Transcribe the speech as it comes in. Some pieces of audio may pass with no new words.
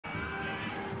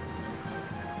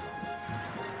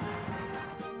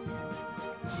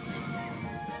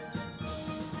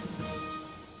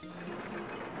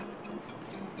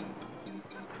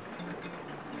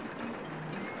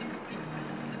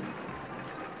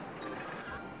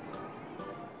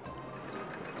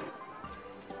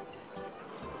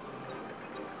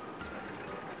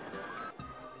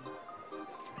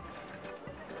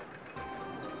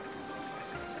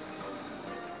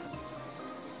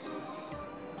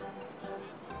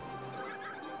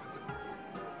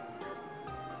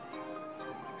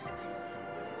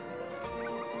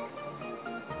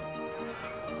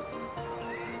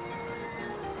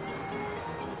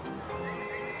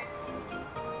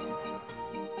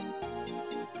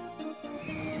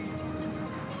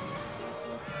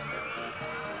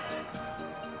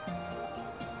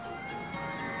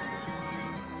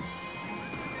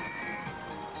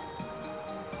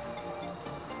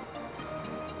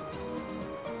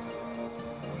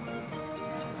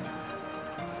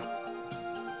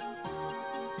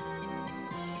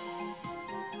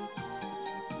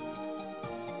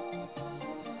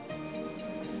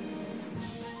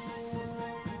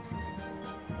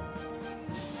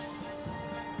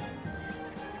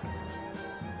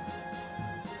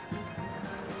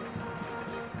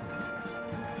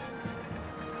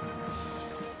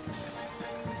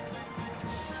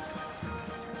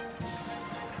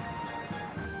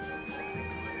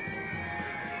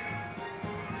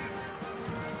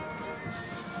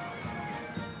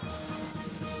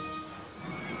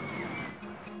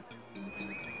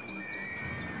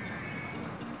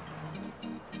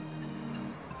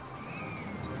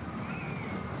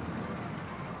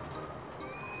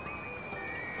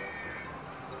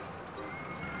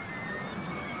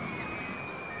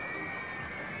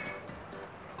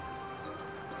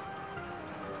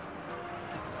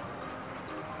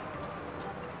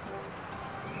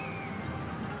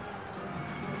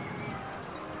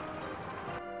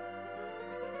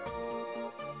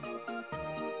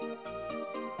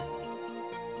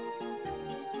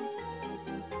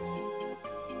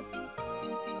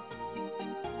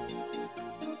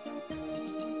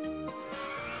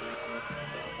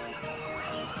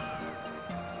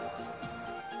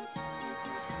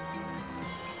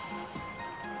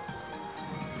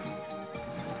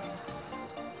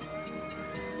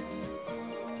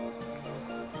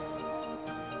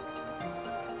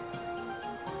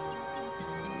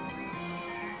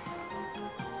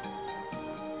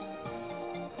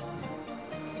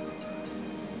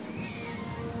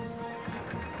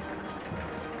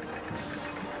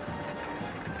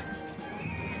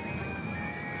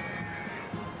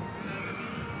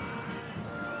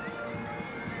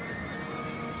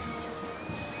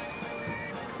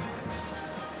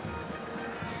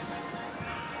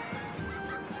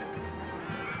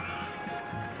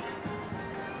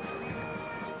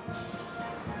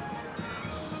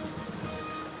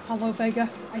Hello, Vega.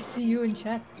 I see you in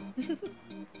chat.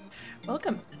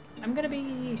 Welcome. I'm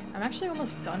actually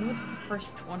almost done with the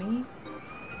first 20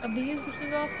 of these, which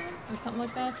is awesome. Or something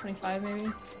like that. 25 maybe.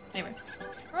 Anyway,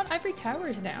 we're on Ivory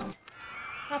Towers now.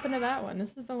 Hop into that one.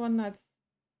 This is the one that's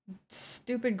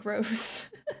stupid gross.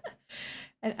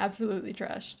 And absolutely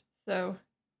trashed. So,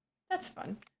 that's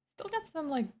fun. Still got some,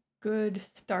 like, good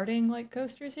starting, like,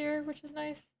 coasters here, which is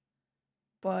nice.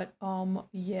 But,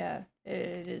 yeah,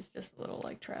 it is just a little,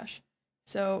 like, trash.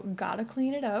 So, gotta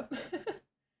clean it up.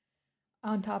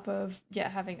 On top of, yeah,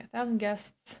 having 1,000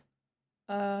 guests.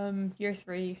 Year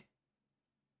 3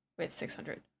 with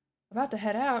 600. About to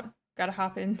head out. Gotta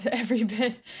hop into every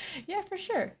bit. Yeah, for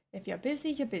sure. If you're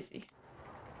busy, you're busy.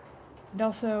 And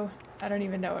also, I don't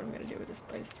even know what I'm gonna do with this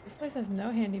place. This place has no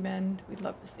handyman. We'd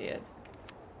love to see it.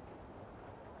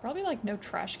 Probably, like, no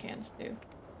trash cans, too.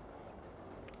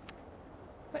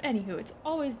 But anywho, it's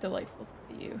always delightful to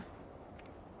see you.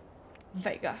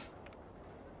 Vega.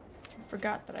 I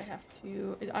forgot that I have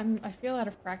to... I feel out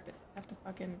of practice. I have to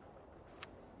fucking,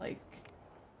 like...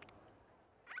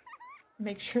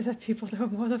 make sure that people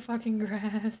don't mow the fucking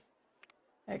grass.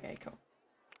 Okay, cool.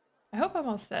 I hope I'm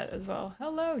all set as well.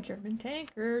 Hello, German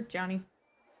tanker. Johnny.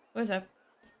 What's up?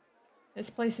 This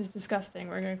place is disgusting.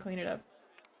 We're gonna clean it up.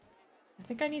 I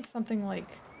think I need something like...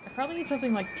 I probably need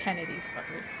something like 10 of these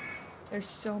fuckers. There's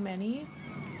so many.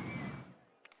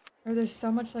 Or there's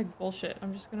so much, like, bullshit.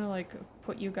 I'm just gonna, like,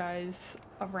 put you guys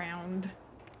around.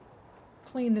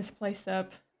 Clean this place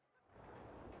up.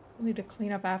 They'll need to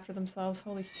clean up after themselves.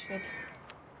 Holy shit.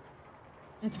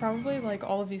 It's probably, like,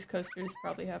 all of these coasters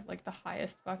probably have, like, the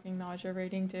highest fucking nausea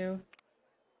rating, too.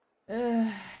 Ugh.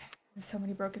 There's so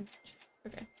many broken...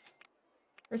 Okay.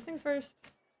 First things first.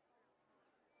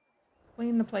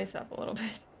 Clean the place up a little bit.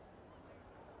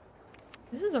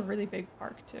 This is a really big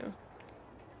park, too.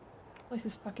 This place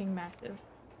is fucking massive.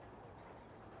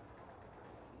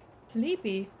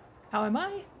 Sleepy? How am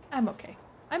I? I'm okay.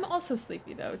 I'm also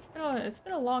sleepy, though. It's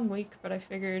been a long week, but I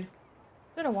figured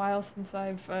it's been a while since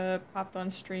I've popped on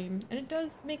stream, and it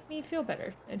does make me feel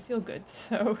better and feel good,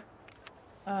 so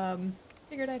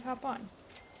figured I'd hop on.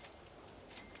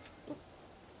 Oop.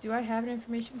 Do I have an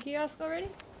information kiosk already?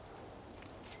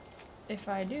 If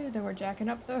I do, then we're jacking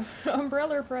up the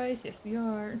umbrella price. Yes, we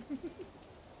are.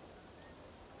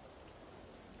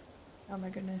 Oh my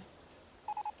goodness.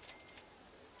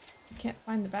 I can't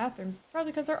find the bathrooms.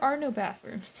 Probably because there are no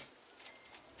bathrooms.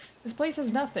 This place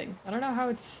has nothing. I don't know how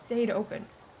it's stayed open.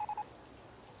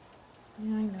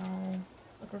 Yeah, I know.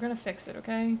 Look, we're gonna fix it,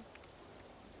 okay?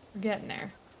 We're getting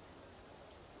there.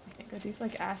 I think, are these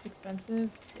like ass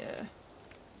expensive? Yeah.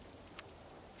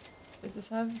 Does this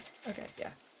have... Okay, yeah.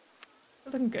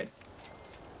 We're looking good.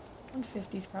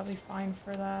 150 is probably fine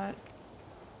for that.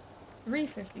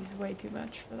 350 is way too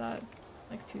much for that.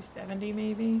 Like 270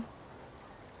 maybe.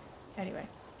 Anyway,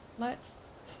 let's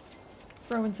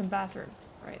throw in some bathrooms.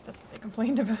 Right, that's what they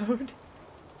complained about.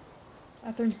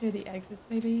 Bathrooms near the exits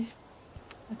maybe.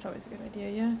 That's always a good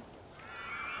idea, yeah.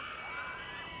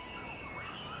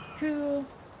 Cool.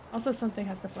 Also, something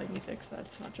has to play music, so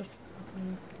that's not just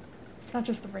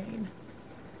the rain.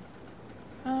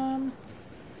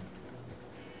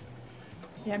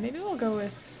 Yeah, maybe we'll go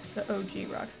with the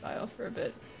OG rock style for a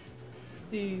bit.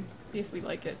 See if we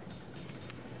like it.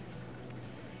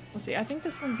 We'll see. I think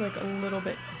this one's like a little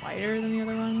bit quieter than the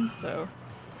other ones, so...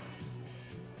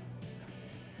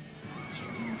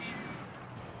 Strange.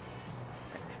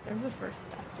 Okay, there's the first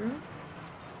bathroom.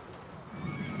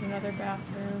 There's another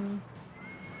bathroom.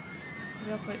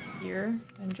 Maybe I'll put it here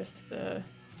and just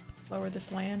lower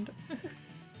this land.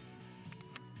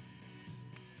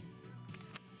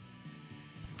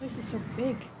 This place is so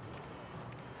big.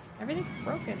 Everything's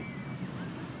broken.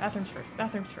 Bathrooms first.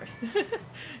 Bathrooms first.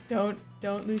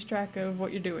 Don't lose track of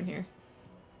what you're doing here.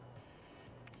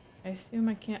 I assume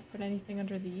I can't put anything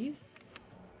under these,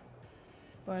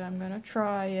 but I'm gonna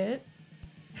try it.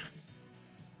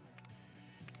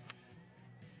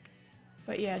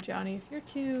 But yeah, Johnny, if you're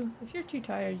too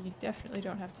tired, you definitely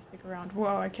don't have to stick around.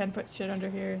 Whoa, I can put shit under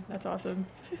here. That's awesome.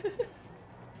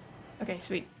 Okay,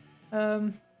 sweet.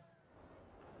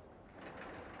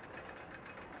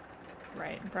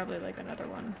 Right, and probably like another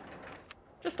one.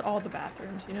 Just all the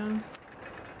bathrooms, you know?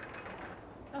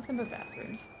 Nothing but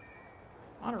bathrooms.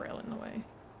 Monorail in the way.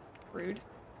 Rude.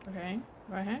 Okay,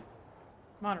 go ahead.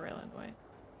 Monorail in the way.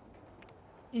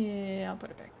 Yeah, I'll put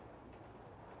it back.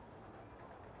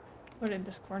 Put it in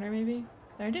this corner, maybe?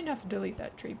 I didn't have to delete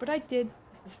that tree, but I did.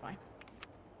 This is fine.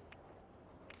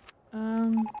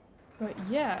 But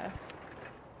yeah.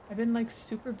 I've been like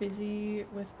super busy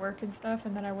with work and stuff,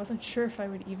 and then I wasn't sure if I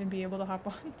would even be able to hop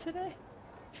on today.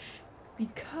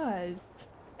 Because,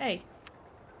 hey,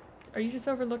 are you just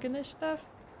overlooking this stuff?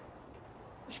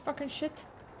 This fucking shit?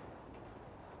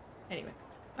 Anyway,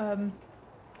 I don't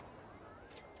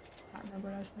remember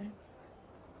what I was saying.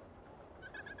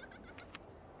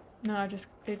 No,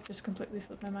 it just completely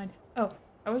slipped my mind. Oh,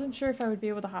 I wasn't sure if I would be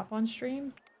able to hop on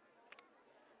stream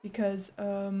because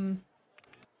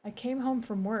I came home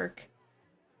from work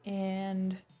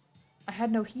and I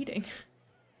had no heating.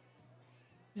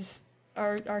 Just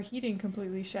our heating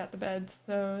completely shat the bed,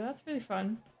 so that's really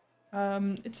fun.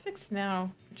 It's fixed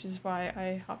now, which is why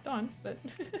I hopped on, but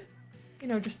you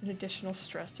know, just an additional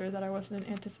stressor that I wasn't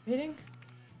anticipating.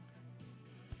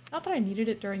 Not that I needed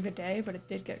it during the day, but it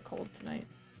did get cold tonight.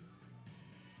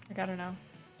 Like, I don't know.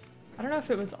 I don't know if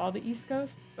it was all the East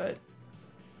Coast, but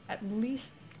at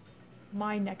least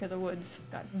my neck of the woods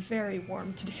got very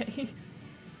warm today.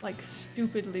 Like,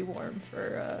 stupidly warm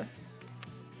for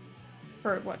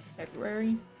what,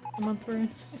 February? The month we're in?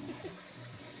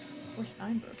 Force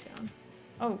 9 broke down.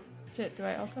 Oh, shit, do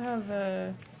I also have,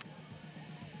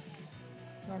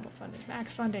 normal funding?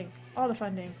 Max funding! All the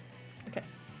funding! Okay.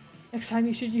 Next time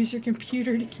you should use your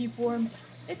computer to keep warm.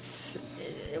 It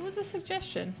was a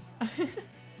suggestion.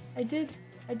 I did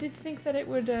think that it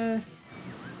would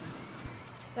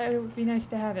be nice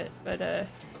to have it, but God,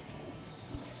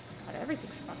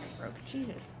 everything's fucking broke.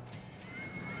 Jesus.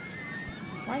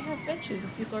 Why have benches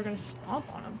if people are gonna stomp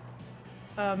on them?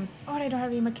 Oh, and I don't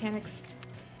have any mechanics.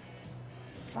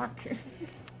 Fuck. Okay.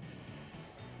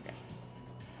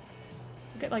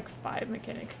 We'll get like 5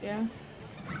 mechanics, yeah?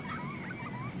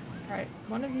 Alright,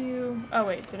 one of you... Oh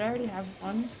wait, did I already have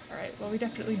one? Alright, well we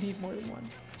definitely need more than one.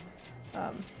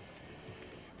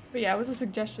 But yeah, it was a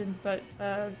suggestion, but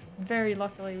very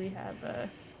luckily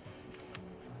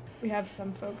we have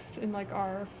some folks in like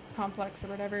our complex or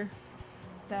whatever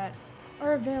that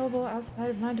are available outside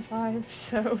of 9 to 5,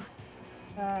 so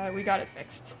we got it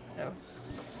fixed. So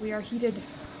we are heated.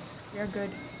 We are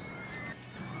good.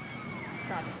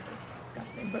 God, this place is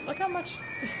disgusting. But look how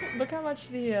much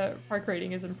the park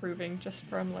rating is improving just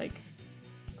from like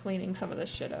cleaning some of this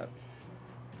shit up.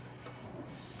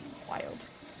 Wild.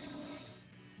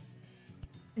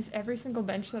 Is every single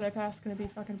bench that I pass gonna be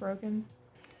fucking broken?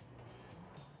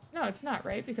 No, it's not,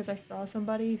 right? Because I saw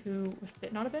somebody who was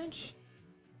sitting on a bench.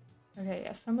 Okay,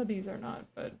 yeah, some of these are not,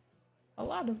 but a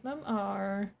lot of them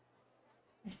are.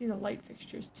 I see the light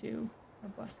fixtures too are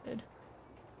busted.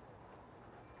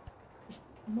 Just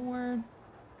more.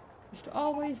 Just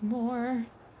always more.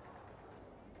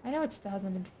 I know it still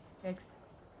hasn't been fixed.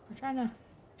 We're trying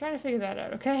to figure that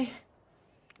out, okay?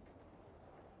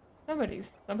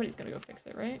 Somebody's gonna go fix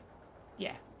it, right?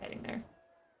 Yeah, heading there.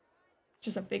 It's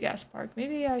just a big ass park.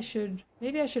 Maybe I should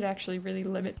actually really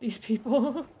limit these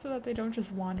people so that they don't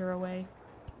just wander away.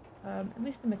 At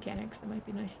least the mechanics, it might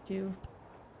be nice to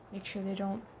make sure they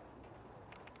don't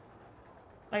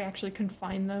like actually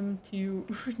confine them to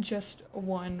just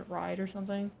one ride or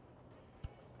something.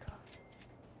 God.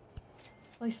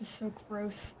 This place is so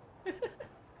gross.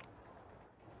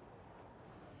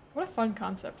 What a fun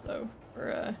concept though for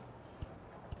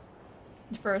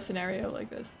a scenario like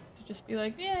this. To just be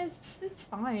like, yeah, it's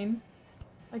fine.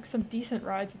 Like some decent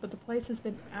rides, but the place has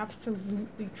been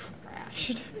absolutely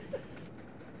trashed.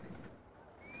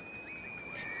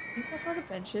 I think that's all the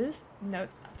benches. No,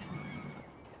 it's not.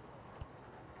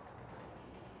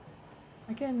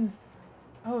 I can...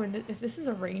 Oh, and if this is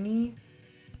a rainy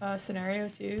scenario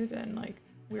too, then like,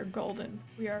 we're golden.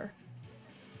 We are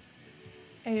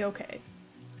A-okay. Okay,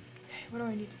 what do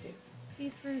I need to do? See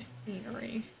through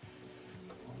scenery.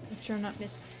 Make sure I'm not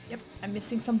missing... Yep, I'm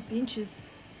missing some benches.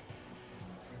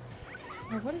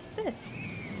 Oh, what is this?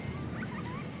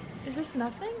 Is this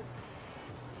nothing?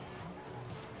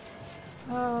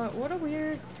 What a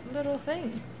weird little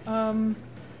thing.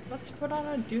 Let's put on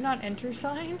a do not enter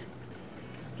sign.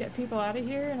 Get people out of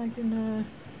here and I can,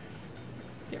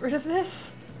 get rid of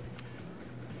this.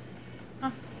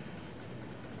 Huh.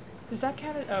 Does that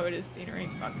count as- oh, it is scenery.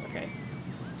 Fuck, okay.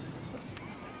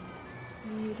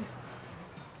 Need...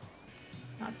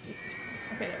 Not see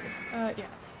for okay, there it is. Yeah.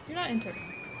 Do not enter.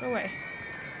 Go away.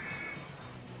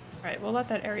 Alright, we'll let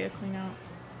that area clean out.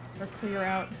 Or clear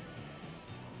out.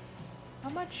 How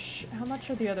much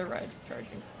are the other rides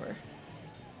charging for?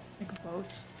 Like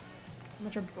boats? How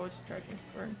much are boats charging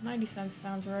for? 90 cents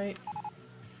sounds right. How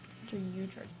much are you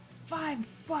charging?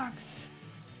 $5!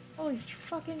 Holy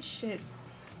fucking shit.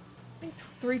 I think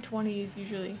 320 is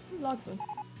usually... Log food.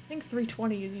 I think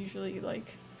 320 is usually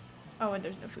like... Oh, and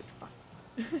there's no food. Fuck.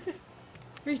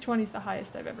 320 is the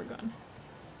highest I've ever gone.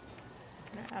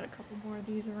 I'm gonna add a couple more of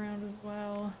these around as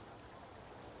well.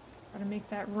 Gotta make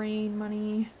that rain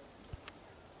money.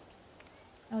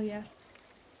 Hell yes.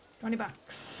 20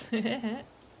 bucks.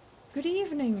 Good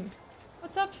evening.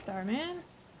 What's up, Starman?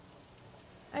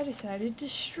 I decided to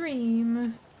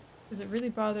stream because it really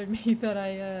bothered me that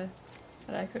I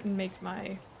couldn't make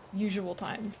my usual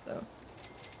time, so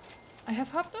I have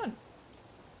hopped on.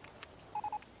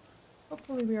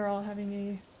 Hopefully we are all having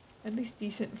a at least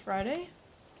decent Friday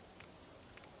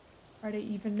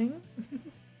evening.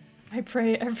 I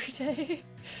pray every day.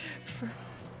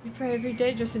 We pray every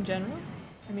day just in general.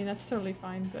 I mean, that's totally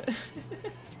fine, but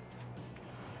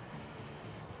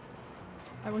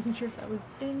I wasn't sure if that was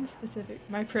in specific.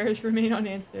 My prayers remain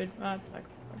unanswered. Well, that sucks.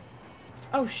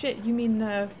 Oh shit, you mean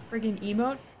the friggin'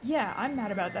 emote? Yeah, I'm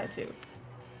mad about that too.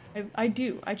 I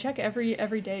do. I check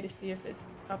every day to see if it's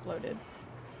uploaded.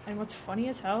 And what's funny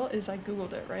as hell is I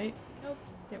googled it, right? Nope,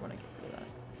 didn't want to get rid of that.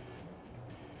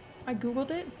 I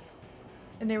googled it,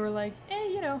 and they were like,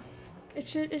 you know, it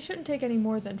shouldn't take any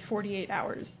more than 48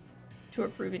 hours to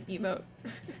approve an emote.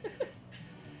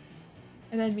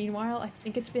 And then meanwhile, I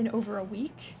think it's been over a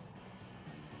week,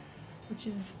 which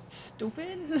is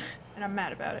stupid, and I'm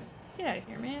mad about it. Get out of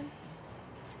here, man.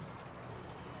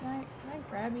 Can I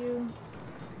grab you?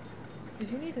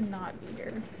 Because you need to not be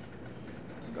here.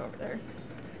 Go over there.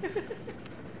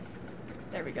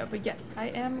 There we go. But yes, I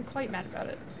am quite mad about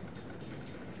it.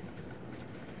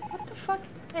 What the fuck?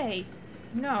 Hey.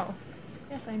 No.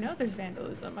 Yes, I know there's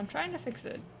vandalism. I'm trying to fix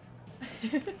it.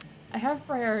 I have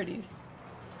priorities.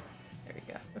 There we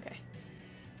go. Okay.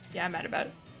 Yeah, I'm mad about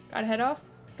it. Gotta head off.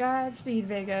 Godspeed,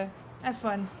 Vega. Have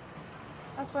fun.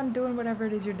 Have fun doing whatever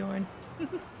it is you're doing.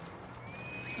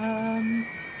 I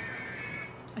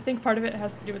think part of it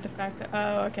has to do with the fact that...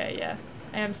 Oh, okay, yeah.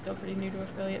 I am still pretty new to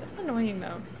affiliate. That's annoying,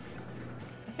 though.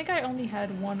 I think I only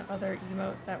had one other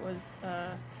emote that was,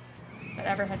 that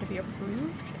ever had to be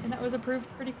approved, and that was approved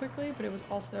pretty quickly, but it was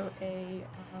also a,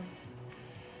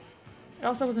 it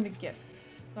also wasn't a GIF.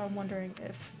 So I'm wondering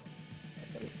if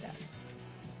I delete that.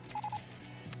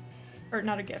 Or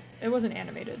not a GIF. It wasn't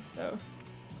animated, so...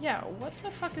 Yeah, what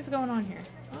the fuck is going on here?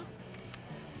 Huh?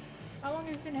 How long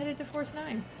have you been headed to Force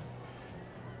 9?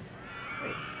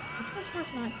 Wait, which one's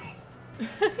Force 9?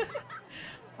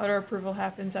 Auto approval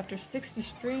happens after 60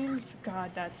 streams.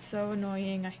 God, that's so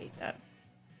annoying. I hate that.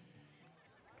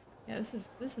 Yeah,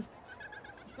 this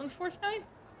one's Force 9?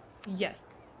 Yes.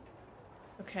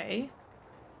 Okay.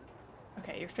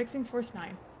 Okay, you're fixing Force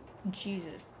 9.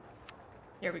 Jesus.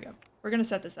 Here we go. We're gonna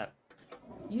set this up.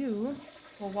 You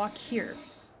will walk here,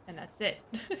 and that's it.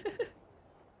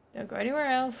 Don't go anywhere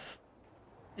else.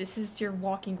 This is your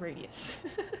walking radius.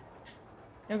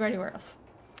 Don't go anywhere else.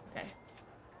 Okay.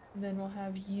 And then we'll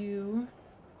have you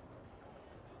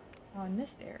on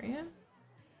this area.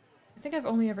 I think I've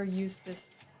only ever used this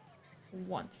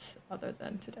once other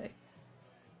than today.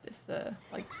 This,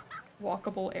 like,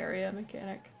 walkable area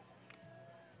mechanic.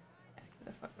 Yeah, get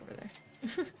the fuck over there.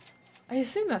 I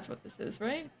assume that's what this is,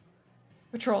 right?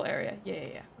 Patrol area.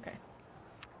 Yeah. Okay.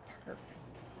 Perfect.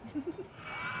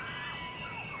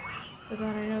 So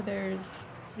then I know there's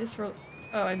this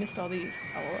Oh, I missed all these.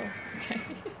 Oh, okay.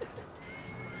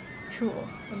 Cool.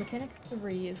 The Mechanic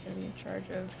 3 is going to be in charge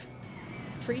of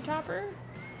Tree Topper.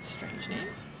 Strange name.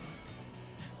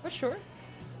 But sure.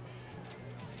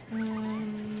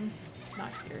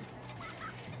 Not here.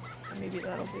 Or maybe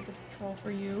that'll be the patrol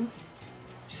for you.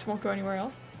 Just won't go anywhere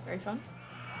else. Very fun.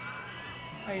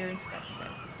 Oh, you're inspecting.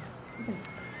 Okay.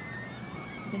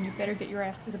 Then you better get your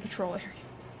ass to the patrol area.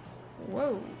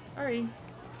 Whoa. Sorry.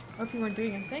 Hope you weren't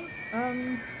doing anything.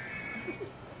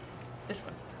 This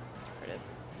one. There it is.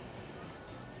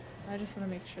 I just want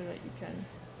to make sure that you can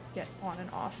get on and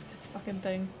off this fucking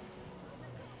thing.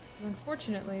 And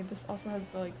unfortunately, this also has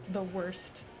the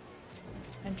worst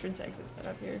entrance exit set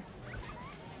up here.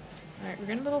 Alright, we're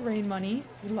getting a little rain money.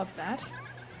 We love that.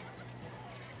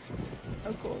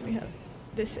 Oh cool, we have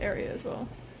this area as well.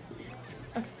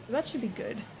 Okay, so that should be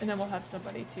good. And then we'll have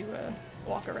somebody to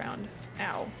walk around.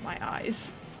 Ow, my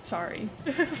eyes. Sorry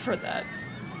for that.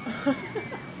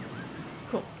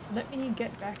 Cool. Let me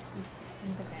get back to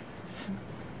fixing the vandals.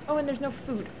 Oh, and there's no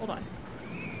food. Hold on.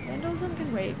 Vandalism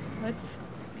can wait.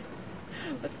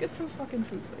 Let's get some fucking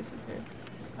food places here.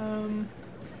 And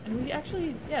we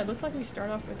actually, yeah, it looks like we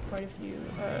start off with quite a few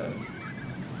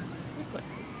food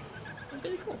places. It's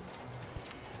really cool.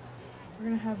 We're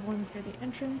gonna have ones near the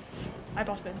entrance. Hi,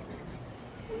 Boss Ben.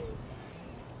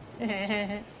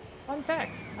 Fun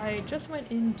fact, I just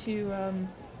went into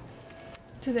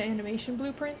to the animation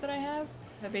blueprint that I have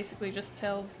that basically just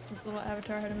tells this little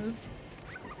avatar how to move.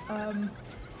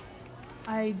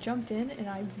 I jumped in and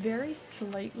I very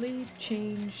slightly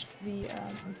changed the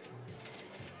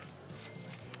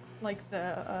like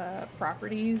the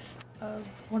properties of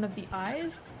one of the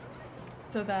eyes,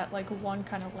 so that like one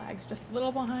kind of lags just a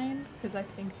little behind, because I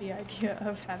think the idea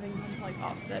of having them like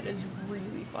offset is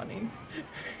really funny.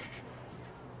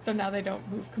 So now they don't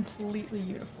move completely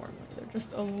uniformly, they're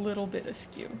just a little bit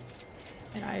askew.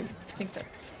 And I think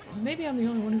that's, maybe I'm the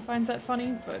only one who finds that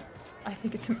funny, but I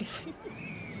think it's amazing.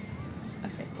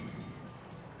 Okay, cool.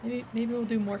 Maybe we'll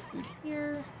do more food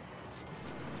here.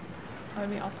 Oh, I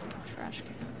mean also the trash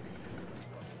can.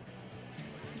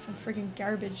 There's some friggin'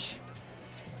 garbage.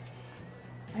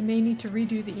 I may need to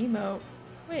redo the emote.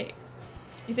 Wait,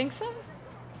 you think so?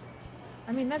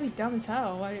 I mean, that'd be dumb as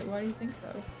hell. Why do you think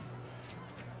so?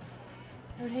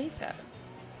 I would hate that.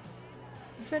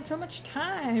 You spent so much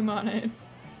time on it.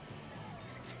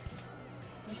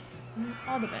 Just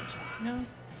all the bench, you know?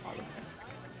 All the bench.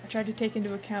 I tried to take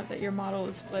into account that your model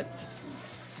is flipped.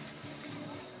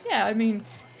 Yeah, I mean,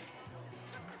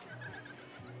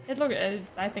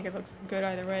 I think it looks good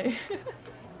either way.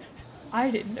 I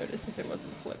didn't notice if it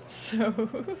wasn't flipped, so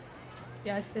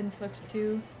yeah, it's been flipped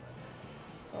too.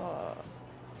 I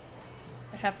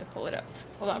have to pull it up.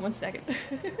 Hold on 1 second.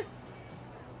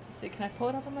 Let's see, can I pull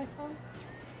it up on my phone?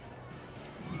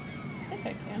 I think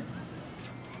I can.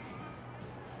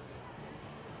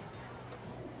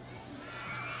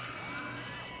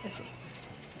 Let's see.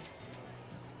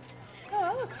 Oh,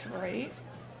 that looks right.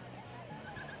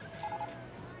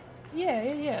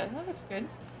 Yeah, that looks good.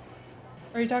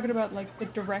 Are you talking about like the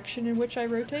direction in which I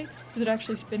rotate? Does it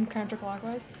actually spin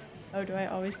counterclockwise? Oh, do I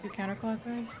always do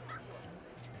counterclockwise?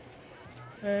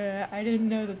 I didn't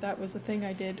know that that was a thing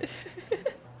I did.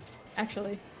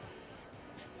 Actually.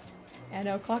 Yeah,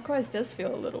 no, clockwise does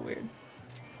feel a little weird.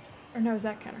 Or no, is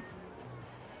that counter?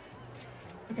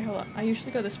 Okay, hold on. I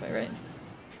usually go this way, right?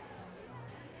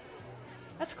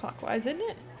 That's clockwise, isn't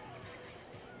it?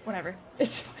 Whatever.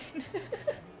 It's fine.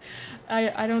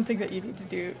 I don't think that you need to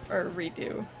do or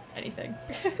redo anything.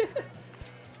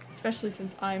 Especially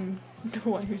since I'm the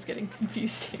one who's getting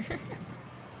confused here.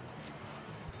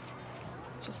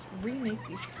 Just remake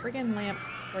these friggin' lamps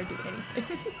before I do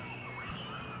anything.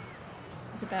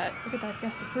 Look at that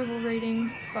guest approval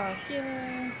rating. Fuck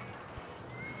yeah.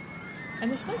 And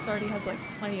this place already has like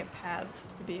plenty of paths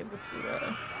to be able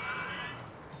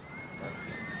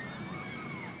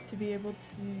to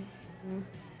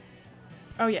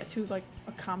oh yeah, to like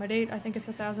accommodate, I think it's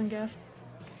 1,000 guests.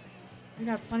 We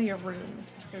got plenty of room.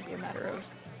 It's just gonna be a matter of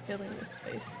filling this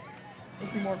space.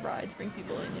 Making more rides, bring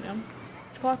people in, you know?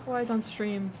 It's clockwise on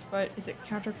stream, but is it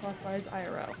counterclockwise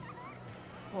IRL?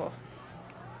 Oh.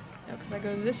 No, because I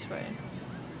go this way,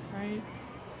 right?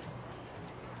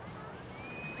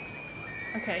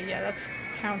 Okay, yeah, that's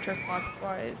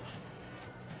counterclockwise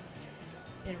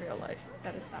in real life.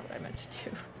 That is not what I meant to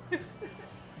do.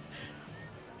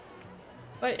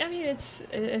 But, I mean, if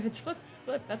it's flipped,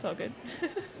 that's all good.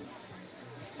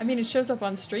 I mean, it shows up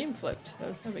on stream flipped, so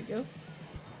it's no big deal.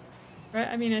 Right?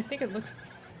 I mean, I think it looks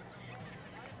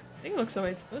the way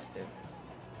it's supposed to.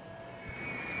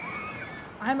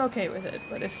 I'm okay with it,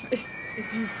 but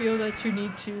if you feel that you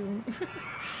need to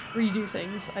redo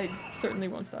things, I certainly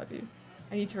won't stop you.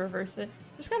 I need to reverse it.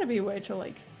 There's gotta be a way to,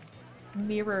 like,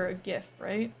 mirror a GIF,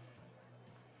 right?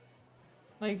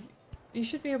 Like, you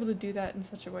should be able to do that in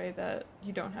such a way that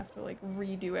you don't have to, like,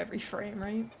 redo every frame,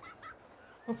 right?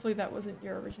 Hopefully that wasn't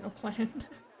your original plan.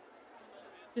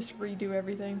 Just redo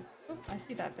everything. Oh, I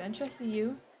see that bench. I see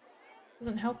you.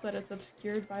 Doesn't help that it's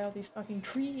obscured by all these fucking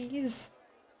trees.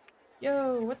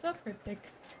 Yo, what's up, Cryptic?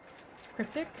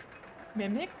 Cryptic?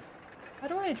 Mimic? How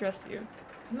do I address you?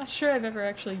 I'm not sure I've ever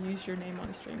actually used your name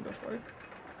on stream before.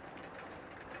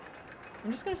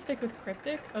 I'm just gonna stick with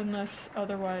Cryptic, unless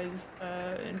otherwise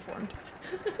informed.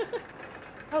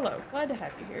 Hello, glad to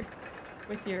have you here.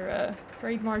 With your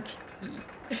trademark E.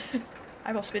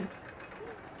 I will spin.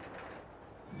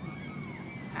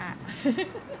 Ah.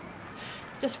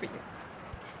 Just for you.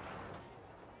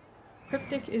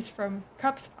 Cryptic is from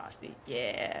Cup's Posse.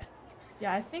 Yeah.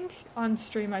 Yeah, I think on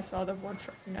stream I saw them once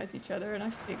recognize each other and I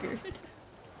figured.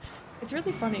 It's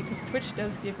really funny because Twitch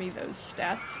does give me those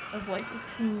stats of like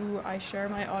who I share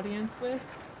my audience with.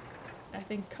 I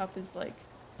think Cup is like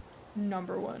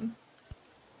 #1.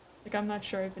 Like I'm not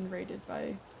sure I've been rated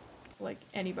by like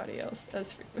anybody else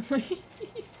as frequently.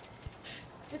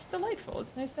 It's delightful.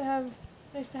 It's nice to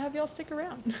have y'all stick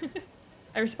around.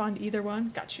 I respond to either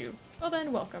one. Got you. Well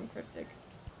then, welcome, Cryptic.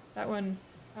 That one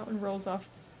rolls off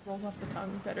the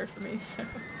tongue better for me. So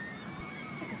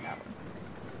look at that one.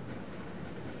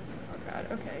 Oh god.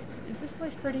 Okay. Is this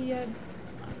place pretty yet?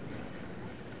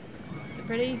 Is it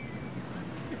pretty?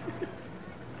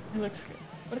 It looks good.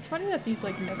 But it's funny that these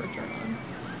like never turn on.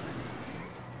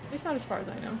 At least not as far as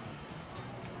I know.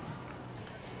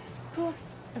 Cool.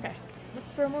 Okay, let's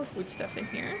throw more food stuff in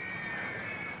here.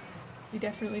 We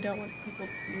definitely don't want people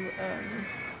to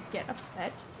get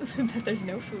upset that there's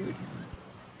no food.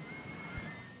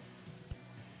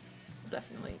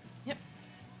 Definitely. Yep.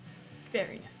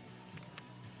 Very nice.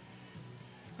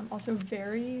 I'm also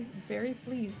very, very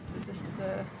pleased that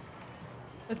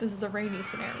this is a rainy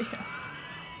scenario.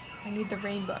 I need the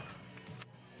rain bucks.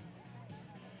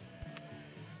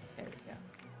 There we go.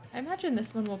 I imagine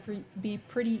this one will be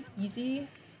pretty easy,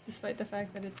 despite the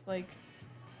fact that it's like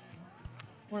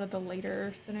one of the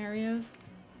later scenarios.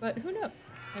 But who knows?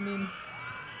 I mean,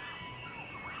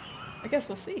 I guess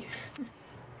we'll see.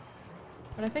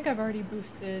 But I think I've already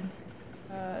boosted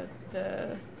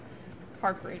the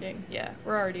park rating. Yeah,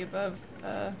 we're already above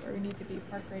where we need to be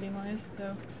park rating wise,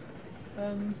 so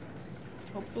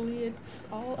hopefully it's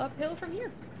all uphill from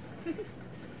here.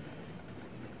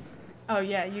 Oh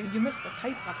yeah, you missed the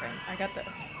kite buffering. I got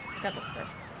the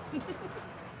stuff.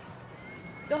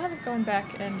 Still haven't gone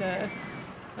back and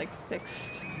like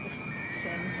fixed this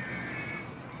sim.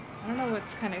 I don't know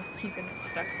what's kind of keeping it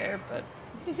stuck there, but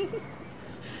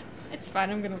it's fine.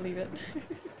 I'm gonna leave it.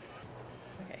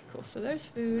 Okay, cool. So there's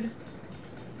food.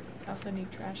 I also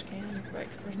need trash cans, right?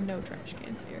 'Cause there's no trash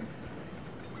cans here.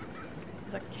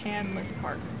 It's a canless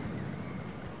park.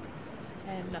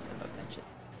 And nothing but benches.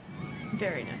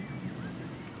 Very nice.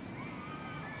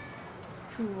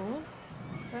 Cool.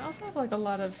 I also have like a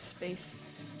lot of space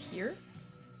here.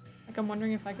 Like I'm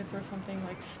wondering if I could throw something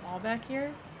like small back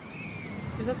here.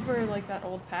 Because that's where like that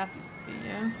old path used to be,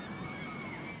 yeah?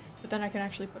 But then I can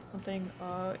actually put something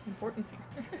important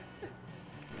here.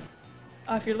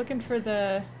 If you're looking for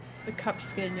the cup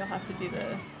skin, you'll have to do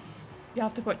you'll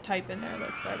have to put type in there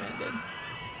like Starman did.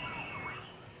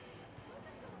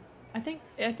 I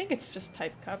think it's just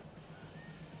type cup.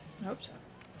 I hope so.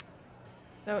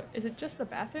 So is it just the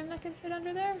bathroom that can fit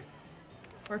under there?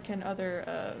 Or can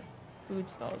other food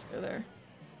stalls go there?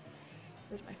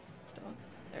 Where's my food stall?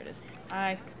 There it is.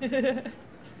 Hi.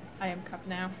 I am cup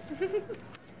now.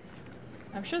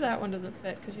 I'm sure that one doesn't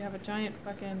fit because you have a giant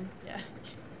fucking, yeah.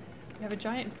 You have a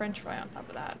giant french fry on top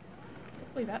of that.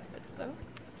 Hopefully that fits though.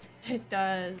 It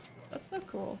does. That's so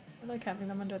cool. I like having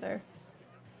them under there.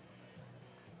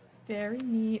 Very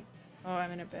neat. Oh,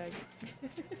 I'm in a bag.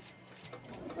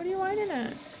 What are you whining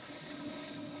at?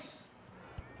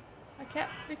 My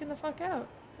cat's freaking the fuck out.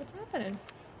 What's happening?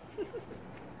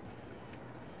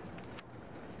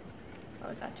 Oh,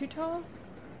 is that too tall?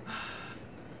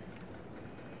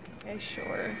 Okay,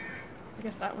 sure. I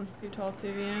guess that one's too tall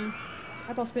too, yeah.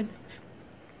 Eyeball spin.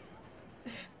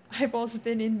 Eyeball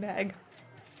spin in bag.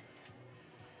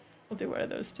 We'll do one of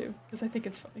those too, because I think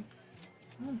it's funny.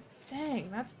 Oh, dang,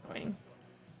 that's annoying.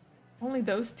 Only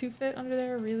those two fit under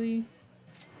there, really?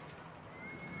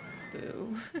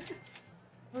 Boo.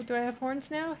 Oh, do I have horns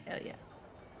now? Hell yeah.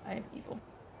 I am evil.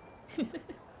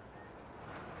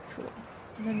 Cool.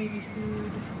 And then maybe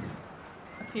food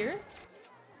up here?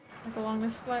 Like along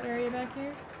this flat area back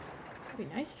here? That'd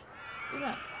be nice. Do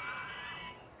that.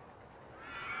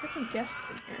 Get some guests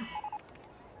in here.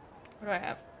 What do I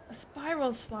have? A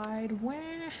spiral slide.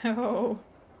 Wow.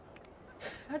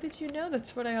 How did you know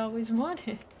that's what I always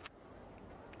wanted?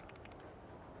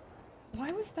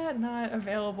 Why was that not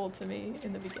available to me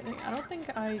in the beginning? I don't think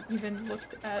I even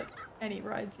looked at any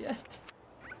rides yet.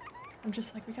 I'm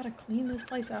just like, we gotta clean this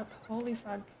place up. Holy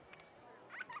fuck.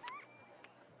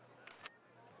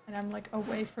 And I'm like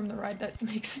away from the ride that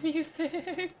makes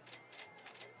music.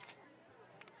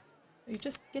 You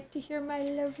just get to hear my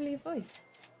lovely voice.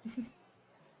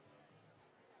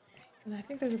 And I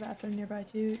think there's a bathroom nearby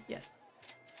too. Yes.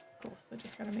 Cool, so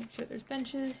just gotta make sure there's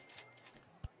benches.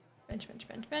 Bench, bench,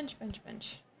 bench, bench, bench,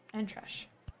 bench. And trash.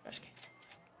 Trash can.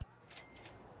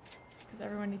 Because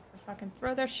everyone needs to fucking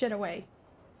throw their shit away.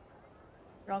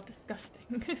 You're all disgusting.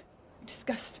 You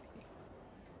disgust me.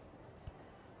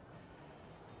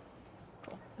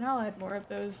 Cool. And I'll add more of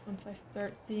those once I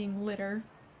start seeing litter.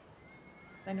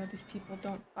 I know these people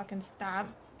don't fucking stop.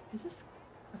 Is this?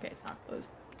 Okay, it's not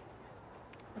closed.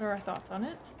 What are our thoughts on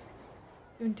it?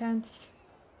 Too intense.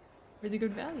 Really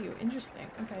good value.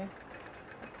 Interesting. Okay.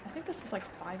 I think this was like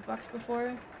 $5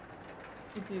 before.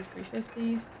 We'll do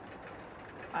 $3.50.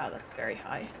 Wow, that's very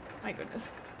high. My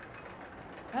goodness.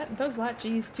 Those lat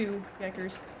G's too,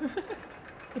 yikers.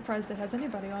 Surprised it has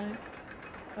anybody on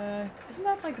it. Isn't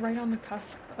that like right on the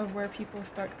cusp of where people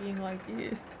start being like,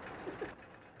 ew?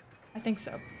 I think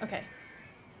so. Okay.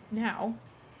 Now,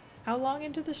 how long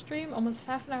into the stream? Almost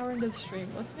half an hour into the stream.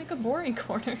 Let's make a boring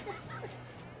corner.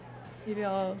 maybe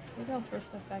I'll throw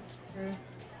stuff back here.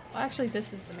 Well, actually,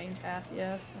 this is the main path,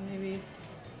 yes. Yeah, so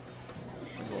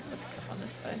Maybe we'll put stuff on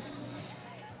this side.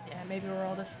 Yeah, maybe where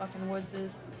all this fucking woods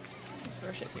is. Let's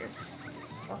throw shit here.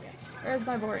 Okay. Where's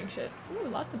my boring shit? Ooh,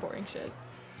 lots of boring shit.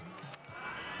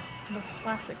 The most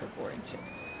classic of boring shit.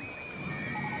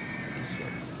 Maybe here.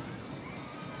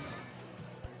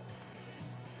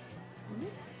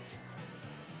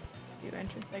 View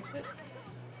entrance exit.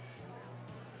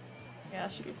 Yeah,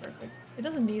 that should be perfect. It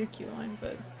doesn't need a queue line,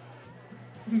 but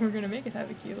we're gonna make it have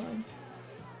a queue line.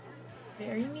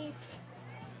 Very neat.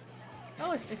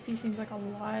 $1.50 seems like a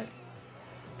lot.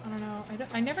 I don't know.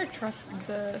 I never trust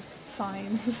the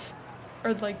signs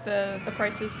or like the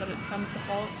prices that it comes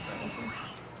default.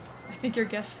 I think your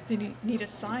guests need a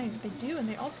sign. They do, and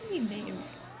they also need names.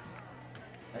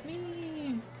 Let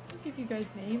me give you guys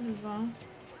names as well.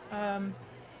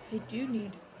 They do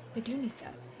need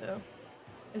that though.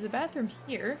 There's a bathroom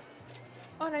here.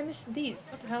 Oh, and I missed these.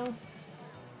 What the hell?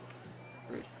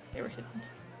 Rude. They were hidden.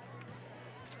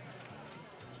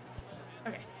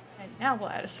 Okay, and now we'll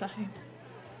add a sign.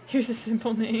 Here's a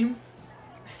simple name.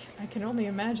 I can only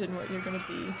imagine what you're gonna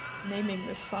be naming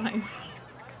this sign.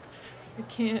 I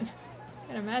can't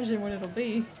imagine what it'll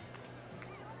be.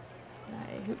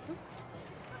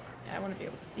 Yeah, I want to be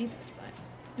able to see this sign.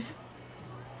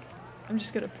 I'm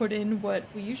just gonna put in what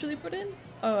we usually put in,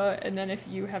 and then if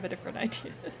you have a different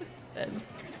idea, then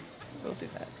we'll do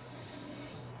that.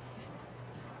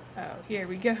 Oh, here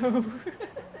we go.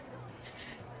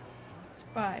 Let's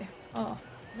buy all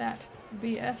that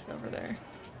BS over there.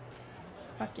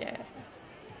 Fuck yeah.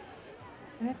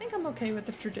 And I think I'm okay with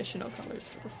the traditional colors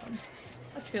for this one.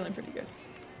 That's feeling pretty good.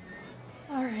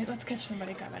 Alright, let's catch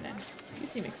somebody coming in. You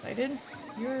seem excited.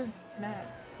 You're mad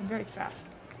and very fast.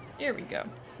 Here we go.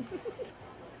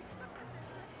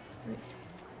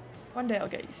 One day I'll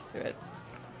get used to it.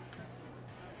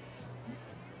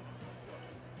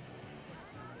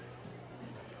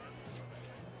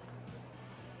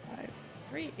 5,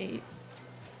 3, 8,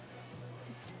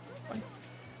 1,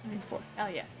 9, 4. Hell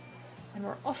yeah. And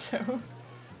we're also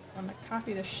gonna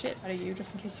copy the shit out of you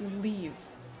just in case you leave.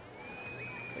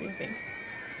 What do you think?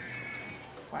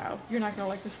 Wow, you're not gonna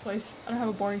like this place. I don't have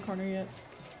a boring corner yet.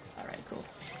 Alright, cool.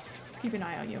 Let's keep an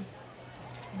eye on you.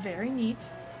 Very neat.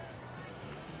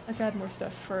 Let's add more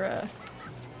stuff for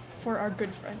our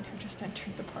good friend who just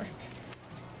entered the park.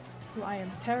 Who I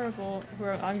am terrible.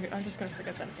 I'm just gonna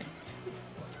forget that name.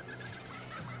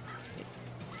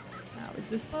 Now, is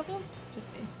this level?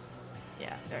 Should be.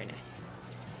 Yeah, very nice.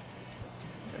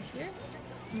 We'll go here.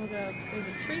 And we'll go. There's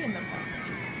a tree in the park.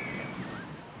 Jesus, okay.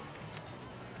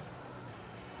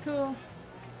 Cool.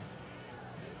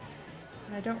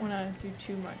 And I don't want to do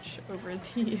too much over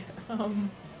the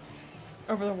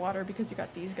over the water because you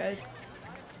got these guys.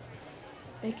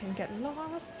 They can get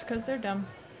lost because they're dumb.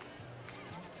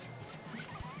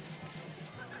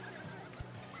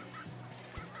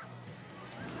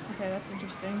 Okay, that's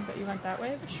interesting that you went that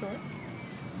way, but sure.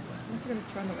 I'm also gonna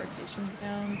turn the rotations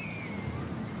down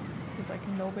because like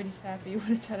nobody's happy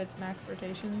when it's at its max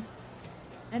rotations.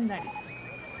 And 90.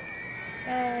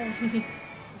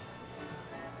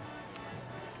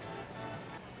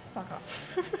 Fuck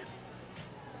off.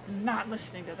 I'm not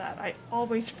listening to that. I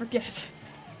always forget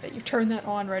that you turn that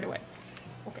on right away.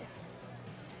 Okay.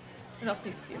 What else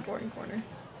needs to be a boring corner?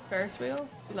 Ferris wheel?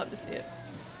 We'd love to see it.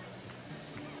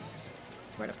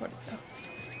 Where to put it though?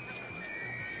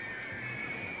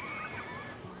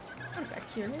 Put it back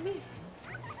here maybe?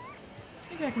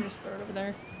 Maybe I can just throw it over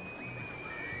there.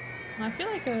 And I feel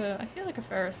like a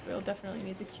Ferris wheel definitely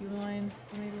needs a queue line.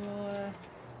 So maybe we'll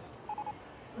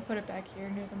put it back here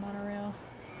near the monorail.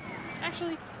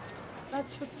 Actually,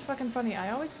 that's what's fucking funny.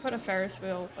 I always put a Ferris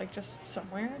wheel like just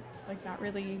somewhere, like not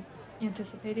really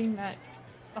anticipating that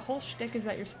the whole shtick is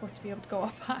that you're supposed to be able to go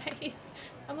up high.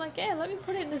 I'm like, yeah, let me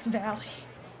put it in this valley.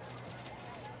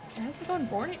 It has to go in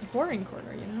boring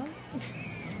corner, you know?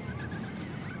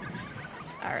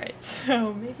 Alright,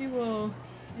 so maybe we'll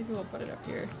put it up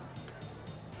here.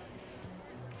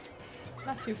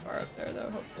 Not too far up there though,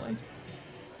 hopefully.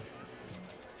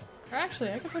 Or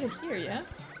actually, I could put it here, yeah?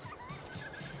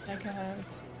 I could have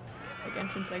like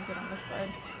entrance exit on this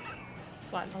side.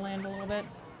 Flatten the land a little bit.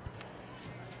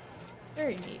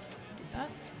 Very neat. Do that.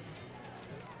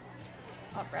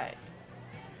 Alright.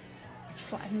 Let's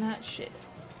flatten that shit.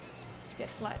 Get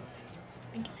flattened.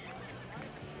 Thank you.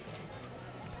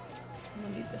 I'm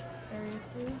gonna need this area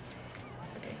too.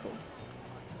 Okay, cool.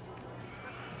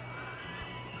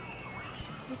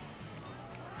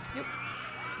 Yep.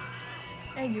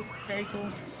 There you. Very cool.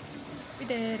 We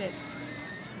did it.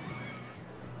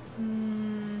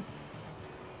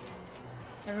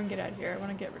 Everyone get out of here. I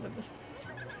want to get rid of this.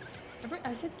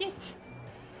 I said get!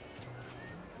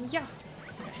 Yeah.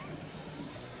 Okay.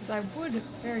 Because I would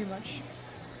very much...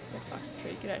 Get fucked,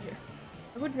 Trey, get out of here.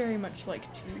 I would very much like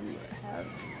to have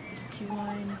this queue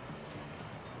line,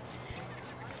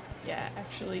 yeah,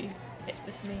 actually hit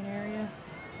this main area.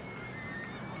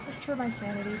 Just for my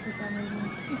sanity for some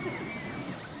reason.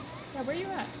 Yeah, where are you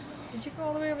at? Did you go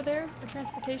all the way over there for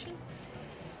transportation?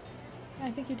 Yeah,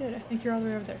 I think you did. I think you're all the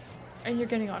way over there. And you're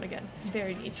getting on again.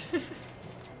 Very neat.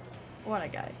 What a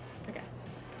guy. Okay.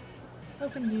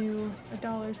 Open you.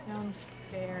 $1 sounds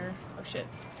fair. Oh shit.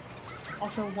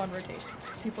 Also, 1 rotation.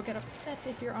 People get upset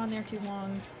if you're on there too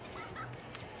long.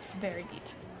 Very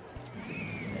neat.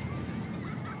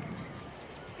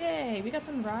 Yay, we got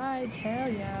some rides. Hell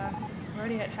yeah. We're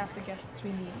already at half the guests we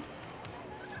need.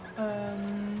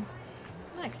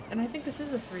 Nice. And I think this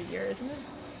is a 3-year, isn't it?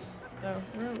 So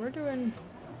we're doing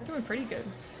pretty good.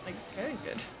 Like very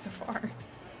good so far.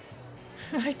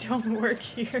 I don't work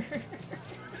here.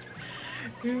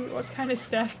 What kind of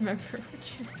staff member would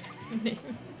you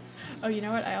name? Oh, you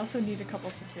know what? I also need a couple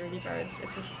security guards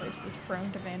if this place is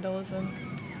prone to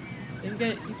vandalism. You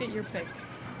get your pick.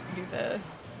 Do the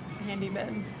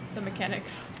handyman, the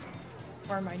mechanics,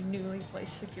 or my newly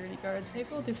placed security guards. Maybe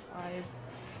we'll do 5.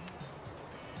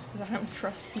 Because I don't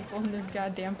trust people in this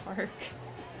goddamn park.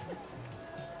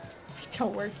 I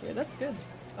don't work here. That's good.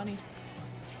 Funny.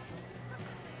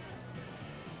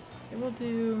 Okay, we'll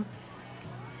do...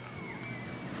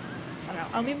 I don't know.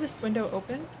 I'll leave this window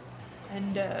open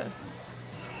and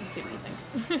let's see what you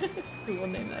think. Who will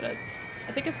name that as.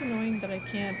 I think it's annoying that I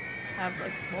can't have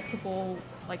like multiple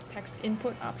like text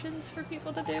input options for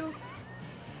people to do.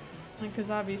 Like, because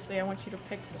obviously I want you to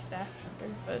pick the staff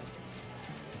member,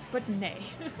 but nay.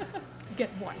 Get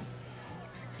 1.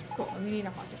 Cool, and we need a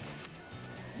haunted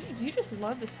house. You just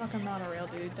love this fucking monorail,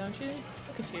 dude, don't you?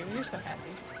 Look at you, you're so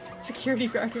happy. Security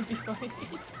guard would be funny.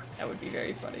 That would be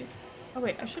very funny. Oh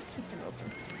wait, I should keep him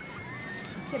open.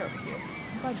 Get over here.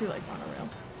 I'm glad you like monorail.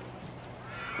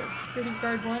 Good. Security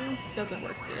guard 1 doesn't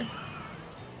work here.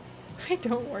 I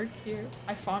don't work here.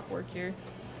 I font work here.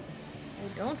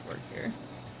 I don't work here.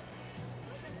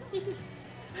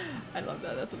 I love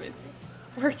that, that's amazing.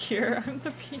 Work here, I'm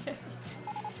the PA.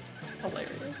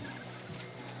 Hilarious.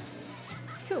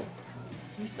 Cool.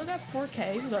 We still got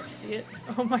 4K, love to see it.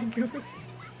 Oh my god.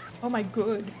 Oh my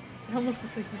good. It almost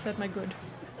looks like you said my good.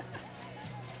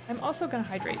 I'm also gonna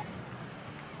hydrate.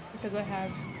 Because I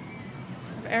have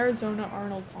Arizona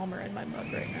Arnold Palmer in my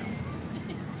mug right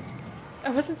now.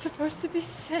 That wasn't supposed to be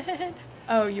said.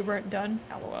 Oh, you weren't done?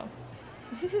 LOL.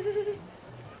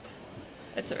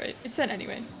 It's alright. It's sent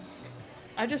anyway.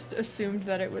 I just assumed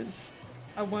that it was...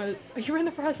 You were in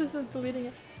the process of deleting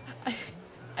it.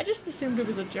 I just assumed it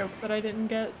was a joke that I didn't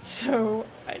get, so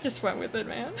I just went with it,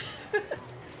 man.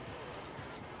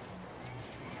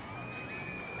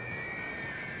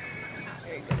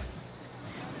 Very good.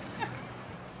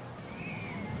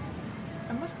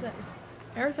 I must say,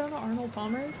 Arizona Arnold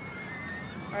Palmers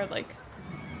are like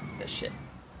the shit.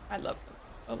 I love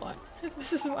them a lot.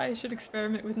 This is why I should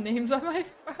experiment with names on my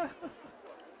phone.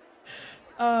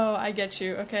 Oh, I get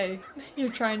you. Okay.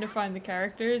 You're trying to find the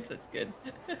characters? That's good.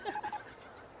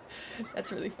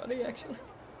 That's really funny, actually.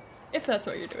 If that's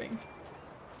what you're doing.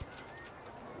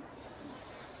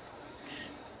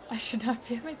 I should not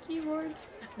be at my keyboard.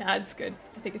 Nah, it's good.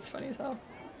 I think it's funny as hell.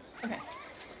 Okay.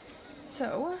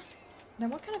 So, now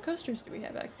what kind of coasters do we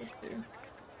have access to?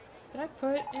 Did I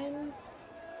put in...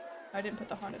 I didn't put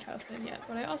the haunted house in yet,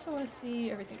 but I also want to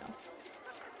see everything else.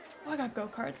 Oh, I got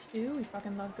go-karts too. We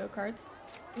fucking love go-karts.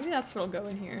 Maybe that's what'll go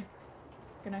in here.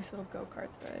 Like a nice little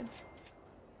go-karts ride.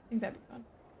 I think that'd be fun.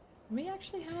 We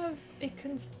actually have a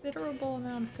considerable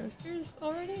amount of coasters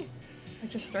already.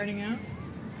 Like just starting out.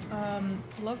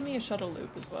 Love me a shuttle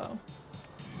loop as well.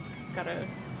 Gotta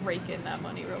rake in that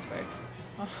money real quick.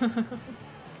 I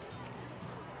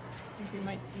think we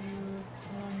might use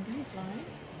along these lines.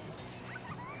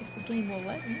 If the game will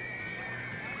let me.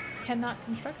 Cannot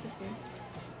construct this here.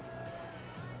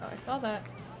 Oh, I saw that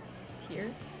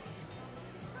here.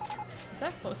 Is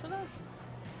that close enough?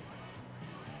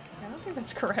 I don't think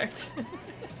that's correct.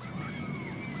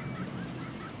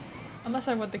 Unless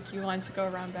I want the queue lines to go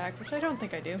around back, which I don't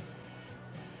think I do.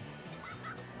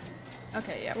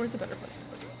 Okay, yeah, where's a better place to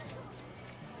put it?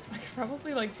 I could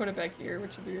probably like put it back here,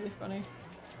 which would be really funny.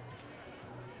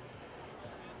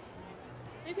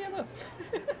 Maybe I will.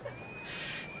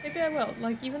 Maybe I will.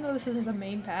 Like, even though this isn't the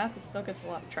main path, it still gets a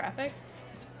lot of traffic.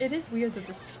 It is weird that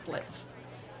this splits.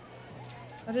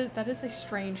 That is a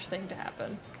strange thing to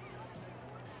happen.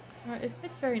 It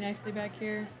fits very nicely back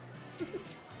here.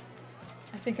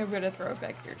 I think I'm gonna throw it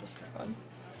back here just for fun.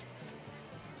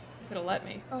 If it'll let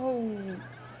me. Oh,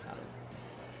 it's not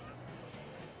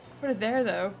Put it there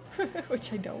though,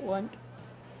 which I don't want.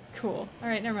 Cool.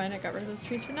 Alright, never mind. I got rid of those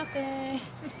trees for nothing.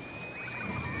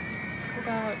 What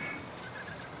about...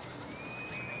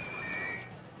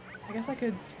 I guess I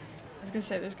could... I was gonna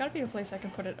say, there's gotta be a place I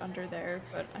can put it under there,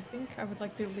 but I think I would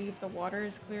like to leave the water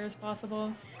as clear as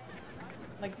possible.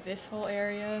 Like, this whole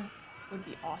area would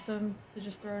be awesome to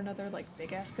just throw another, like,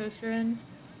 big-ass coaster in.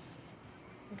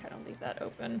 And kind of leave that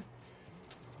open.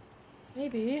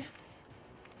 Maybe.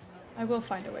 I will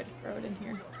find a way to throw it in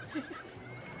here.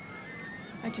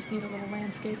 I just need a little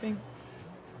landscaping.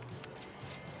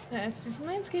 Let's do some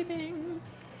landscaping!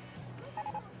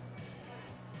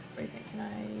 What do you think? Can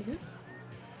I hoop?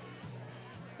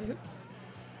 Hoop?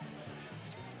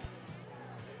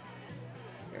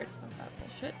 Here, it's not that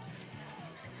bullshit.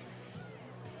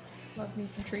 Love me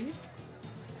some trees.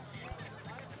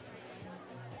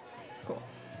 Cool.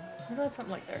 I'm glad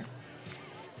something like there.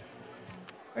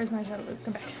 Where's my shadow loop?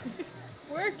 Come back.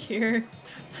 Work here!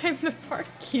 I'm the park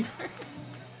keeper.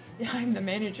 Yeah, I'm the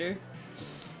manager.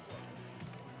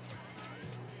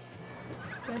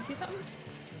 Did I see something?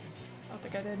 I don't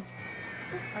think I did.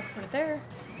 I put it there.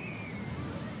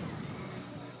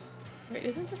 Wait,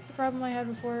 isn't this the problem I had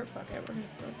before? Fuck it, we're gonna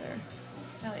throw it there.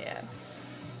 Hell yeah.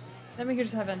 Then we could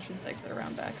just have entrance exit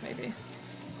around back, maybe.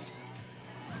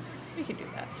 We could do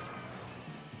that.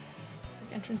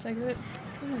 Like entrance exit.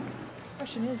 Ooh.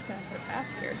 Question is, can I put a path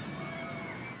here?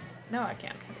 No, I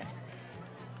can't. Okay.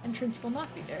 Entrance will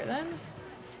not be there then.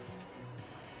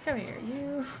 Come here,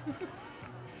 you.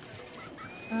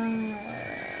 I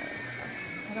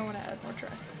don't want to add more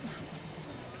track.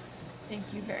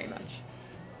 Thank you very much.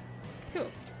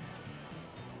 Cool.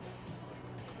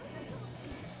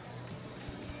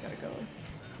 Gotta go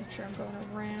make sure I'm going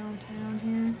around town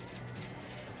here.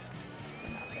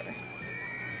 I'm not there.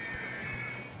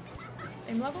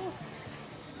 Same level?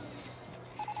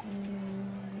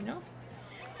 No?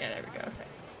 Yeah, there we go. Okay.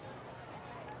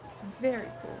 Very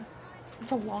cool.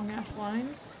 It's a long ass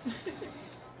line,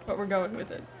 but we're going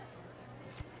with it.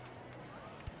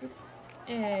 Oop.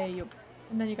 Hey, yo.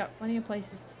 And then you got plenty of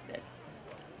places to sit.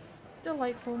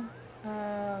 Delightful.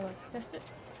 Let's test it.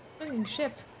 Swinging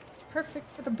ship.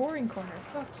 Perfect for the boring corner.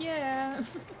 Fuck yeah! I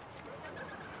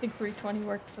think 320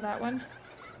 worked for that one.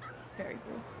 Very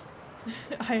cool.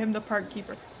 I am the park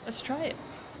keeper. Let's try it.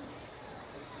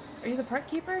 Are you the park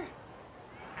keeper?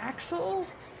 Axel?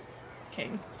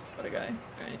 King. What a guy.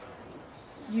 Alright.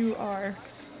 You are...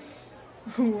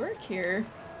 work here.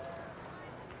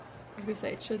 I was gonna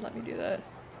say, it should let me do that.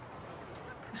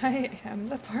 I am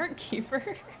the park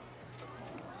keeper.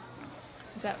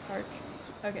 Is that park?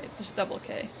 Okay, just double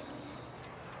K.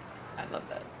 I love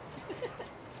that.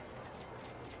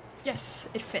 Yes,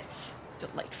 it fits.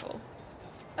 Delightful.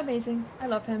 Amazing. I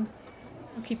love him.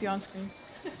 I'll keep you on screen.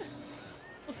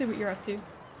 We'll see what you're up to.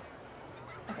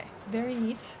 Okay, very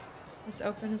neat. It's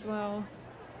open as well.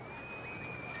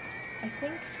 I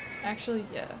think, actually,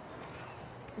 yeah.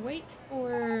 Wait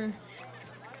for...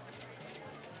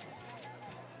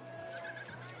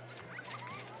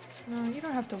 No, you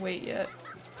don't have to wait yet.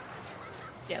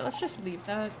 Yeah, let's just leave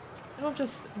that. It'll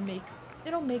just make...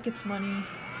 It'll make its money.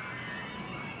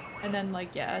 And then,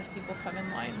 like, yeah, as people come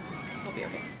in line, we'll be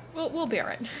okay. We'll be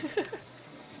alright.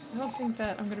 I don't think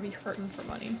that I'm gonna be hurting for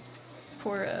money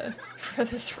for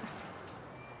this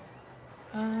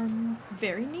run.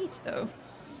 Very neat, though.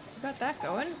 We got that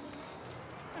going.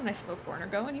 Got a nice little corner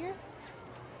going here.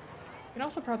 You can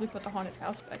also probably put the haunted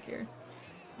house back here.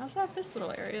 I also have this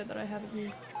little area that I haven't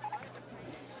used.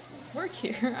 Work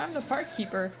here. I'm the park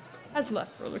keeper. Has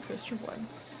left roller coaster 1.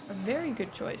 A very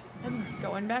good choice. And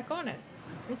going back on it.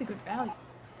 Really good value.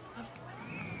 Love it.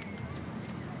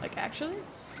 Like, actually?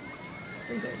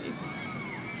 330.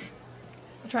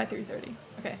 I'll try 330.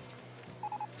 Okay.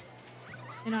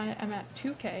 And I'm at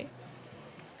 2K.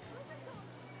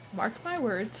 Mark my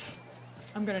words.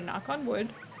 I'm gonna knock on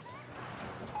wood.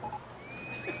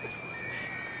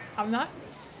 I'm not,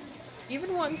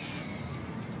 even once,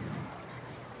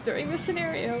 during this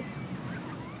scenario,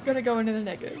 gonna go into the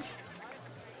negatives.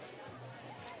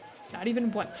 Not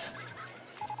even once.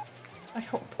 I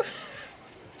hope.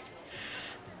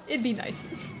 It'd be nice.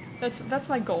 That's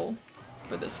my goal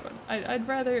for this one. I'd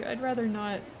rather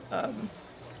not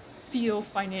feel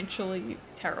financially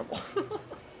terrible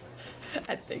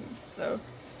at things. So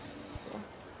cool.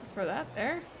 For that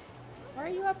there. Why are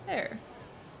you up there?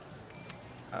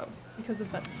 Oh, because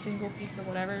of that single piece of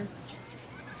whatever.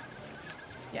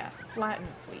 Yeah, flatten,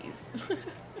 please.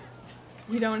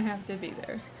 You don't have to be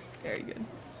there. Very good.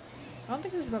 I don't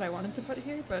think this is what I wanted to put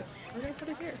here, but we're gonna put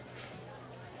it here.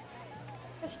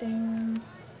 Testing.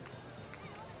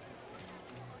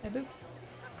 Hey boop.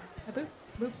 Hey boop.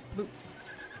 Boop, boop.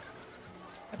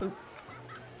 A boop.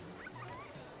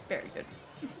 Very good.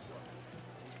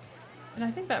 And I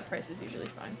think that price is usually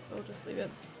fine, so we'll just leave it.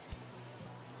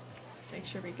 Make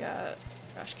sure we got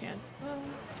trash cans as well.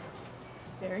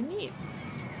 Very neat.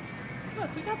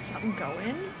 Look, we got something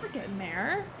going. We're getting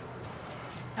there.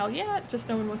 Hell yeah, just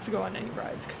no one wants to go on any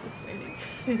rides because it's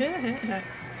raining.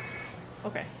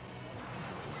 Okay.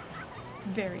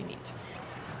 Very neat.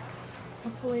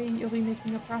 Hopefully you'll be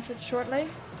making a profit shortly.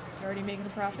 You're already making a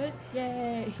profit.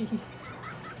 Yay!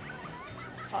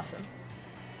 Awesome.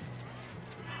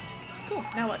 Cool,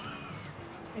 now what?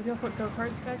 Maybe I'll put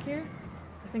go-karts back here.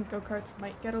 I think go-karts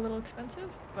might get a little expensive,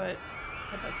 but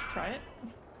I'd like to try it.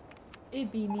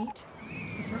 It'd be neat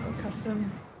to throw a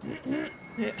custom.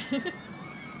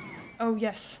 Oh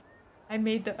yes, I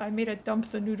made a dump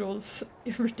the noodles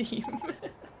redeem.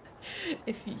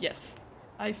 If yes,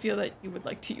 I feel that you would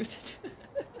like to use it.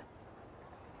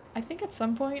 I think at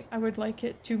some point I would like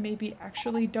it to maybe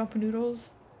actually dump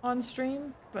noodles on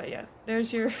stream, but yeah,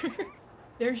 there's your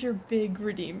there's your big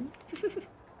redeem.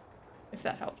 If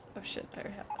that helps. Oh shit, I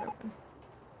already have that open.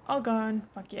 All gone.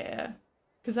 Fuck yeah.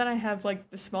 Because then I have like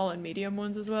the small and medium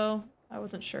ones as well. I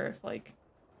wasn't sure if like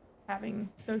having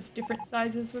those different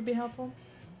sizes would be helpful.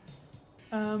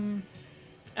 Oh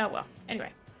well.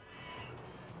 Anyway.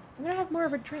 I'm gonna have more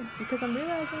of a drink because I'm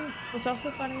realizing what's also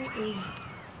funny is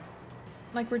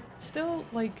like we're still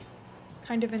like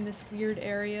kind of in this weird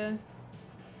area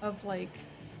of like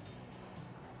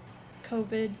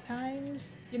COVID times,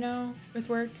 you know, with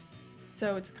work.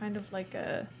 So it's kind of like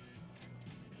a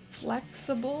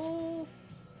flexible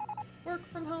work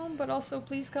from home, but also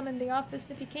please come in the office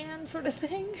if you can sort of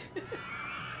thing.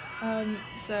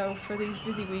 So for these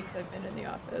busy weeks I've been in the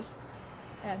office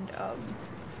and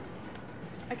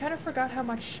I kind of forgot how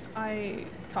much I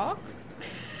talk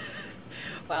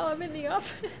while I'm in the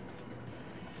office.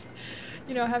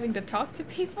 You know, having to talk to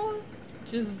people,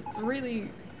 which is really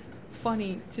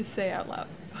funny to say out loud.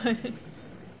 But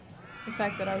the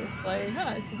fact that I was like,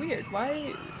 huh, it's weird.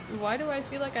 Why do I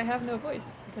feel like I have no voice?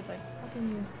 It's because I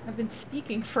fucking have been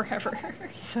speaking forever.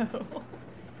 So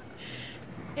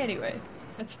anyway,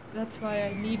 that's why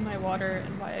I need my water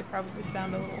and why I probably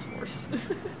sound a little hoarse.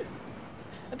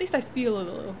 At least I feel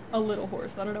a little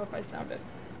hoarse. I don't know if I sound it.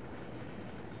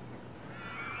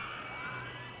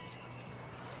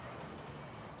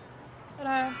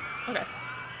 Ta-da! Okay.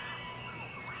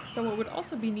 So what would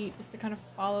also be neat is to kind of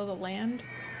follow the land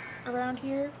around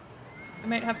here. I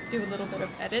might have to do a little bit of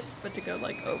edits, but to go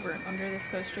like over and under this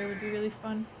coaster would be really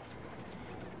fun.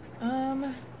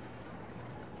 Find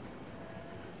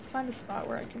a spot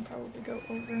where I can probably go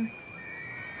over.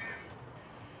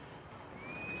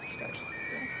 Start here.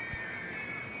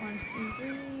 1, 2,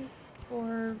 3,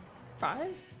 4,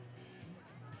 5?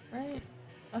 Right?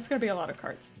 That's gonna be a lot of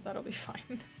carts, but that'll be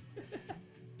fine.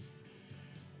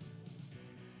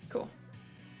 Cool.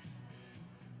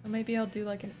 So maybe I'll do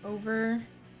like an over.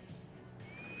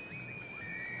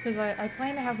 Because I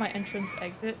plan to have my entrance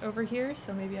exit over here,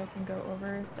 so maybe I can go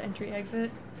over the entry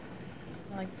exit,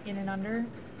 like in and under.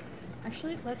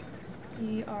 Actually, let's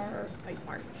see our height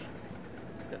marks.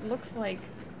 It looks like,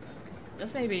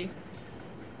 just maybe,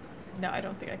 no, I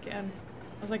don't think I can.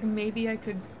 I was like, maybe I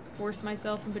could force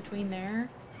myself in between there,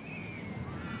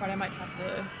 but I might have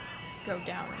to go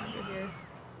down under here.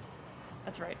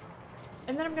 That's right.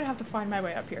 And then I'm gonna have to find my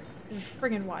way up here. It's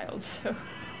friggin' wild, so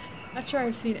not sure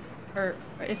I've seen it, or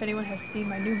if anyone has seen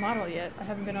my new model yet. I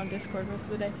haven't been on Discord most of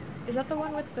the day. Is that the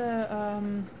one with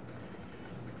the,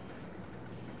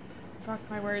 fuck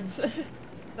my words. Is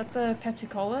that the Pepsi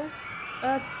Cola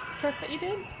truck that you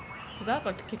did? Because that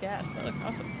looked kick-ass. That looked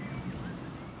awesome.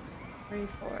 3,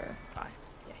 4, 5.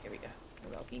 Yeah, here we go. Here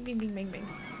we go. Bing, bing, bing, bing, bing.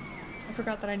 I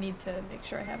forgot that I need to make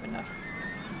sure I have enough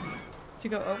to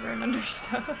go over and under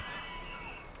stuff.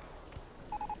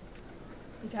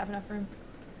 Need to have enough room.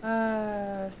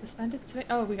 Suspended swing.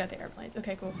 Oh, we got the airplanes.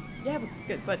 Okay, cool. Yeah,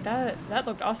 good. But that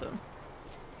looked awesome.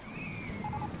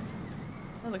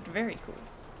 That looked very cool.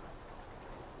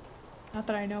 Not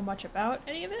that I know much about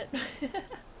any of it.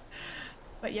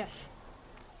 But yes.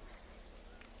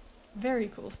 Very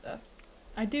cool stuff.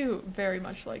 I do very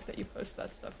much like that you post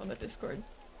that stuff on the Discord.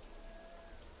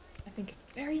 I think it's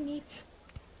very neat.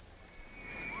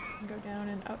 Go down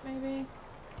and up maybe?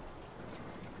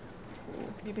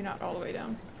 Ooh, maybe not all the way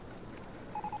down.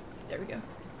 There we go.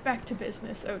 Back to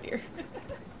business. Oh dear. I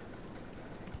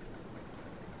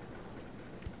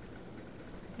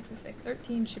was gonna say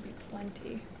 13 should be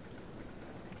plenty.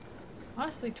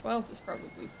 Honestly, 12 is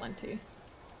probably plenty.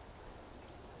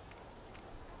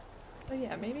 But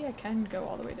yeah, maybe I can go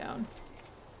all the way down.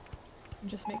 And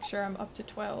just make sure I'm up to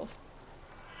 12.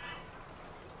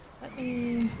 Let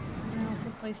me... Can I also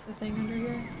place the thing under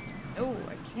here? Oh,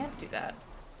 I can't do that.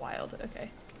 Wild,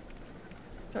 okay.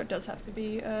 So it does have to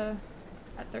be, at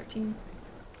 13.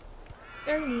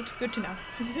 Very neat, good to know.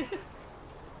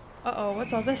 Uh-oh,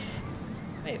 what's all this?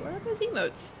 Wait, what are those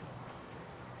emotes?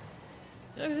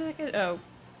 It looks like oh.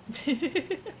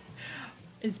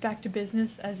 Is back to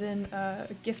business, as in,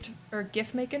 gift, or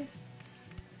gift making?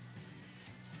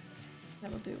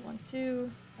 That'll do 1,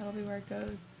 2. That'll be where it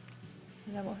goes.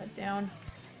 And then we'll head down.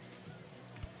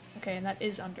 Okay, and that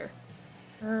is under.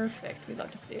 Perfect, we'd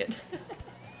love to see it.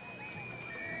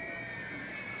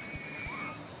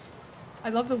 I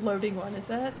love the loading one. Is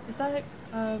that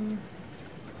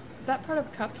part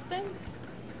of Cup's thing?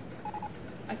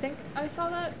 I think I saw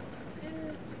that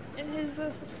in his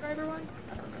subscriber one.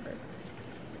 I don't remember.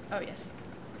 Oh yes,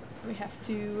 we have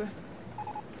to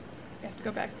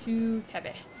go back to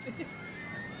Tebe.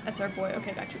 That's our boy.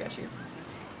 Okay, got you.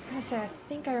 I'm gonna say I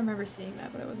think I remember seeing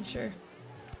that, but I wasn't sure.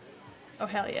 Oh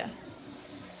hell yeah!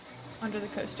 Under the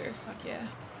coaster. Fuck yeah.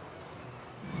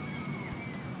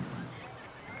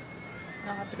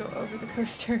 I'll have to go over the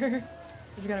coaster.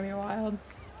 This is gonna be wild.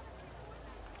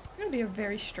 It's gonna be a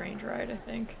very strange ride, I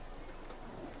think.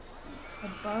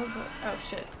 Above? Oh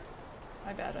shit.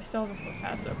 My bad, I still have the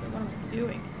paths open. What am I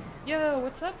doing? Yo,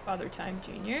 what's up, Father Time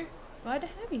Jr.? Glad to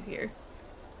have you here.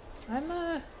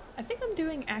 I think I'm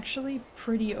doing actually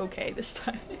pretty okay this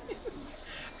time.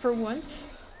 For once,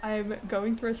 I'm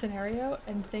going through a scenario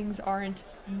and things aren't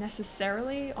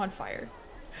necessarily on fire.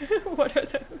 What are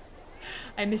those?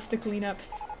 I missed the cleanup.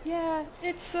 Yeah,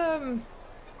 it's,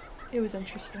 it was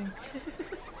interesting.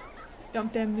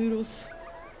 Dump them noodles.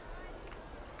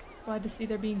 Glad to see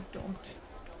they're being dumped.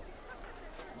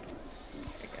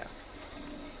 There you go.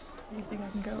 Anything I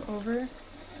can go over?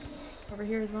 Over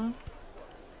here as well?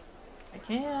 I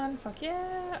can! Fuck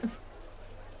yeah!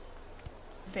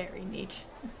 Very neat.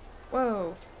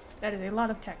 Whoa! That is a lot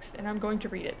of text, and I'm going to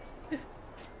read it.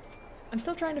 I'm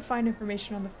still trying to find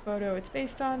information on the photo it's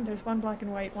based on. There's one black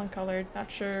and white, one colored. Not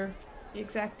sure the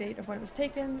exact date of when it was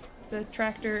taken. The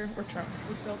tractor, or truck,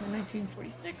 was built in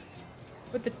 1946,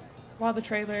 while the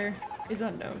trailer is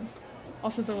unknown.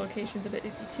 Also, the location's a bit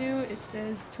iffy too. It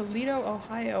says Toledo,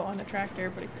 Ohio on the tractor,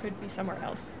 but it could be somewhere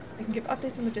else. I can give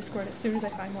updates on the Discord as soon as I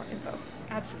find more info.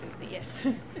 Absolutely, yes.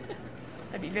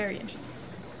 That'd be very interesting.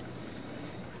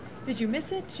 Did you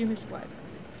miss it? Did you miss what?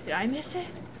 Did I miss it?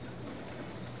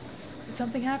 Did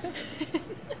something happen?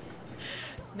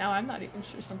 Now I'm not even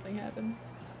sure something happened.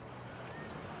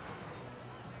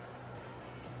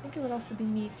 I think it would also be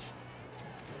neat.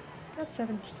 That's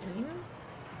 17.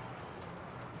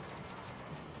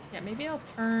 Yeah, maybe I'll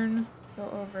turn, go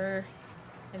over,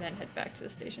 and then head back to the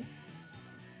station.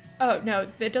 Oh, no,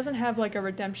 it doesn't have like a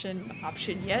redemption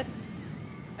option yet.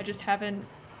 I just haven't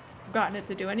gotten it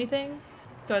to do anything.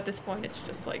 So at this point, it's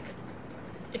just like,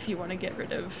 if you want to get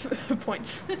rid of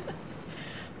points.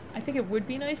 I think it would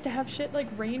be nice to have shit like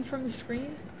rain from the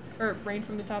screen, or rain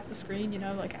from the top of the screen, you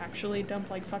know, like actually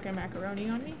dump like fucking macaroni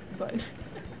on me, but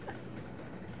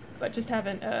but just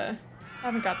haven't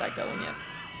got that going yet.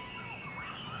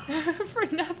 For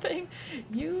nothing.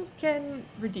 You can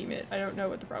redeem it. I don't know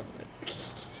what the problem is.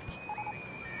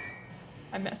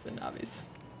 I'm messing, obviously.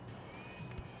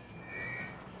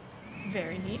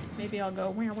 Very neat. Maybe I'll go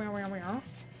wow.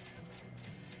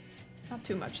 Not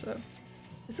too much though.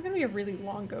 This is gonna be a really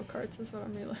long go-karts, is what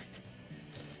I'm realizing.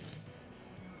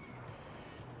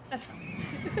 That's fine.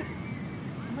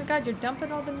 Oh my god, you're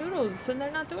dumping all the noodles and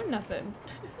they're not doing nothing.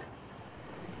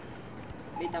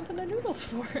 What are you dumping the noodles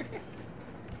for? 3.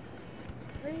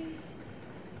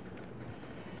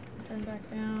 Turn back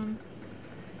down.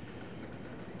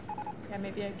 Yeah,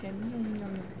 maybe I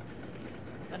can...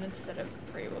 Then instead of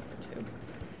 3, we'll do 2.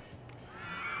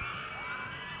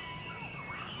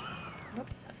 Nope,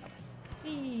 that helped.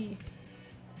 Eee.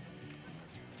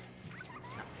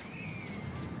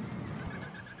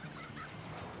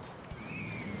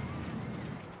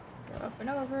 Go up and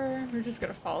over. We're just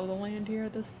gonna follow the land here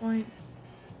at this point.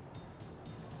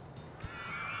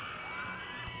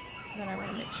 Then I want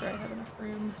to make sure I have enough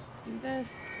room to do this.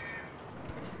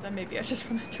 Okay, so then maybe I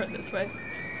just want to turn this way.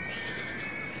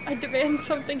 I demand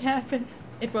something happen.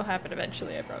 It will happen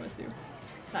eventually, I promise you.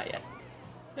 Not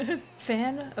yet.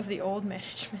 Fan of the old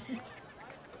management.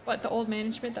 What, the old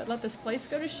management that let this place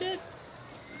go to shit?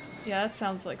 Yeah, that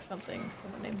sounds like something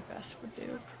someone named Bess would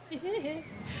do.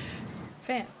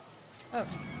 Fan of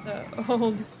the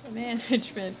old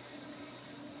management.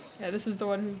 Yeah, this is the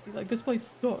one who'd be like, this place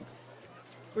sucks.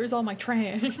 Where's all my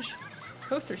trash?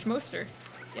 Coaster schmoster.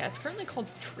 Yeah, it's currently called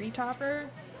Tree Topper.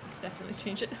 Let's definitely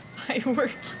change it. I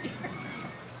work here.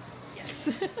 Yes.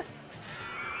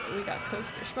 we got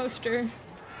Coaster Schmoster.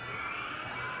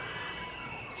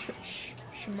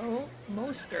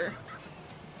 Schmoster.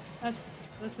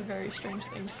 That's a very strange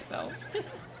thing to spell.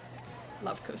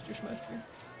 Love Coaster Schmoster.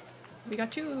 We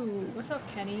got you. What's up,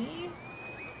 Kenny?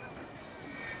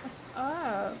 What's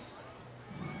up?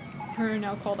 Her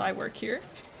now called I work here.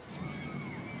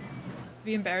 It'd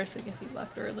be embarrassing if he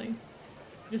left early.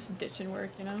 Just ditching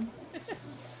work, you know?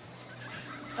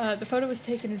 The photo was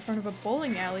taken in front of a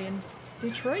bowling alley in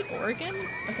Detroit, Oregon?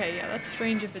 Okay, yeah, that's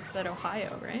strange if it's at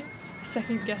Ohio, right? I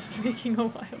second guessed making a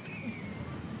wild one.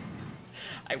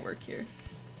 I work here.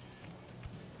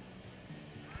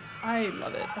 I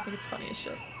love it. I think it's funny as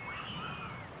shit.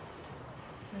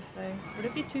 I say, would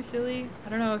it be too silly? I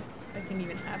don't know if I can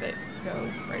even have it go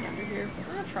right under here, but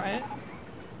we're gonna try it.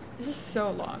 This is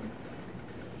so long.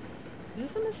 Is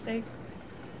this a mistake?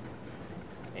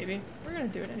 Maybe. We're gonna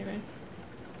do it anyway.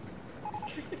 I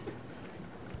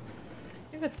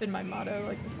think that's been my motto,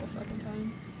 like, this whole fucking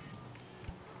time.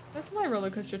 That's my Roller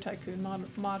Coaster Tycoon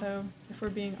motto, if we're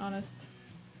being honest.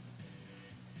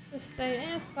 Just say,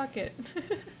 eh, fuck it.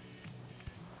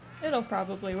 It'll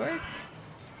probably work.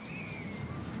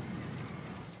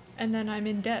 And then I'm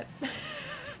in debt.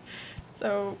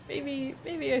 So maybe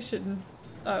I shouldn't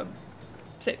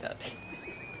say that.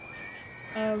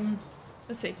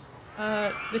 Let's see.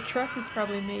 The truck is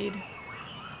probably made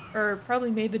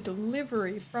the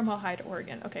delivery from Ohio to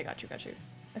Oregon. Okay, got you.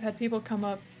 I've had people come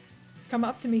up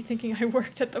to me thinking I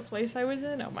worked at the place I was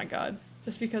in. Oh my god.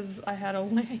 Just because I had a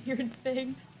lanyard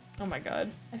thing. Oh my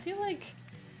god. I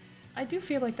do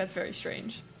feel like that's very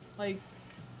strange. Like,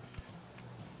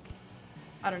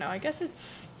 I don't know, I guess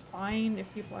it's fine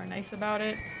if people are nice about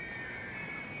it.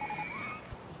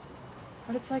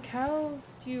 But it's like, how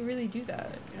do you really do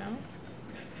that, you know?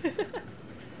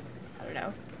 I don't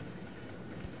know.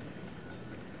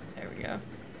 There we go.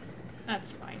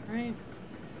 That's fine, right?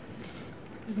 This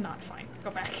is not fine.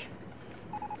 Go back.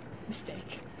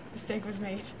 Mistake. Mistake was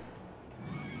made.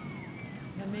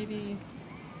 And maybe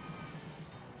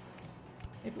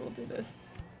we'll do this.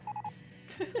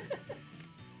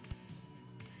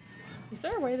 Is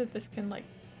there a way that this can, like,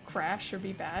 crash or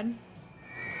be bad?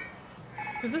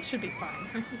 Because this should be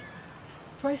fine.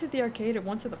 Twice at the arcade and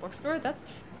once at the bookstore?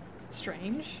 That's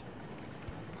strange.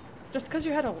 Just because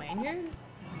you had a lanyard?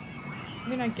 I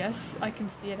mean, I guess I can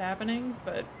see it happening,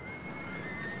 but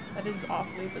that is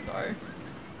awfully bizarre.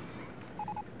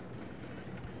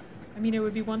 I mean, it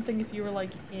would be one thing if you were,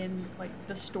 like, in, like,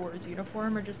 the store's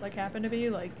uniform or just, like, happen to be.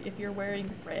 Like, if you're wearing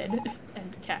red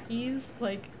and khakis,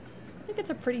 like, I think it's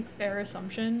a pretty fair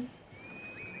assumption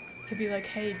to be like,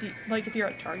 hey, like, if you're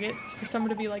at Target, for someone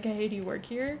to be like, hey, do you work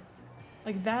here?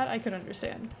 Like, that I could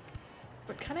understand.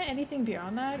 But kind of anything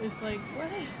beyond that is like, what?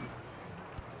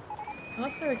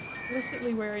 Unless they're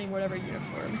explicitly wearing whatever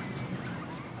uniform.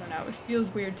 I don't know, it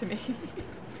feels weird to me.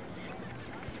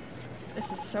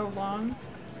 This is so long.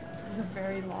 This is a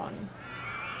very long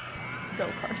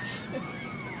go-karts.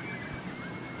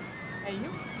 Hey,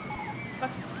 you?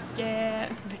 Fuck yeah!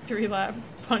 Victory lap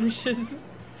punishes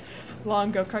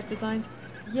long go-kart designs.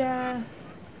 Yeah.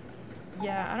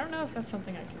 Yeah, I don't know if that's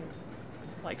something I can,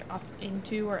 like, opt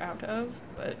into or out of,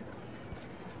 but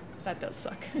that does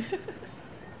suck.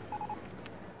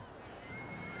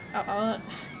 I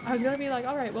was gonna be like,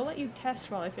 alright, we'll let you test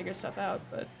while I figure stuff out,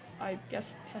 but I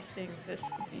guess testing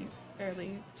this would be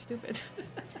fairly stupid.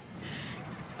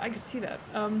 I could see that.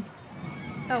 Oh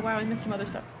wow, I missed some other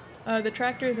stuff. The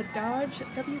tractor is a Dodge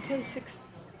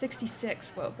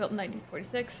WK66, well, built in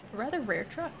 1946. A rather rare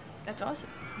truck. That's awesome.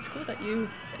 It's cool that you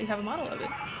have a model of it.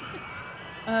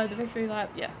 The victory lap,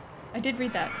 yeah. I did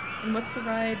read that. And what's the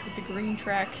ride with the green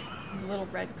track and the little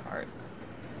red cars?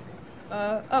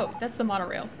 Oh, that's the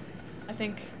monorail. I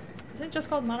think, is it just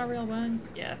called Monorail 1?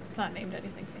 Yeah, it's not named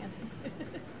anything fancy.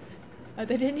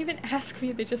 They didn't even ask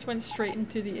me, they just went straight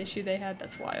into the issue they had.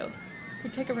 That's wild.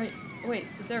 Could take a right, oh, wait,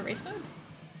 is there a race mode?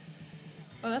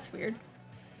 Oh, that's weird.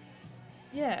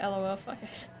 Yeah, LOL, fuck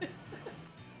it.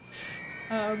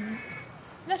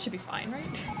 That should be fine,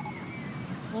 right?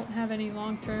 Won't have any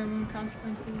long-term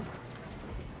consequences.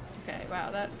 Okay,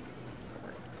 wow, that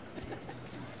worked.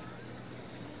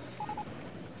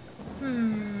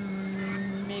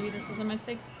 Maybe this was a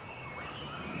mistake.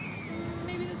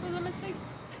 Maybe this was a mistake.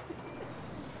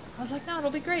 I was like, no, it'll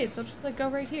be great. They'll just, like, go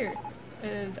right here.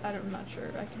 And I'm not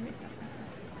sure I can make that happen.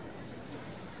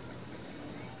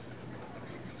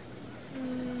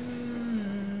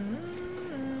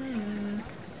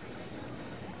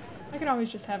 I can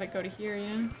always just have it go to here, you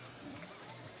know?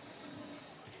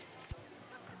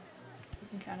 You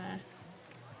can kinda...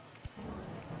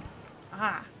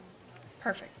 Ah!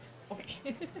 Perfect.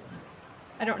 Okay.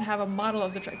 I don't have a model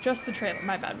of the truck, just the trailer.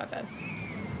 My bad, my bad.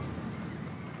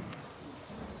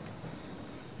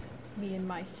 Me and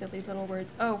my silly little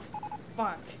words. Oh,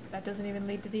 fuck. That doesn't even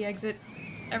lead to the exit.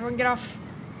 Everyone get off.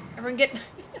 Everyone get...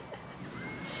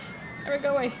 Everyone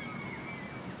go away.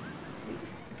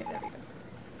 Please. Okay, there we go.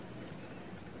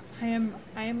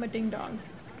 I am a ding-dong.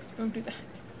 Don't do that.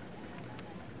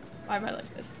 Why am I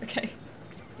like this? Okay.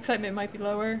 Excitement might be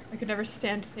lower. I could never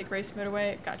stand to take race mode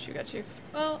away. Got you, got you.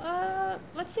 Well,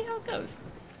 let's see how it goes.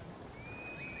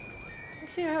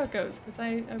 Let's see how it goes, because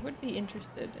I would be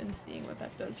interested in seeing what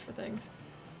that does for things.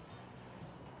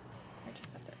 I just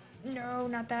have to... No,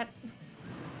 not that.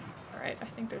 Alright, I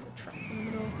think there's a truck in the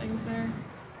middle of things there.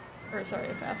 Or, sorry,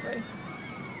 a pathway.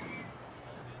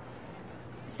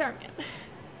 Starman.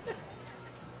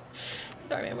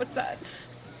 Starman, what's that?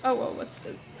 Oh, whoa, what's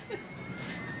this?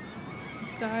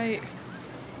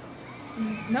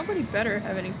 Nobody better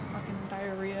have any fucking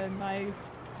diarrhea in my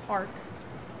park.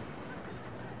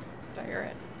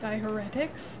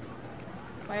 Diuretics?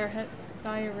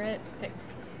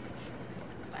 Diuretics.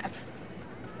 Lab.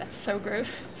 That's so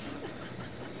gross.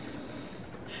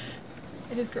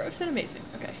 It is gross and amazing.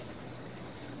 Okay.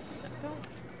 Don't.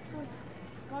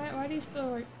 Why do you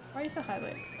still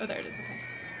highlight? Oh, there it is. Okay.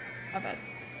 Not bad.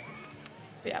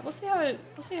 But yeah, we'll see how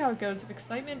it goes. If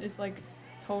excitement is like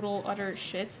total utter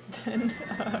shit, then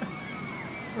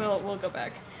we'll go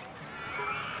back.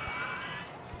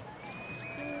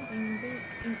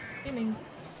 Gaming.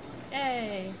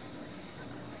 Yay!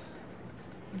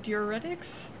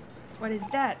 Diuretics? What is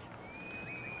that?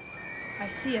 I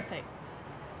see a thing.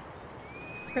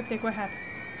 Cryptic, what happened?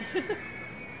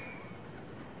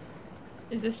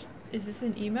 Is this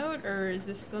an emote or is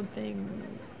this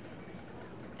something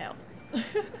else?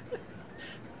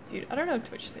 Dude, I don't know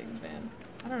Twitch things, man.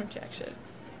 I don't know jack shit.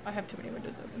 I have too many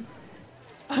windows open.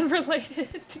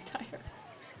 Unrelated to Tyre.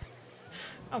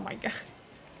 Oh my god.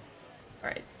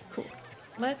 Alright, cool.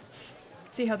 Let's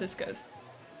see how this goes.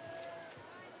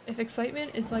 If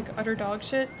excitement is like utter dog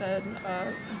shit, then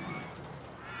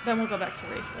we'll go back to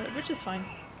race mode, which is fine.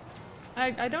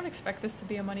 I don't expect this to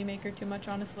be a moneymaker too much,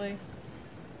 honestly.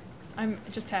 I'm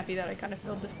just happy that I kind of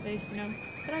filled this space, you know?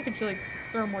 Then I could just like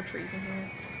throw more trees in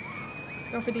here.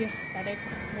 Go for the aesthetic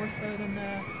more so than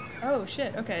the... Oh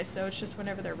shit, okay, so it's just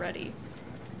whenever they're ready.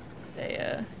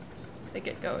 They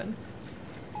get going.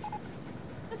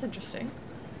 That's interesting.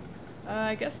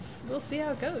 I guess we'll see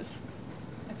how it goes.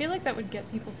 I feel like that would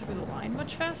get people through the line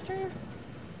much faster.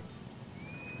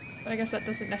 But I guess that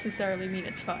doesn't necessarily mean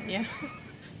it's fun, yeah?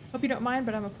 Hope you don't mind,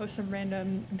 but I'm gonna post some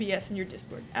random BS in your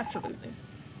Discord. Absolutely.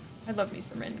 I love me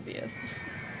some random BS.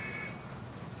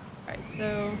 Alright,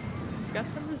 so we got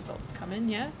some results coming,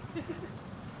 yeah?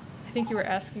 I think you were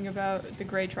asking about the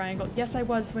gray triangle. Yes, I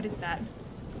was. What is that?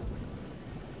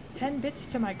 10 bits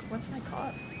to my... What's my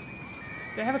cause?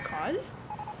 Do I have a cause?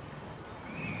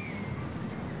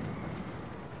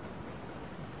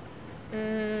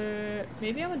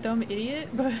 Maybe I'm a dumb idiot,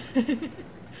 but...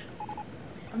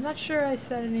 I'm not sure I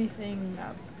set anything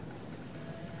up.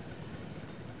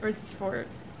 Or is this for...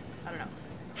 I don't know.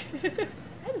 It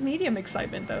has medium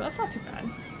excitement though, that's not too bad.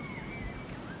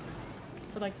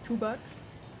 For like $2? I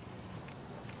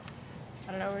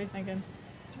don't know, what are you thinking?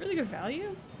 It's really good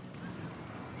value?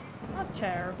 Not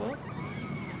terrible.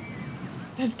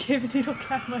 Then give Needle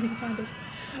Cat money foundation.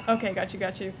 Okay, got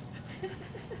you.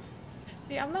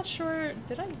 Yeah, I'm not sure,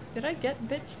 did I get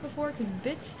bits before? Because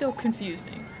bits still confuse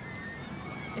me.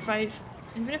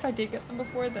 Even if I did get them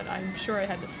before, then I'm sure I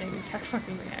had the same exact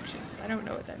fucking reaction. I don't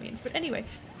know what that means. But anyway,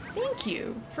 thank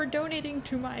you for donating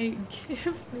to my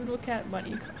Give Noodle Cat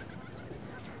money.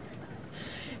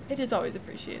 It is always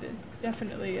appreciated.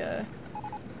 Definitely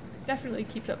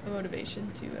keeps up the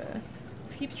motivation to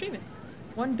keep streaming.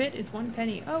 1 bit is 1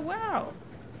 penny. Oh wow!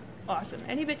 Awesome.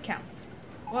 Any bit counts.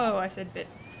 Whoa, I said bit.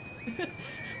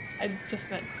 I just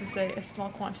meant to say a small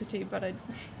quantity, but I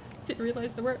didn't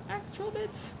realize there were actual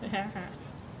bits.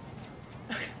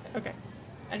 Okay.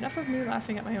 Enough of me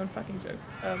laughing at my own fucking jokes.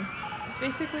 It's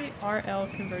basically RL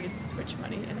converted to Twitch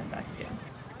money and then back again.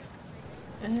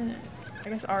 I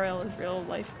guess RL is real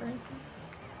life currency.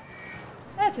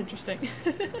 That's interesting.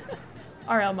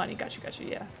 RL money, got you,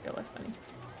 yeah. Real life money.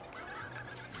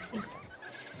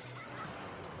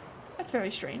 That's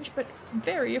very strange, but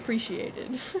very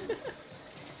appreciated.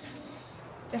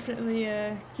 Definitely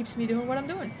keeps me doing what I'm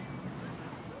doing.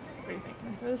 What do you think? Can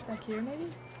I throw this back here,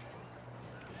 maybe?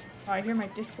 Oh, I hear my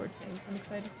Discord things. I'm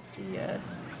excited to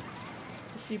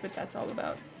see what that's all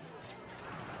about.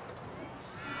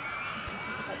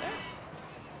 Put that there.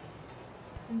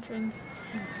 Entrance.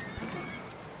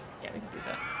 Yeah, we can do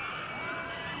that.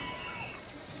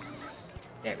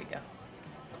 There we go.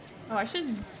 Oh, I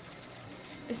should...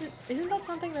 Isn't that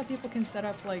something that people can set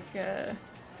up, like,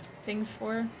 things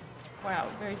for? Wow,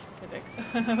 very specific.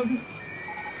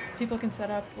 People can set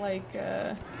up, like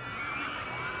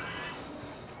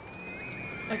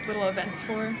little events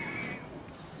for.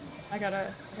 I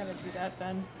gotta do that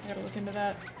then. I gotta look into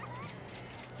that.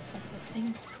 Like the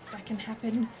things that can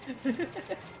happen.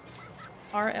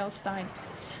 R.L. Stein.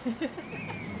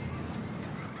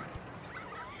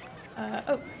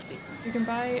 Oh, let's see. You can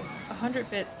buy 100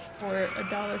 bits for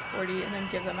 $1.40 and then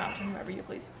give them out to whomever you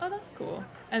please. Oh, that's cool.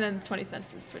 And then 20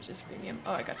 cents is Twitch's premium.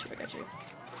 Oh, I got you, I got you.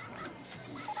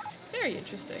 Very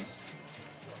interesting.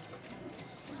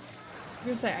 I was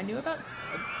gonna say, I knew about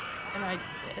and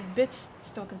bits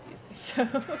still confuse me, so...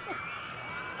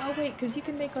 Oh wait, because you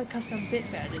can make like custom bit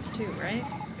badges too, right?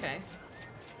 Okay.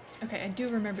 Okay, I do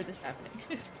remember this happening.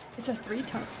 It's a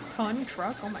 3-ton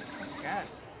truck? Oh my god.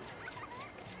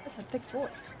 That's a thick boy.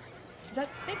 Is that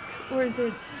thick or is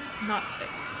it not thick?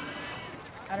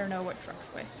 I don't know what trucks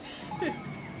weigh.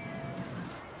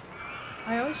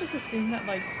 I always just assume that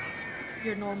like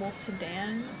your normal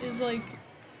sedan is like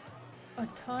a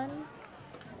ton.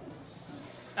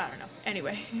 I don't know.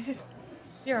 Anyway,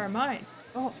 here are mine.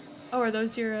 Oh, are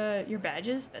those your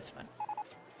badges? That's fun.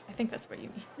 I think that's what you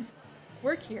mean.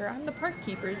 Work here. I'm the park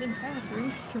keepers in bathroom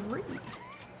 3.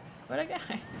 What a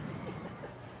guy.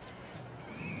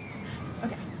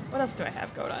 Okay, what else do I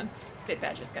have going on? Bit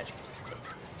badges, gotcha.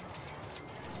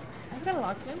 I just got a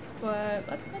log flint, but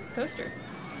let's get a coaster.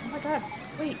 Oh my god,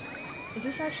 wait, is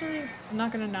this actually... I'm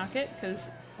not gonna knock it,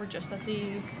 because we're just at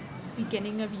the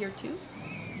beginning of year 2.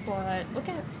 But look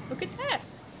at that!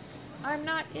 I'm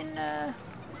not in,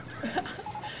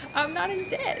 I'm not in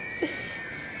debt!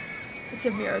 It's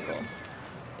a miracle.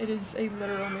 It is a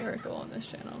literal miracle on this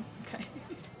channel. Okay.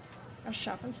 Got a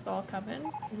shop install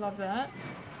coming. Love that.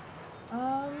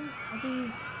 I'd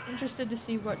be interested to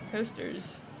see what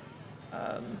coasters,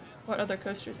 what other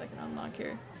coasters I can unlock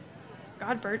here.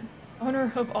 Godbert,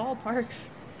 owner of all parks.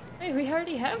 Hey, we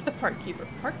already have the park keeper.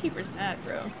 Park keeper's mad,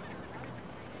 bro.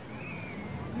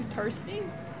 You thirsty?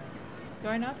 Do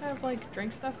I not have, like,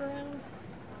 drink stuff around?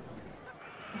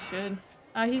 I should.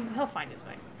 He'll find his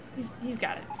way. He's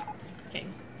got it.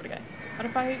 King. What a guy.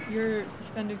 Modify your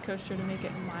suspended coaster to make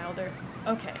it milder.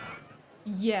 Okay.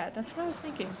 Yeah, that's what I was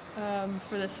thinking,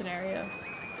 for this scenario.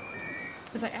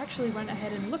 Because I actually went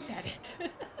ahead and looked at it.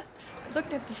 I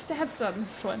looked at the stats on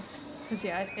this one. Because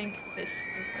yeah, I think this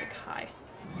is like high.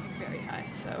 It's like very high,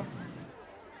 so...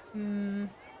 I'm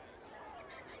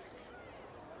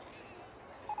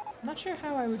not sure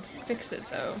how I would fix it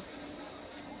though.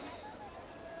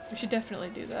 We should definitely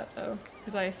do that though,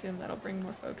 because I assume that'll bring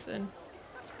more folks in.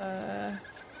 To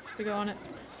go on it.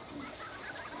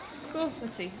 Cool,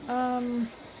 let's see.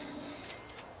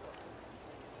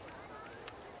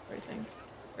 Everything.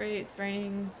 Great, it's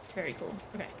raining. Very cool.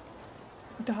 Okay.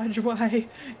 Dodge Y.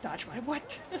 Dodge Y,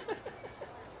 what?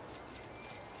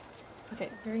 Okay,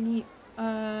 very neat.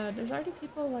 There's already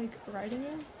people, like, riding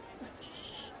in.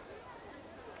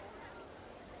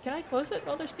 Can I close it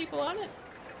while there's people on it?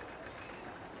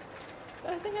 Is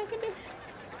that a thing I can do?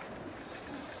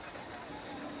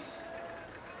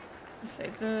 Let's say,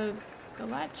 the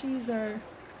latches are...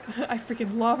 I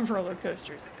freaking love roller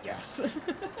coasters. Yes.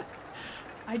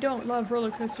 I don't love roller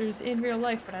coasters in real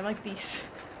life, but I like these.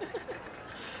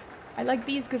 I like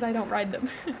these because I don't ride them.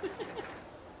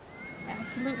 I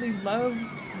absolutely love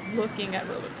looking at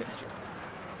roller coasters.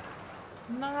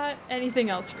 Not anything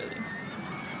else, really.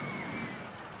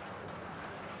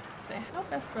 Say, how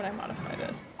best would I modify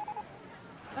this?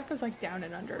 That goes like down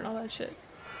and under and all that shit.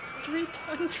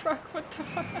 3-ton truck, what the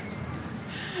fuck?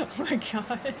 Oh my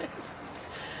god.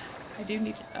 I do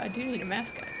need a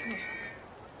mascot.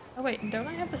 Oh wait, don't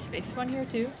I have the space one here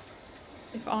too?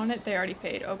 If on it, they already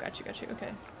paid. Oh, got you,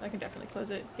 okay. I can definitely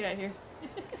close it. Get out of here.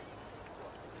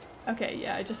 Okay,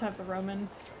 yeah, I just have the Roman.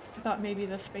 I thought maybe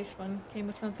the space one came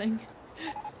with something.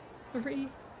 3?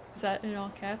 Is that in all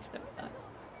caps? No, it's not.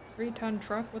 3-ton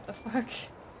truck, what the fuck?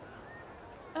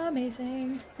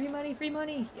 Amazing. Free money, free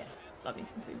money. Yes, love me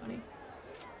some free money.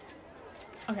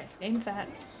 Okay, name that.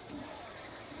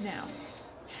 Now,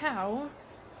 how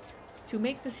to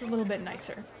make this a little bit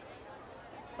nicer?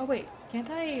 Oh wait, can't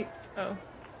I... Oh.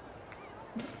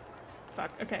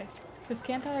 Fuck, okay. Because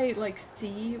can't I, like,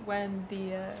 see when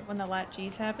the lat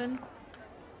G's happen?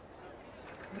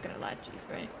 Look at a lat G's,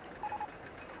 right?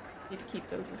 Need to keep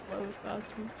those as low as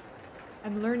possible.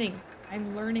 I'm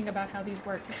learning about how these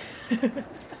work.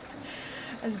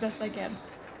 As best I can.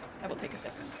 I will take a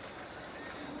sip.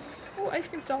 Oh, ice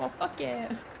cream stall, fuck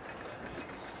yeah!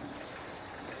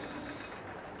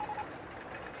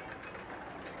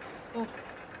 Oh,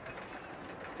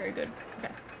 very good.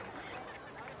 Okay.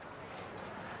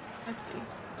 Let's see.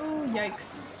 Oh, yikes.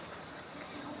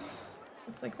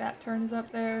 Looks like that turn is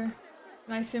up there.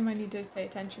 And I assume I need to pay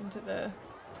attention to the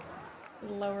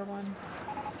lower one.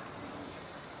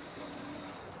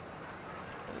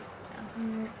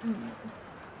 Down here.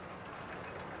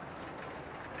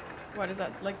 What is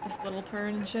that, like this little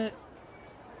turn and shit?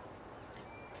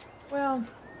 Well,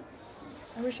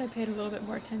 I wish I paid a little bit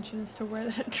more attention as to where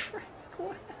that track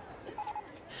went.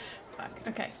 Fuck,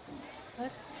 okay.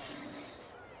 Let's...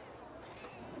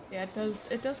 Yeah,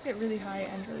 it does get really high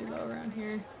and really low around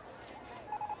here.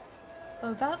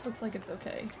 So that looks like it's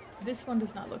okay. This one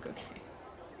does not look okay.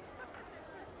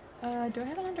 Do I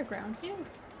have an underground view?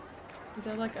 Is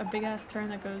there like a big ass turn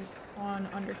that goes on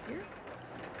under here?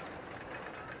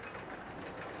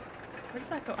 Where does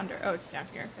that go under? Oh, it's down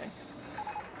here, okay.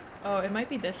 Oh, it might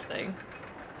be this thing.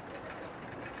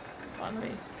 Hold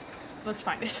on, let's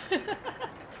find it.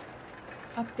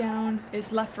 Up, down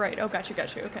is left, right. Oh, gotcha.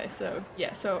 Okay, so,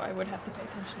 yeah, so I would have to pay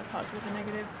attention to positive and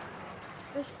negative.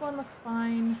 This one looks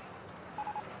fine.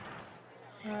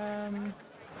 I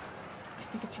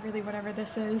think it's really whatever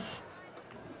this is.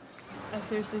 I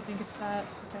seriously think it's that.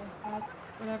 Okay, so that's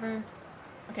whatever.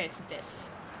 Okay, it's this.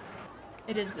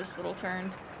 It is this little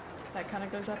turn that kind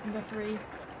of goes up into 3.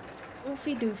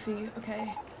 Oofy doofy.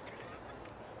 Okay.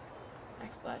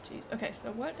 Excellent, jeez. Okay,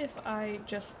 so what if I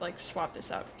just like swap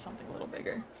this out for something a little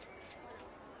bigger?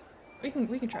 We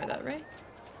can try that, right?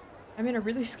 I'm in a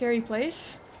really scary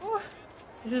place. Oh,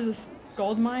 this is a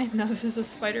gold mine. Now this is a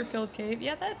spider-filled cave.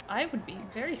 Yeah, that I would be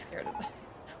very scared of that.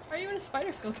 Why are you in a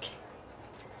spider-filled cave?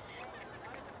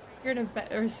 You're in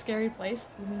a scary place.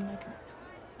 You mean like?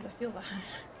 Cause I feel that.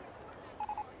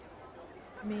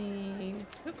 Me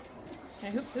hoop. Can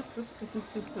I hoop?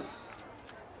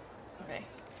 Okay.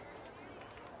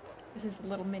 This is a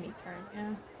little mini turn,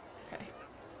 yeah? Okay.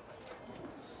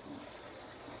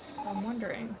 So I'm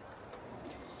wondering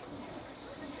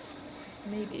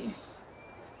if maybe...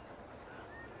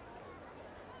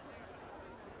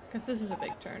 Because this is a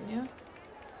big turn, yeah?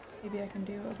 Maybe I can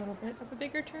do a little bit of a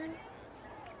bigger turn?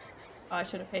 Oh, I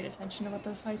should have paid attention to what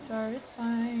those heights are. It's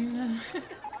fine.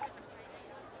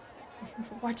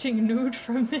 Watching nude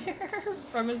from there?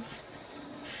 From his...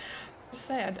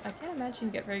 Sad. I can't imagine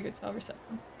you get very good cell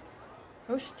reception.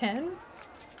 Post 10?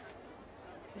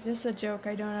 Is this a joke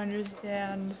I don't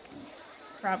understand?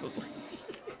 Probably.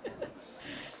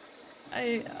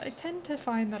 I tend to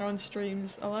find that on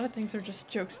streams, a lot of things are just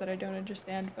jokes that I don't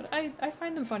understand, but I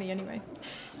find them funny anyway.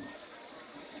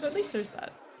 So at least there's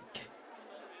that.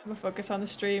 I'm gonna focus on the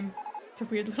stream. It's a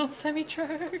weird little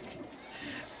semi-truck.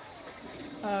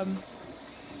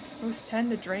 Post 10,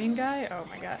 the drain guy? Oh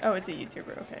my god. Oh, it's a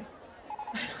YouTuber, okay.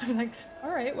 I was like,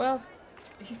 alright, well,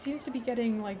 he seems to be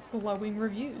getting, like, glowing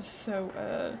reviews, so,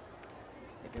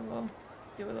 maybe we'll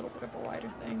do a little bit of a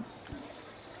wider thing.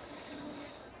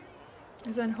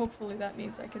 Because then hopefully that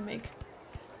means I can make...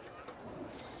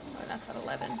 Oh, that's at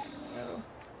 11, so...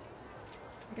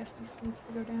 I guess this needs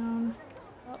to go down...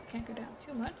 Well, it can't go down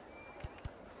too much.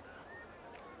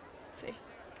 Let's see.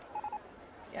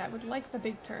 Yeah, I would like the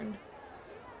big turn.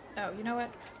 Oh, you know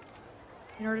what?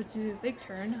 In order to do the big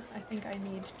turn, I think I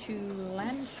need to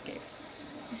landscape.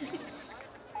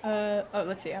 Oh,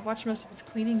 let's see. I've watched most of his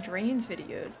cleaning drains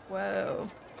videos. Whoa.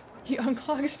 He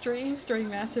unclogs drains during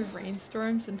massive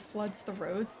rainstorms and floods the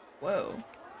roads. Whoa.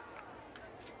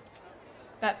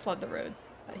 That flood the roads.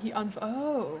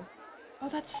 Oh. Oh,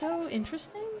 that's so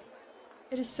interesting.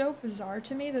 It is so bizarre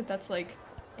to me that that's like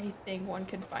a thing one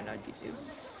can find on YouTube.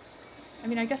 I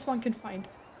mean, I guess one can find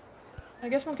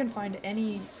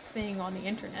anything on the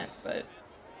internet, but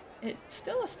it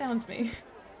still astounds me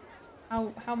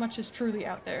how much is truly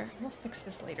out there. We'll fix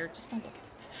this later, just don't look at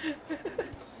it.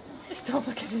 Just don't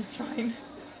look at it, it's fine.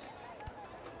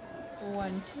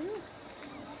 1, 2.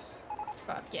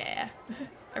 Fuck yeah.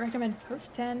 I recommend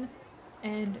Post 10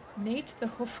 and Nate the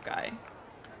Hoof Guy.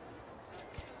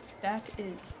 That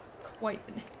is quite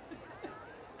the name.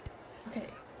 Okay.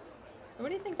 So what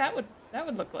do you think that would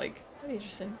look like? Pretty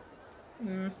interesting.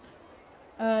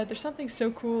 There's something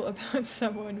so cool about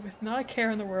someone with not a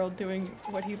care in the world doing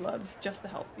what he loves just to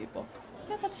help people.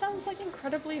 Yeah, that sounds like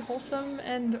incredibly wholesome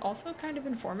and also kind of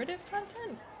informative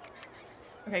content.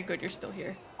 Okay, good, you're still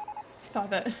here. I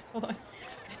thought that, hold on.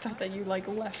 I thought that you like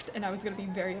left and I was gonna be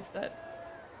very upset.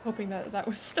 Hoping that that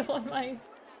was still on my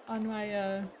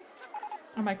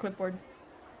clipboard.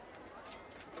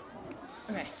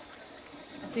 Okay.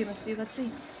 Let's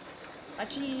see. Ah,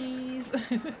 jeez.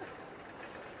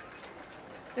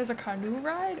 There's a canoe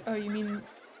ride? Oh, are you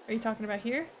talking about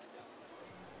here?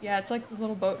 Yeah, it's like the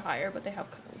little boat hire, but they have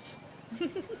canoes.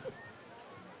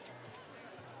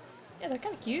 Yeah, they're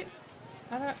kind of cute.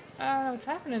 I don't know what's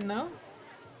happening though.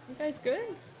 You guys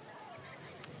good?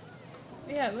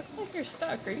 Yeah, it looks like you're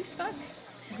stuck. Are you stuck?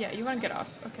 Yeah, you want to get off.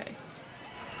 Okay.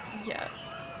 Yeah.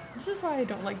 This is why I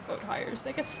don't like boat hires.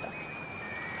 They get stuck.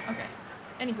 Okay.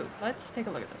 Anywho, let's take a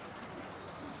look at this.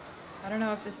 I don't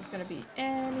know if this is going to be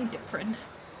any different.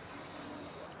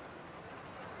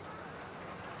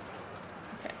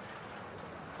 Okay.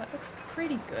 That looks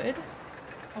pretty good.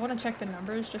 I want to check the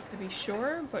numbers just to be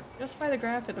sure, but just by the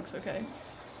graph, it looks okay.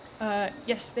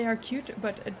 Yes, they are cute,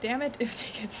 but damn it if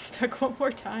they get stuck one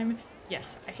more time.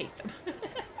 Yes, I hate them.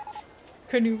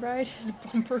 Canoe ride is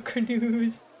bumper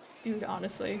canoes. Dude,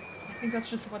 honestly, I think that's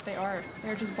just what they are.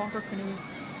 They're just bumper canoes.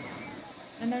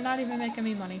 And they're not even making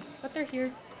me money, but they're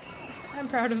here. I'm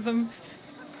proud of them.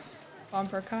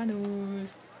 Bumper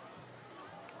canoes.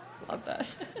 Love that.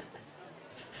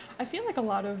 I feel like a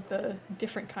lot of the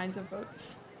different kinds of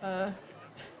boats,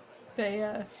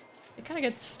 they kind of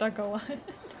get stuck a lot.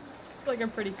 It's like a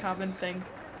pretty common thing.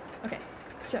 Okay,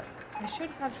 so I should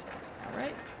have stats now,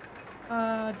 right?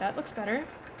 That looks better.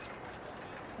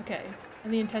 Okay,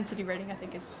 and the intensity rating I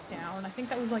think is down. I think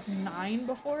that was like 9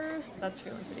 before, so that's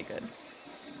feeling pretty good.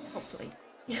 Hopefully.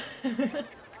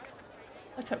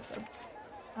 Let's hope so.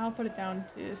 I'll put it down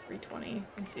to 320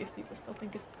 and see if people still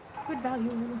think it's good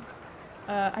value.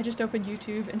 I just opened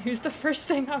YouTube, and who's the first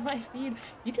thing on my feed?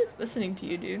 YouTube's listening to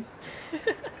you, dude.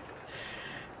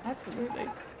 Absolutely.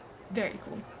 Very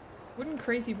cool. Wooden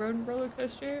Crazy Road roller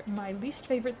coaster, my least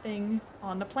favorite thing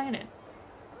on the planet.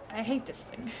 I hate this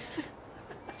thing.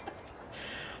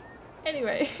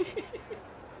 Anyway.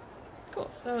 Cool,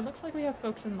 so it looks like we have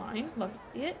folks in line. Love to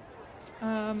see it.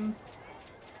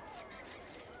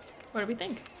 What do we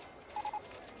think?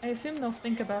 I assume they'll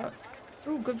think about,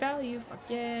 ooh, good value, fuck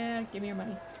yeah, give me your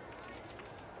money.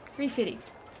 350.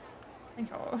 Thank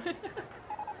you.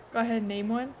 Go ahead and name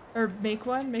one, or make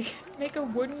one, make a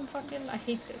wooden fucking, I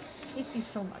hate this. I hate these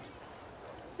so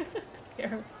much.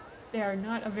 They are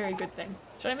not a very good thing.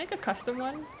 Should I make a custom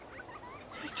one?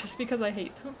 Just because I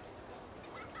hate them.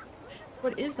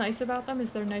 What is nice about them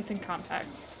is they're nice and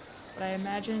compact. But I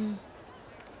imagine,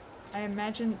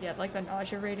 yeah, like the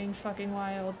nausea rating's fucking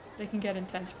wild. They can get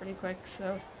intense pretty quick,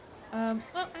 so. Well,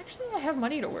 actually I have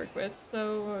money to work with,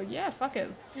 so yeah, fuck it,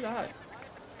 let's do that.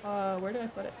 Where do I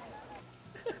put it?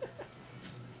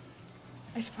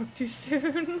 I spoke too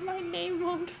soon, my name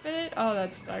won't fit. Oh,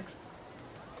 that sucks.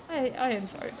 I am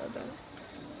sorry about that.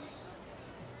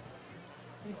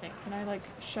 What do you think? Can I, like,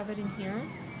 shove it in here?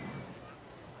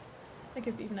 I think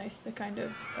it'd be nice to kind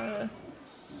of,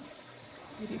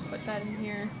 maybe put that in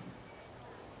here.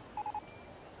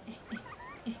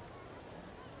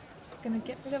 Just gonna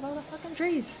get rid of all the fucking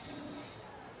trees.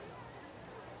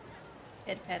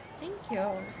 Pet pets, thank you.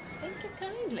 Thank you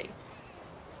kindly.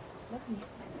 Love me.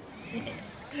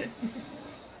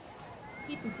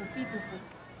 Beep boop boop, beep boop boop.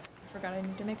 I forgot I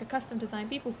need to make a custom design.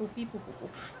 Beep boop boop, beep boop boop boop.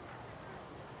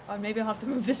 Oh, maybe I'll have to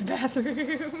move this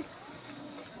bathroom.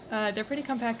 They're pretty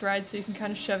compact rides, so you can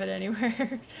kind of shove it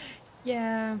anywhere.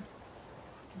 Yeah.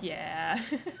 Yeah.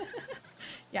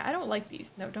 Yeah, I don't like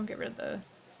these. No, don't get rid of the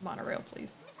monorail,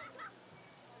 please.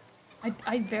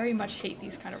 I very much hate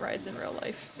these kind of rides in real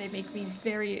life. They make me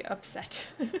very upset.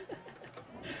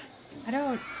 I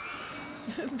don't...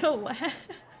 The laugh...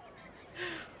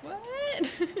 What?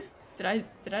 Did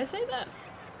I say that?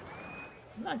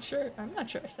 I'm not sure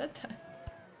I said that.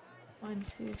 1,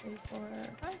 2, 3, 4,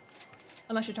 5.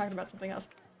 Unless you're talking about something else.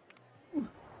 Ooh.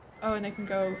 Oh, and they can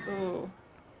go, ooh.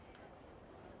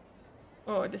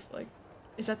 Oh, just like,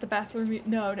 is that the bathroom?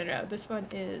 No, this one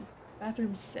is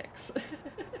bathroom 6.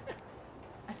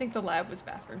 I think the lab was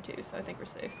bathroom 2, so I think we're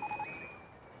safe.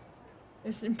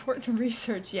 There's important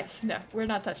research. Yes, no, we're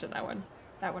not touching that one.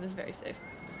 That one is very safe.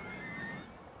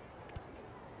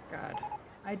 God,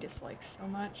 I dislike so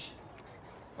much.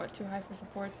 What, too high for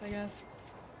supports, I guess?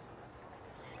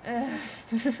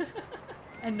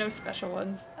 And no special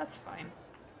ones. That's fine.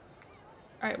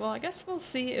 Alright, well, I guess we'll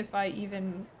see if I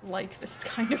even like this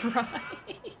kind of ride.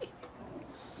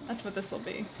 That's what this will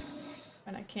be.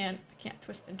 And I can't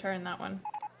twist and turn that one.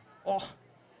 Oh.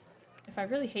 If I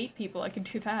really hate people, I can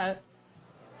do that.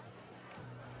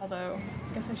 Although,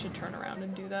 I guess I should turn around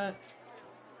and do that.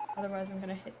 Otherwise I'm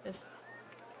gonna hit this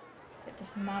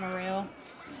monorail.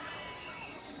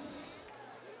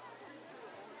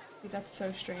 See, that's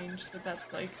so strange that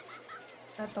that's like,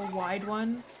 that the wide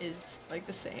one is like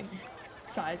the same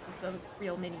size as the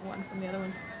real mini one from the other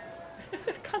ones.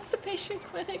 Constipation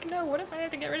clinic? No, what if I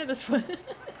had to get rid of this one?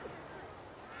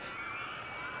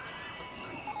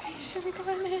 Constipation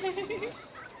clinic!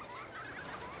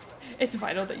 It's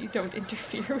vital that you don't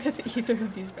interfere with either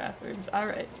of these bathrooms.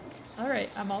 Alright. Alright,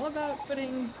 I'm all about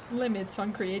putting limits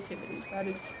on creativity.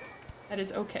 That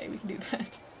is okay, we can do that.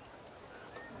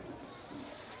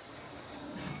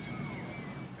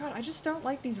 God, I just don't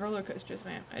like these roller coasters,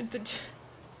 man. I don't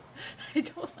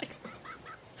like them.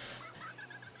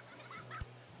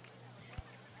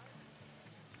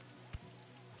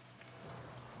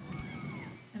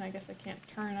 And I guess I can't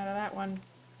turn out of that one.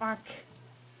 Fuck.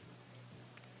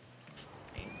 It's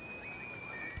fine.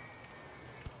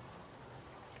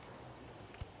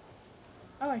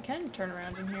 Oh, I can turn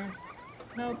around in here.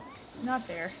 Nope, not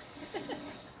there.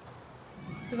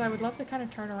 Because I would love to kind of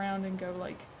turn around and go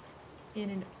like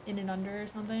in and under or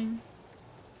something.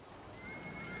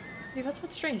 See, that's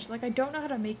what's strange. Like, I don't know how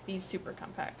to make these super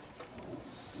compact.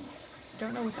 I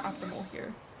don't know what's optimal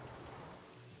here.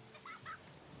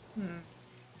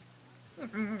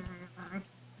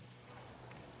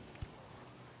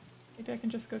 Maybe I can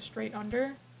just go straight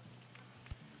under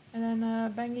and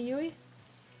then bang a Yui.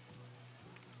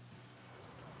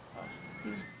 Oh,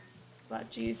 these flat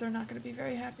G's are not going to be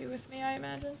very happy with me, I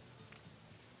imagine.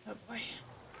 Oh boy.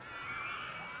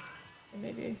 Or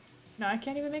maybe... No, I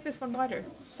can't even make this one wider.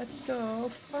 That's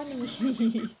so funny.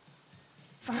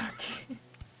 Fuck.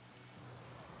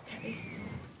 Okay.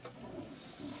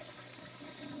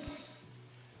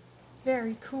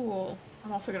 Very cool.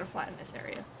 I'm also gonna flatten this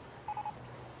area.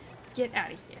 Get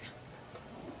out of here.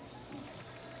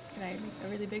 Can I make a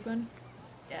really big one?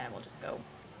 Yeah, we'll just go.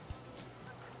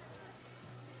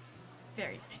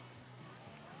 Very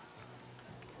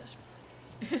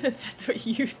nice. That's what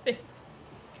you think.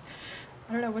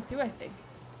 I don't know, what do I think?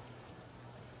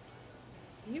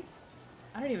 You?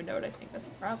 I don't even know what I think, that's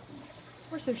the problem. Of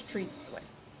course there's trees in the way.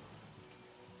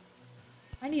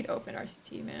 I need open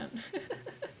RCT, man.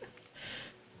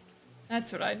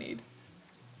 That's what I need.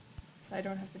 So I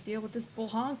don't have to deal with this bull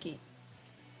honky.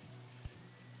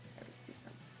 I would do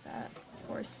something like that. Of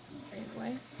course, right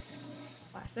away.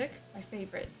 Classic, my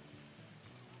favorite.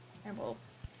 And we'll...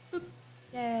 Boop.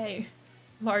 Yay!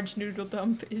 Large noodle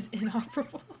dump is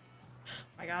inoperable.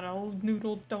 I got a old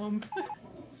noodle dump.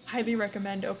 Highly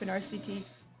recommend open RCT.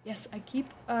 Yes, I keep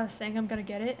saying I'm gonna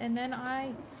get it, and then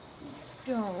I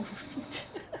don't.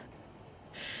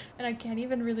 And I can't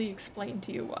even really explain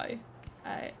to you why.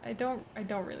 I don't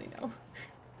really know.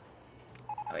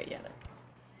 Oh wait, yeah, there.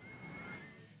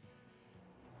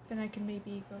 Then I can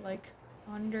maybe go like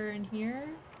under in here.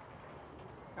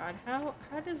 God,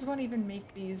 how does one even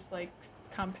make these like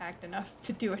compact enough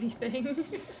to do anything?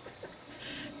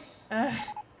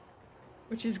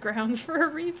 Which is grounds for a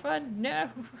refund? No.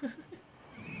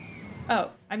 Oh,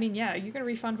 I mean, yeah, you can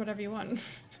refund whatever you want.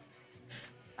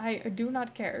 I do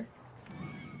not care.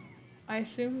 I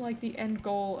assume like the end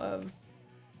goal of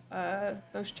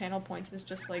those channel points is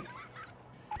just like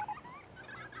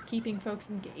keeping folks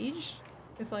engaged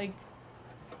with like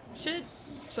shit.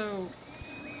 So,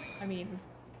 I mean,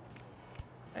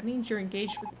 that means you're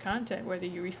engaged with the content whether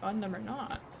you refund them or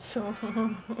not. So,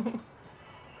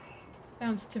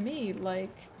 sounds to me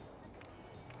like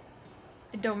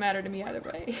it don't matter to me either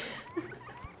way.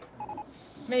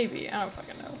 Maybe, I don't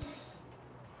fucking know.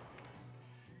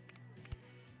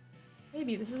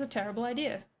 Maybe this is a terrible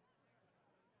idea.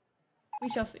 We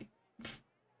shall see.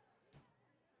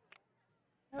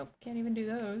 Nope, can't even do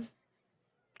those.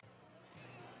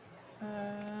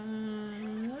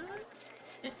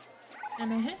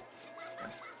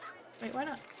 Wait, why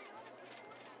not?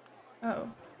 Oh.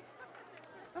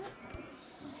 Oh.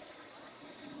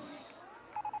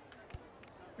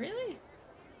 Really?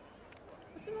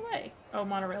 What's in the way? Oh,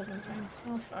 monorail's in the way.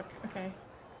 Oh, fuck. Okay.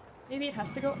 Maybe it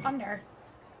has to go under.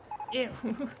 Ew.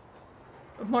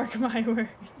 Mark my word.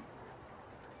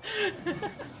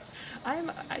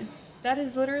 That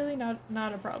is literally not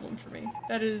a problem for me.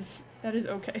 That is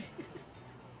okay.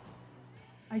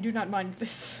 I do not mind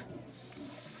this.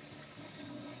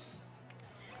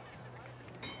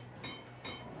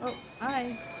 Oh,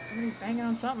 hi. Somebody's banging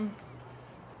on something.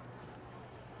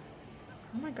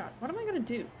 Oh my god, what am I gonna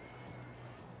do?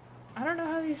 I don't know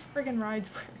how these friggin'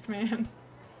 rides work, man.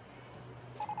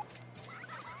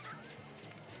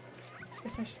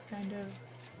 Guess I should kind of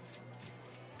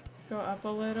go up a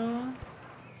little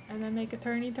and then make a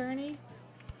turny.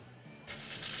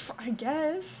 I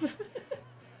guess.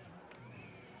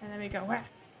 And then we go wah.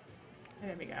 And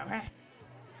then we go wah.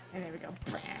 And then we go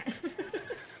brah.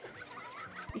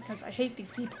 Because I hate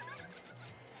these people.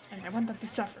 And I want them to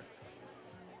suffer.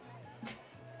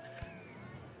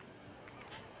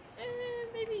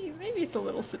 Maybe it's a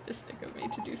little sadistic of me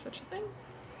to do such a thing.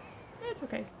 It's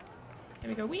okay. There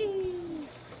we go, whee!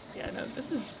 Yeah, no,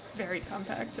 this is very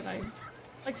compact and I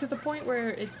Like, to the point where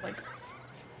it's like...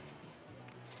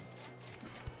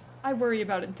 I worry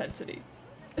about intensity,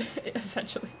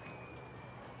 essentially.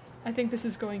 I think this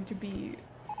is going to be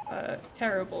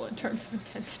terrible in terms of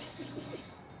intensity.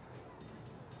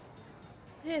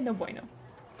 No bueno.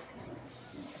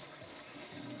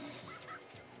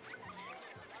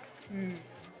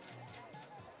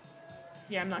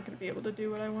 Yeah, I'm not going to be able to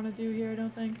do what I want to do here, I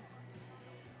don't think.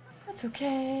 That's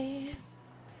okay.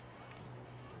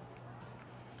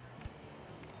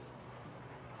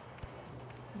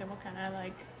 Then we'll kind of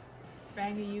like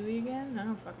bang a Yui again? I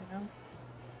don't fucking know.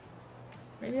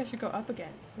 Maybe I should go up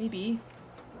again. Maybe.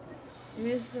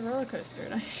 Maybe this is a roller coaster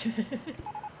and I should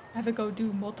have it go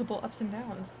do multiple ups and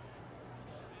downs.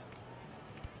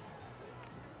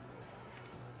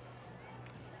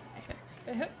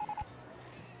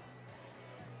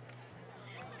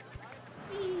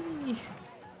 Whee!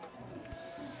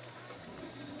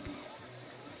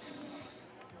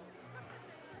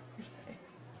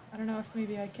 I don't know if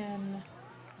maybe I can...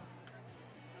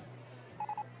 I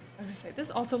was gonna say, this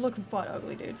also looks butt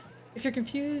ugly, dude. If you're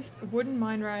confused, wooden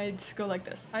mine rides go like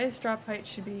this. Highest drop height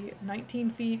should be 19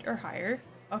 feet or higher.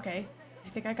 Okay, I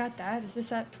think I got that. Is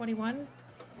this at 21?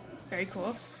 Very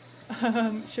cool.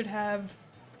 Should have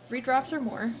 3 drops or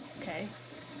more. Okay.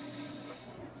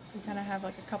 We kind of have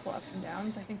like a couple ups and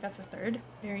downs. I think that's a third.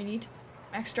 Very neat.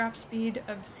 Max drop speed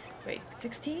of, wait,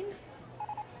 16?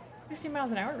 16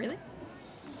 miles an hour, really?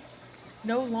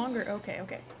 No longer. Okay,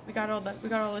 okay. We got all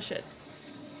the shit.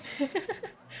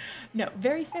 No,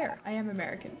 very fair. I am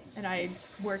American and I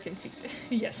work in feet.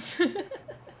 Yes.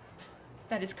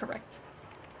 That is correct.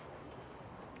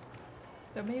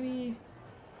 So maybe...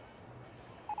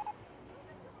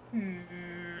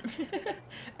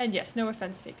 And yes, no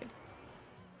offense taken.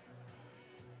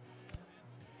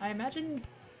 I imagine...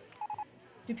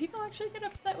 Do people actually get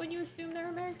upset when you assume they're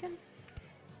American?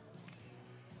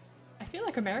 I feel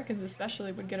like Americans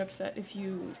especially would get upset if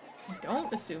you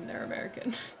don't assume they're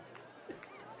American.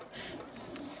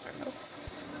 I don't know.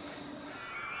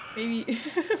 Maybe...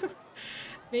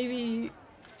 maybe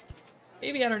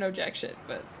I don't know jack shit,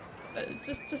 but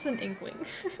just an inkling.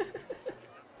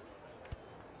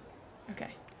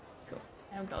 Okay, cool.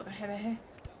 Now go heavy.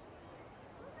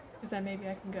 Because then maybe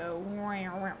I can go,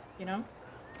 you know?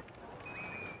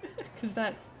 Because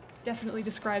that definitely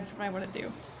describes what I want to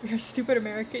do. We are stupid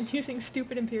American using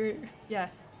stupid imperial... Yeah.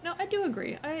 No, I do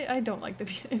agree. I don't like the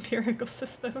imperial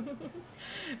system.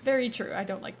 Very true. I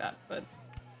don't like that, but,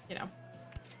 you know.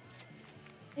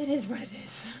 It is what it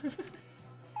is.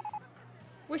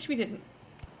 Wish we didn't.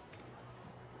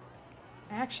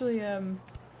 I actually,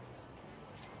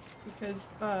 because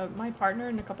my partner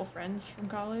and a couple friends from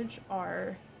college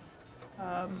are,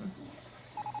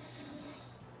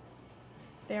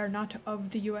 they are not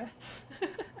of the US.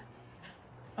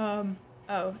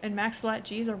 Oh, and max lat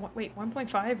Gs are, wait,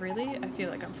 1.5, really? I feel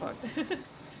like I'm fucked.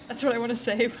 That's what I want to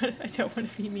say, but I don't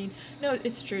want to be mean. No,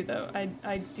 it's true though.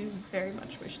 I do very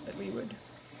much wish that we would,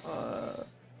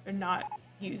 not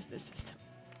use this system.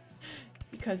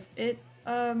 Because it,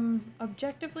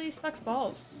 objectively sucks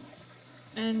balls.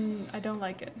 And I don't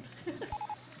like it.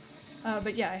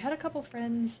 But yeah, I had a couple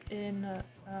friends in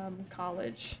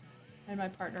college, and my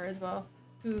partner as well,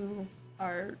 who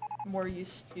are more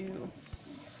used to...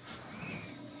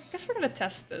 I guess we're gonna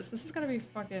test this. This is gonna be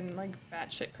fucking, like,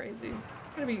 batshit crazy.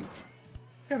 It's gonna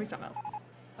be something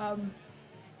else.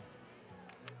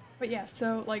 But yeah,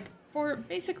 so, like, for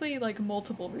basically, like,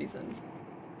 multiple reasons,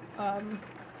 I'm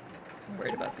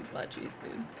worried about these lat Gs,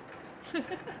 dude.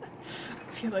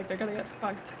 I feel like they're gonna get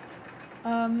fucked.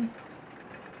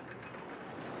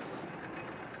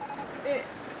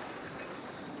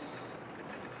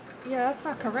 Yeah, that's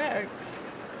not correct.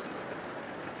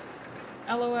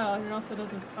 LOL, it also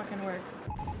doesn't fucking work.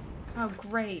 Oh,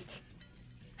 great.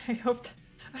 I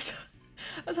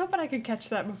was hoping I could catch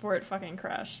that before it fucking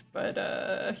crashed, but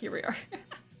here we are.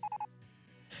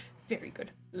 Very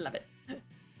good. Love it.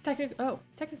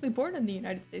 Technically born in the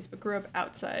United States, but grew up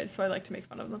outside, so I like to make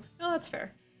fun of them. No, that's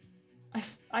fair.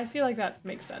 I feel like that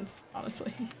makes sense,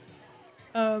 honestly.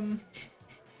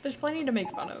 There's plenty to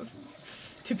make fun of,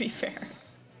 to be fair.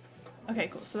 Okay,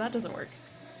 cool, so that doesn't work.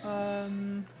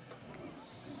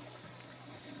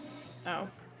 Oh.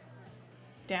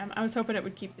 Damn, I was hoping it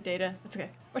would keep the data. That's okay.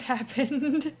 What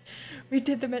happened? We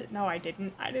did the no, I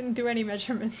didn't. I didn't do any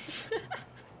measurements.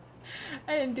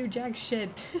 I didn't do jack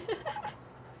shit.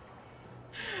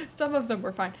 Some of them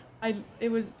were fine.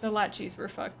 It was, the lat Gs were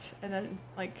fucked, and then,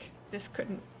 like, this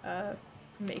couldn't,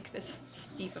 make this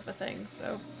steep of a thing,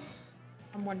 so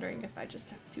I'm wondering if I just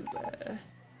have to,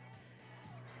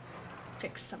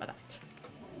 fix some of that.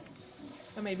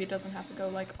 So maybe it doesn't have to go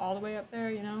like all the way up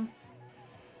there, you know?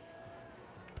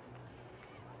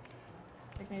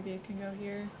 Like maybe it can go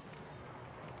here.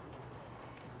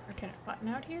 Or can it flatten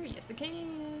out here? Yes it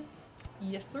can!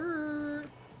 Yes sir!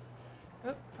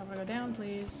 Oh, I'm gonna go down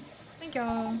please. Thank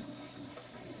y'all!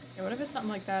 Yeah, what if it's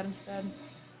something like that instead?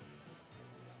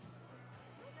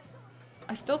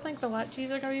 I still think the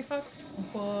latches are gonna be fucked,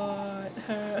 but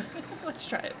let's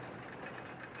try it.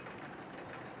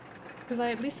 Because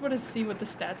I at least want to see what the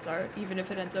stats are, even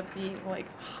if it ends up being like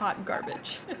hot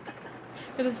garbage.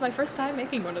 Because it's my first time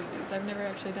making one of these. I've never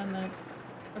actually done that.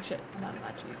 Oh shit, I'm not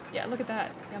latches. Yeah, look at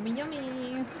that. Yummy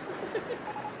yummy!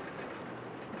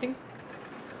 I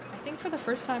think for the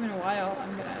first time in a while,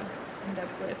 I'm gonna end up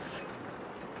with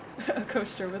a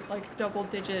coaster with like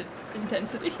double-digit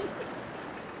intensity.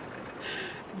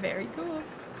 Very cool.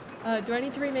 Do I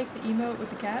need to remake the emote with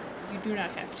the cat? You do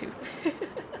not have to.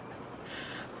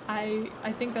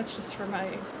 I think that's just for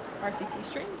my RCT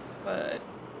streams, but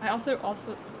I also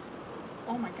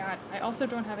oh my god, I also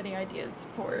don't have any ideas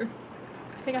for.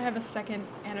 I think I have a second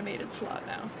animated slot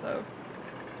now, so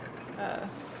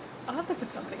I'll have to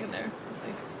put something in there. We'll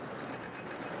see.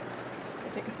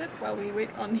 I'll take a sip while we wait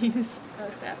on these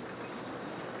staff.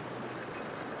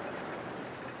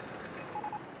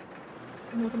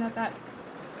 I'm looking at that.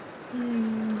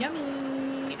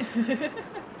 Yummy!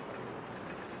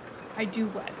 I do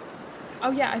what?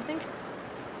 Oh yeah, I think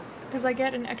because I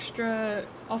get an extra.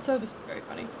 Also, this is very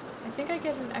funny. I think I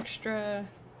get an extra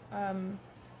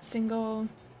single.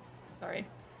 Sorry,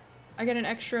 I get an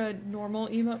extra normal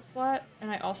emote slot, and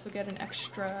I also get an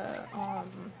extra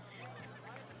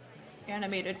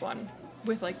animated one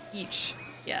with like each.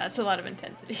 Yeah, it's a lot of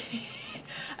intensity.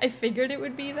 I figured it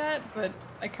would be that, but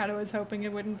I kind of was hoping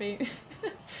it wouldn't be.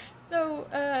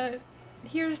 So,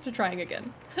 here's to trying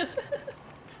again.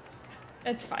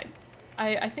 It's fine.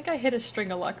 I think I hit a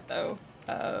string of luck, though,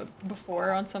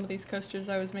 before on some of these coasters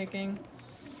I was making,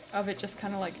 of it just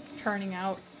kind of, like, turning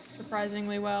out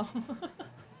surprisingly well.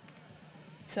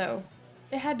 So,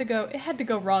 it had to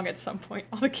go wrong at some point.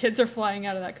 All the kids are flying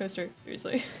out of that coaster,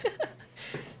 seriously.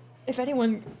 If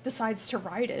anyone decides to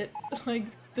ride it, like,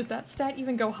 does that stat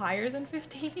even go higher than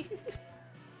 15? What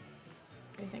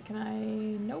do you think? Can I?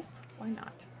 Nope. Why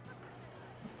not?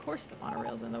 Of course the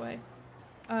monorail's in the way.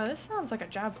 This sounds like a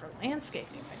job for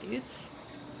landscaping, my dudes.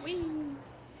 Whee!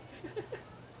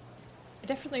 I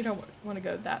definitely don't want to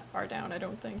go that far down, I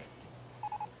don't think.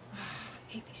 I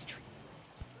hate these trees.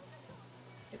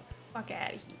 Get the fuck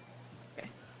out of here. Okay.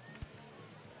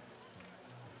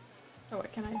 Oh,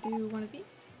 what, can I do one of these?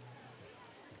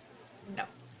 No.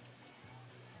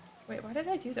 Wait, why did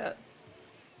I do that?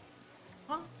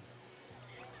 Huh?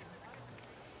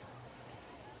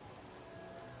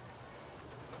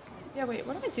 Yeah, wait,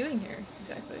 what am I doing here,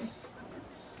 exactly?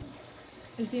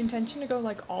 Is the intention to go,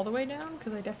 like, all the way down?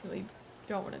 Because I definitely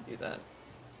don't want to do that.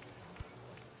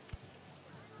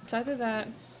 It's either that,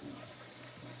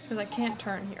 because I can't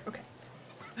turn here. Okay.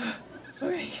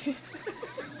 Okay.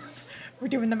 We're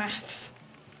doing the maths.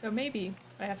 So maybe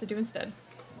what I have to do instead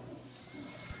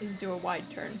is do a wide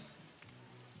turn.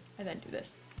 And then do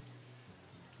this.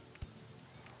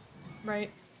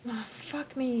 Right? Oh,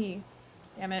 fuck me.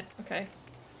 Damn it. Okay.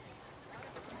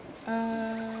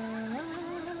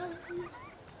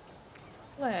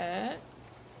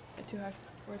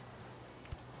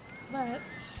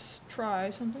 Let's try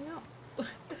something else.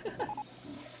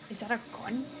 Is that a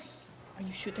gun? Are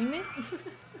you shooting me? Is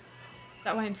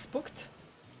that why I'm spooked?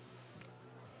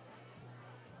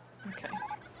 Okay.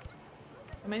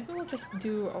 So maybe we'll just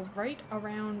do a right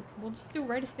around. We'll just do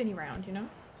right a spinny round, you know?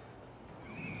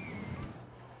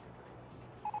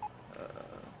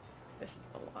 This is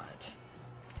a lot.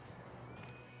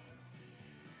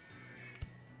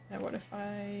 Now what if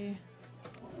I...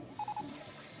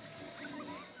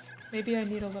 Maybe I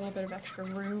need a little bit of extra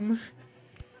room.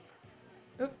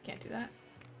 Oh, can't do that.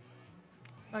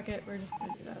 Fuck it, we're just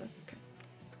gonna do that, that's okay.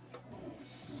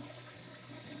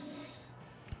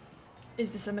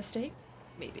 Is this a mistake?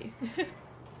 Maybe. Is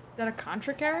that a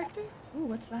Contra character? Ooh,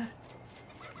 what's that?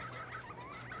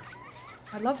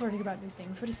 I love learning about new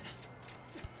things. What is that?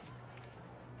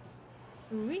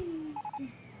 Whee!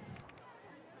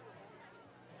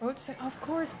 Boat 6? Of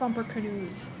course, bumper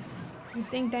canoes. You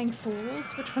ding-dang fools.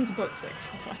 Which one's boat 6?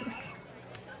 Hold on.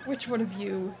 Which one of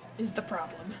you is the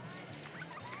problem?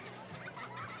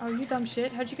 Oh, you dumb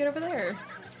shit. How'd you get over there?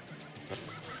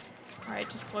 Alright,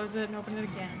 just close it and open it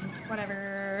again.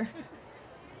 Whatever.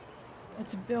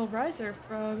 That's Bill Reiser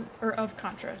from... or of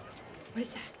Contra. What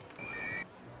is that?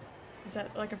 Is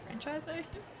that like a franchise, I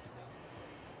assume?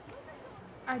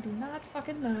 I do not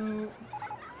fucking know.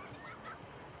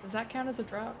 Does that count as a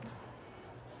drop?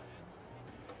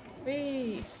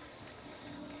 Whee!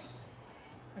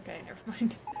 Okay, never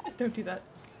mind. Don't do that.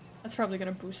 That's probably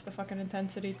gonna boost the fucking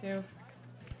intensity too.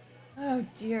 Oh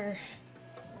dear.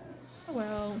 Oh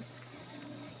well.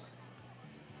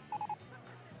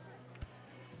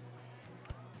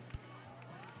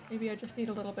 Maybe I just need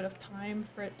a little bit of time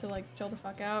for it to like chill the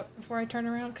fuck out before I turn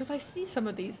around. Cause I see some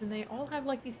of these and they all have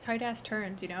like these tight ass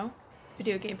turns, you know?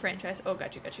 Video game franchise. Oh,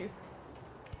 got you.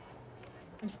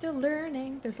 I'm still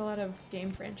learning. There's a lot of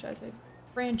game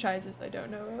franchises I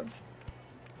don't know of.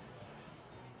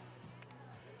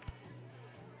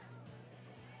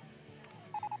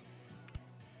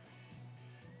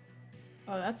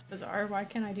 Oh, that's bizarre. Why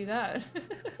can't I do that?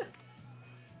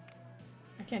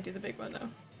 I can't do the big one though.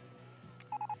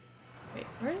 Wait,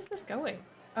 where is this going?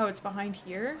 Oh, it's behind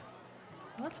here?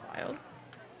 Oh, that's wild.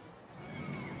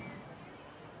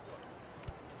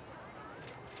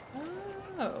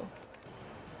 Oh.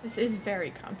 This is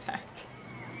very compact.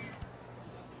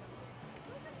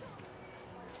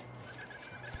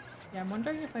 Yeah, I'm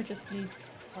wondering if I just need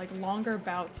like longer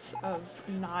bouts of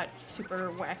not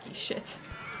super wacky shit.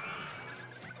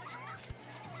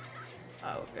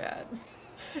 Oh god.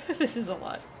 This is a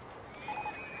lot.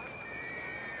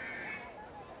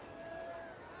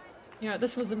 You know,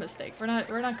 this was a mistake. We're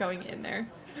not going in there.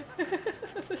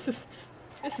 This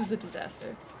was a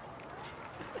disaster.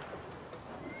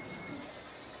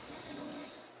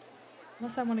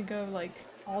 Unless I want to go like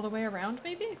all the way around,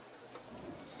 maybe?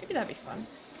 Maybe that'd be fun.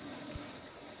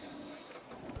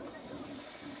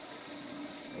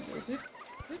 Wait, hoop?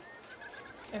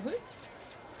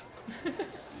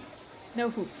 No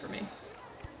hoop for me.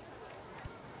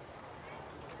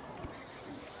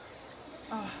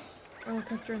 Oh, roller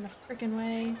coaster in the frickin'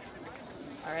 way.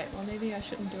 Alright, well maybe I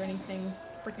shouldn't do anything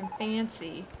frickin'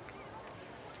 fancy.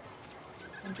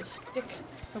 And just stick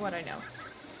to what I know.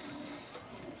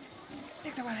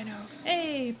 Stick to what I know.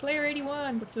 Hey, player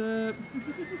 81, what's up?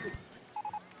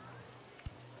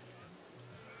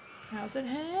 How's it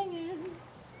hanging?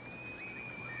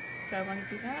 Do I want to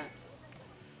do that?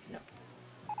 No.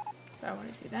 Do I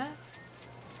want to do that?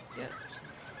 Good.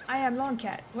 I am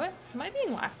Longcat. What? Am I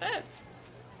being laughed at?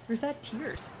 Or is that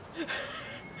tears?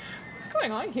 What's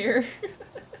going on here?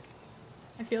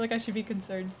 I feel like I should be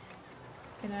concerned.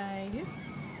 Can I do?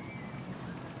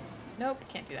 Nope,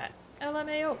 can't do that.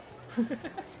 LMAO.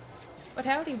 But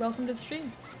howdy, welcome to the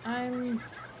stream. I'm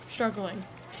struggling.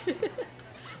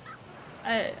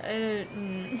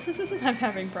 I'm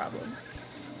having problems.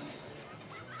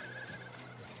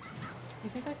 You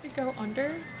think I could go under?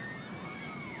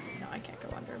 No, I can't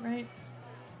go under, right?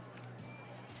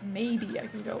 Maybe I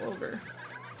can go over.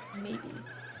 Maybe.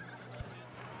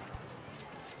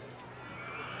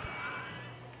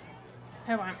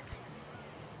 Hold on.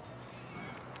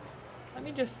 Let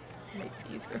me just make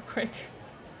these real quick.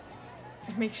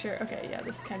 Make sure. Okay, yeah,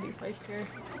 this can be placed here.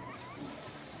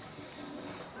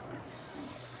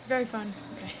 Very fun.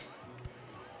 Okay.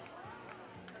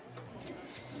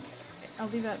 I'll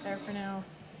leave that there for now.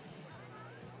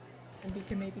 And we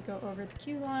can maybe go over the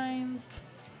queue lines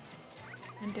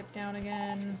and dip down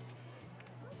again.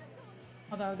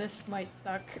 Although this might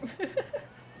suck.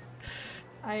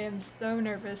 I am so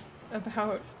nervous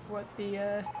about what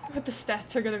the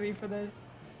stats are gonna be for this.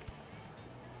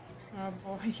 Oh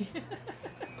boy.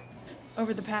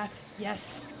 Over the path.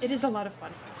 Yes, it is a lot of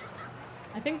fun.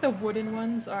 I think the wooden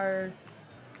ones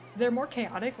they're more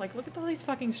chaotic. Like, look at all these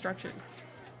fucking structures.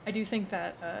 I do think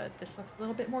that this looks a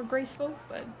little bit more graceful,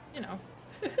 but, you know.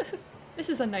 This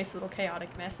is a nice little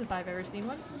chaotic mess if I've ever seen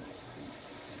one.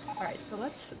 Alright, so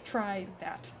let's try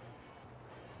that.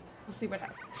 We'll see what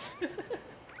happens.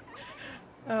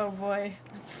 Oh boy,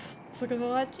 let's look at the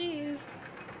lot. Jeez.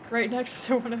 Right next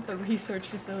to one of the research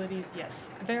facilities. Yes,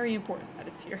 very important that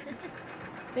it's here.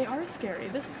 They are scary.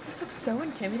 This looks so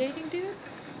intimidating, dude.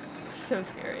 So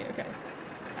scary. Okay.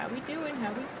 How we doing?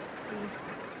 How we... Please.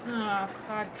 Ah,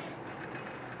 fuck.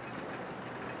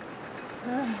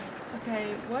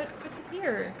 Okay, what's it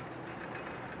here?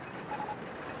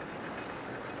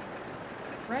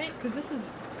 Right? Because this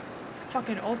is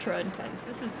fucking ultra intense.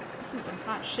 This is some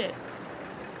hot shit.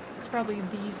 It's probably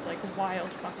these, like,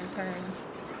 wild fucking turns.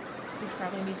 These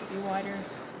probably need to be wider.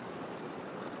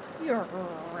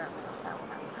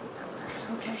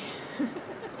 Okay.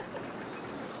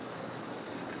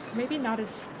 Maybe not as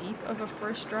steep of a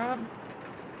first drop.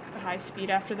 The high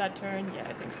speed after that turn? Yeah,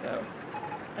 I think so.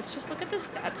 Let's just look at the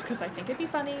stats, because I think it'd be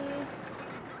funny.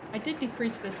 I did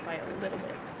decrease this by a little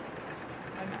bit.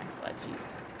 My max lag, jeez.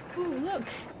 Ooh, look!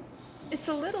 It's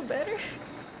a little better.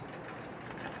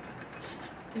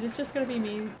 Is this just gonna be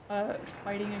me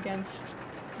fighting against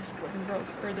this wooden rope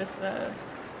or this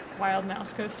wild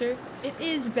mouse coaster. It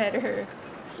is better,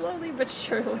 slowly but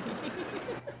surely.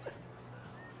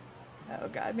 Oh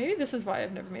god, maybe this is why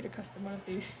I've never made a custom one of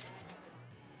these.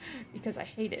 Because I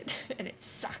hate it, and it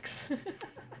sucks.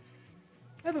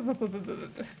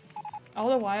 All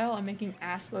the while, I'm making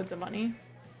ass loads of money.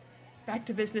 Back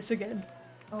to business again.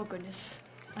 Oh goodness.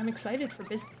 I'm excited for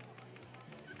business.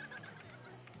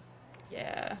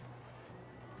 Yeah.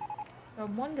 So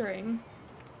I'm wondering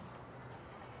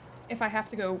if I have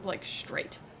to go, like,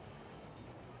 straight.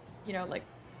 You know, like,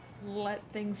 let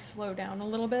things slow down a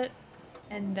little bit,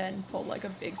 and then pull, like, a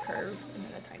big curve, and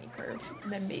then a tiny curve,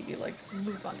 and then maybe, like,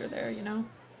 loop under there, you know?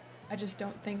 I just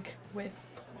don't think with,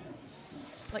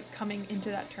 like, coming into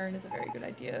that turn is a very good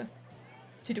idea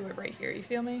to do it right here, you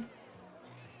feel me?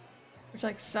 Which,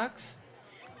 like, sucks,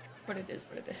 but it is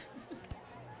what it is.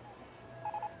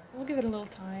 We'll give it a little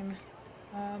time.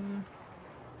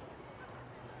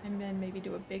 And then maybe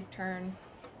do a big turn.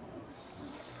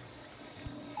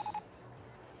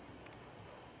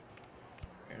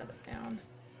 Another down.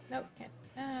 Nope, can't do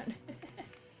that.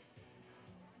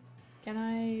 Can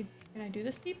I do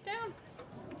the steep down?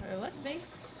 Oh, it lets me.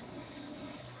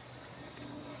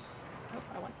 Nope,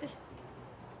 I want this.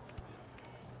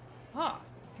 Ah,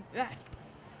 do that.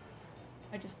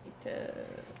 I just need to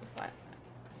flatten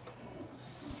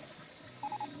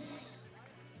that.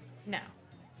 Now.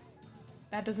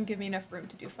 That doesn't give me enough room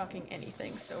to do fucking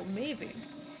anything, so maybe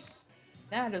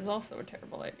that is also a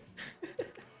terrible idea.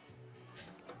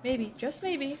 Maybe, just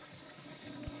maybe.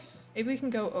 Maybe we can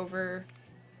go over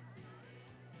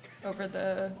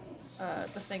the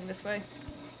thing this way.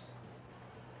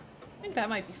 I think that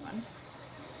might be fun.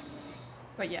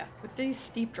 But yeah, with these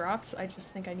steep drops, I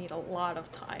just think I need a lot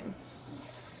of time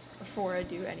before I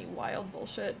do any wild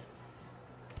bullshit.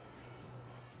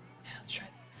 Let's try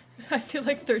that. I feel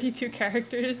like 32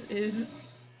 characters is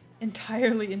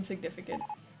entirely insignificant.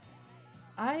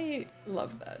 I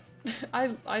love that.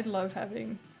 I love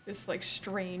having this, like,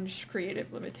 strange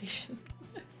creative limitation.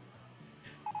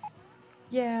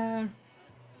 Yeah.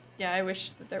 Yeah, I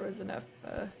wish that there was enough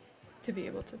to be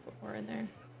able to put more in there.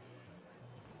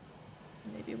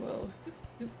 Maybe we'll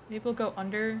go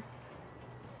underground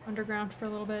for a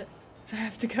little bit. So I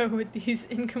have to go with these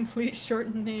incomplete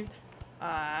shortened names.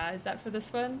 Is that for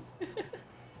this one?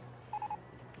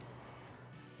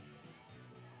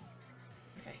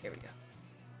 Okay, here we go.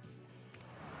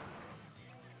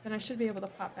 Then I should be able to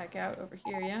pop back out over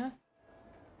here, yeah?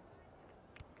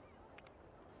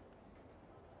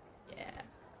 Yeah.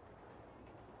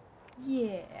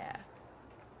 Yeah.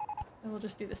 And we'll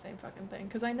just do the same fucking thing,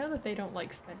 because I know that they don't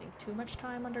like spending too much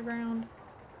time underground.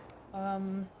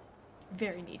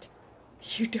 Very neat.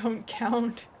 You don't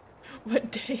count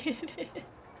what day it is.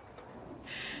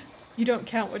 You don't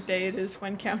count what day it is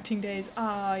when counting days.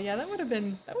 Ah, yeah, that would have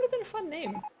been a fun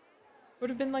name. Would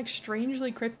have been, like,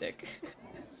 strangely cryptic.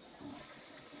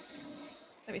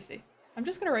 Let me see. I'm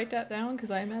just gonna write that down because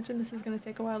I imagine this is gonna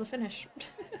take a while to finish.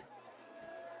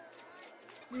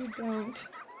 You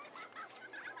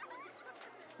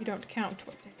don't count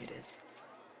what day it is.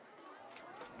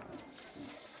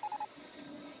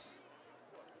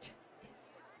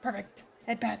 Perfect.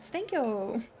 Head pats, thank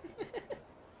you!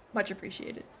 Much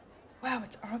appreciated. Wow,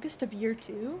 it's August of year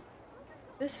 2?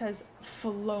 This has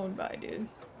flown by, dude.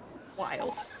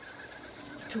 Wild.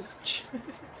 It's too much.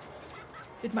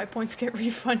 Did my points get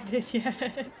refunded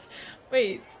yet?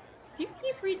 Wait, do you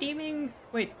keep redeeming...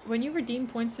 Wait, when you redeem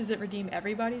points, does it redeem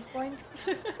everybody's points?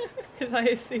 Because I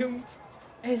assume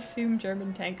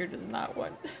German Tanker does not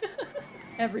want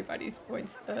everybody's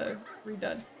points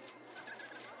redone.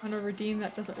 On a redeem,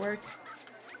 that doesn't work.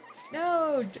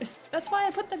 No, that's why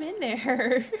I put them in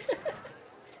there.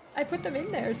 I put them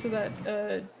in there so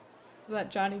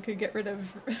that Johnny could get rid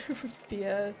of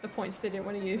the points they didn't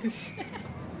want to use.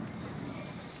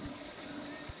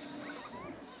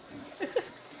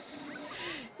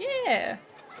 Yeah,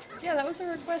 yeah, that was a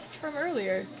request from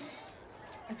earlier.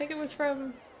 I think it was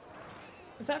from.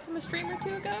 Was that from a stream or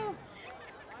two ago?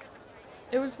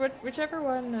 It was whichever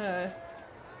one.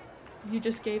 You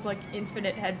just gave, like,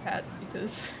 infinite head pats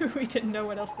because we didn't know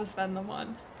what else to spend them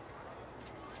on.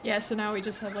 Yeah, so now we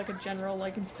just have, like, a general,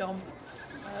 like, dump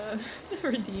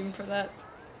redeem for that.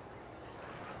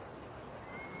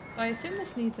 I assume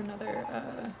this needs another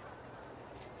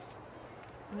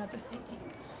thingy.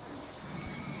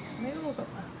 Maybe we'll go up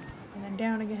and then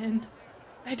down again.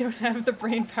 I don't have the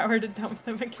brain power to dump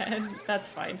them again. That's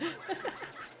fine.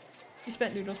 If you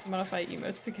spent noodles to modify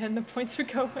emotes again, the points would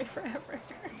go away forever.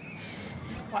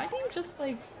 Why do you just,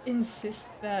 like, insist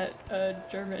that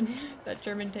German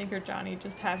Tanker Johnny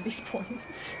just have these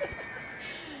points?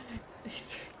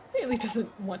 really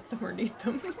doesn't want them or need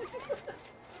them.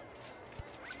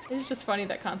 It's just funny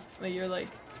that constantly you're like,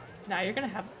 nah, you're gonna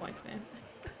have the points, man.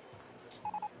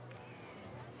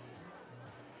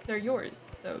 They're yours,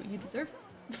 so you deserve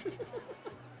them.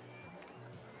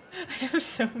 I have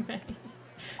so many.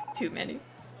 Too many.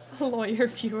 A lawyer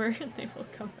viewer and they will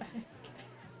come back.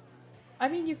 I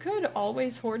mean, you could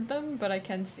always hoard them, but I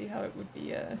can see how it would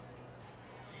be,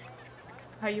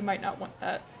 how you might not want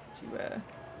that to,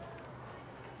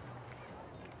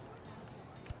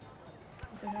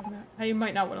 how you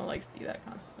might not want to, like, see that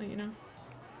constantly, you know?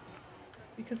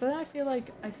 Because then I feel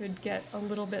like I could get a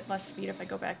little bit less speed if I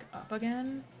go back up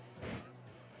again.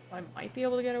 So I might be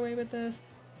able to get away with this,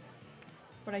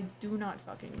 but I do not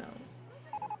fucking know.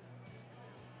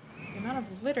 The amount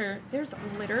of litter, there's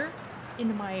litter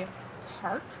in my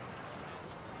park?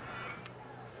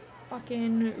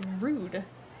 Fucking rude.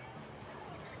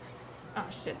 Ah,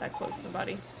 shit, that closed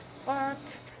somebody. Fuck.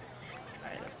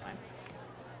 Alright, that's fine.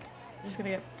 I'm just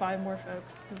gonna get 5 more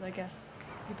folks, because I guess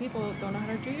you people don't know how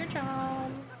to do your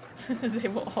job. They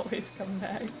will always come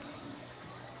back.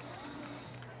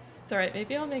 It's alright,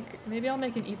 maybe I'll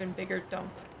make an even bigger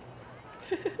dump.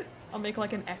 I'll make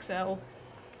like an XL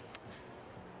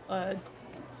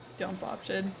dump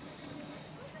option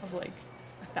of like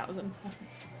 1,000.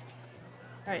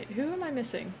 Alright, who am I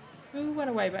missing? Who went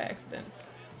away by accident?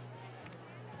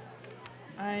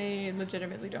 I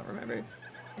legitimately don't remember.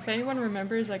 If anyone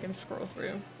remembers, I can scroll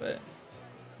through, but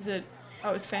is it...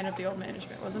 Oh, it's fan of the old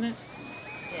management, wasn't it?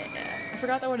 Yeah. I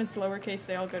forgot that when it's lowercase,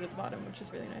 they all go to the bottom, which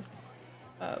is really nice.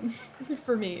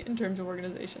 For me, in terms of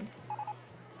organization.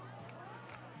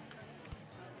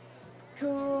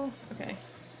 Cool. Okay.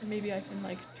 And maybe I can,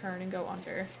 like, turn and go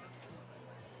under.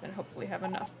 And hopefully have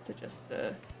enough to just,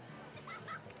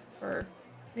 or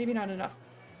maybe not enough.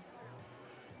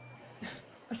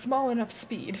 A small enough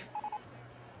speed.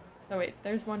 So wait,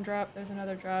 there's one drop, there's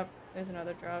another drop, there's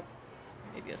another drop.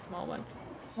 Maybe a small one.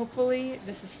 Hopefully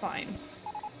this is fine.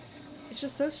 It's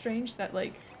just so strange that,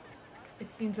 like, it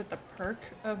seems that the perk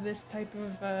of this type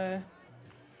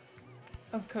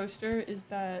of coaster is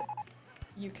that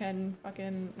you can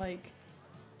fucking, like,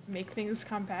 make things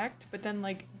compact, but then,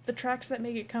 like, the tracks that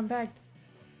make it compact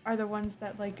are the ones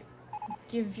that, like,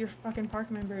 give your fucking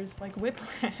park members, like,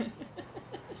 whiplash.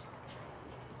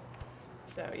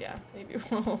 So yeah, maybe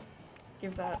we'll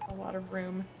give that a lot of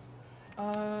room.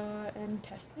 And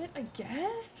test it, I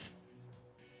guess?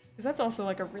 Because that's also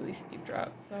like a really steep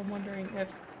drop, so I'm wondering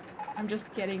if I'm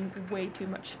just getting way too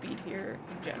much speed here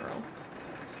in general.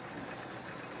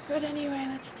 But anyway,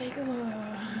 let's take a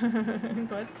look.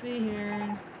 Let's see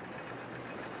here.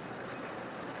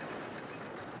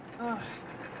 Ugh.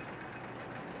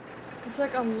 It's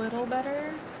like a little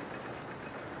better.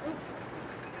 Oop.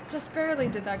 Just barely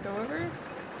did that go over.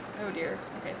 Oh dear.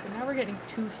 Okay, so now we're getting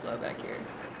too slow back here.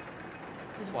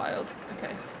 This is wild.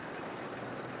 Okay.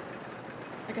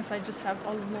 I guess I just have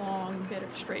a long bit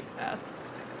of straight path.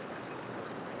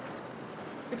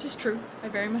 Which is true. I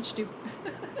very much do.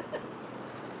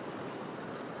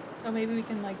 So maybe we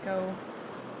can, like, go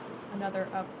another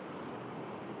up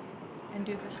and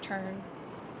do this turn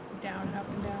down and up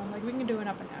and down. Like, we can do an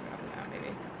up and down,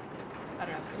 maybe. I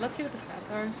don't know. Let's see what the stats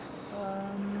are.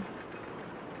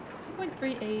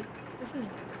 2.38. This is,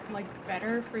 like,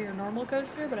 better for your normal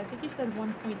coaster, but I think you said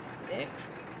 1.6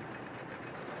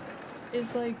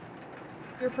 is, like,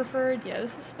 your preferred. Yeah,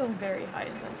 this is still very high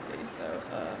intensity, so,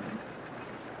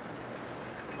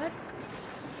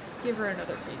 let's give her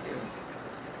another redo.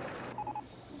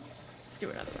 Let's do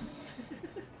another one.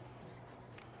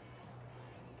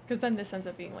 Because then this ends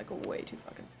up being, like, way too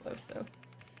fucking slow, so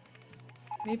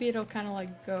maybe it'll kind of,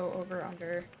 like, go over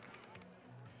under,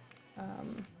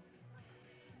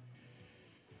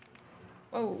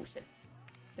 oh, shit.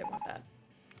 Didn't want that.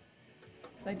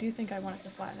 Because I do think I want it to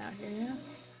flatten out here, yeah?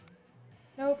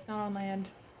 Nope, not on land.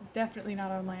 Definitely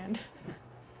not on land.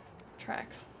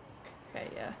 Tracks. Okay,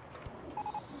 yeah.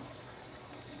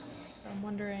 So I'm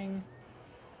wondering...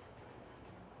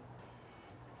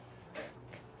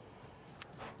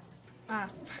 Ah,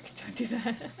 fuck, don't do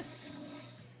that.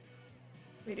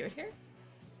 We do it here?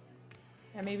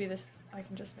 Yeah, maybe this I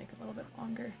can just make it a little bit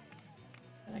longer.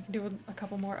 And I can do a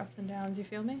couple more ups and downs, you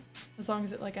feel me? As long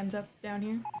as it, like, ends up down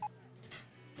here.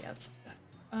 Yeah, let's do that.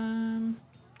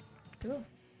 Cool.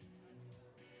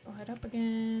 Go head up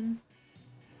again.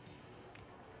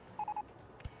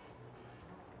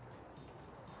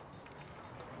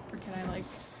 Or can I, like,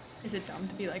 is it dumb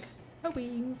to be like,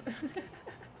 a-weep?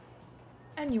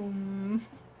 And you.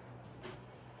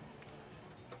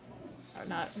 Oh,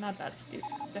 not that steep.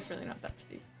 Definitely not that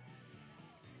steep.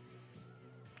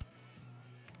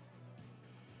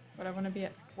 But I want to be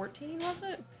at 14, was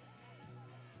it?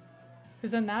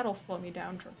 Because then that'll slow me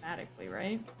down dramatically,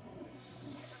 right?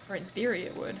 Or in theory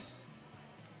it would.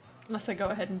 Unless I go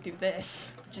ahead and do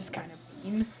this, which is kind of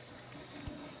mean.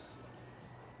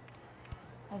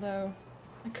 Although,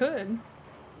 I could. And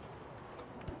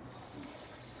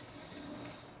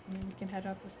then we can head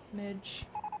up a smidge.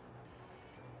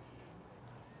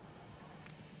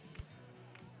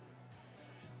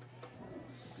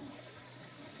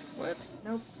 Whoops,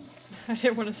 nope. I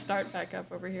didn't want to start back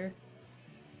up over here.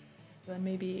 Then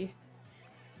maybe...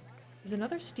 Is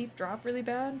another steep drop really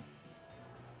bad?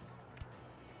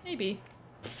 Maybe.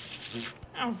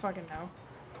 I don't fucking know.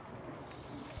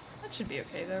 That should be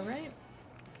okay though, right?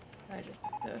 I just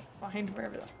have to find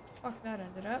wherever the fuck that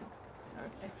ended up.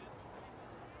 Okay.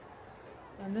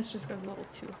 And this just goes a little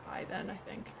too high then, I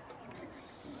think.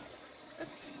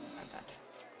 Oops, not that.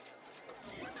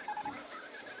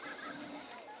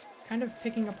 Kind of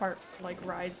picking apart like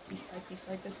rides piece by piece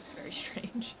like this is very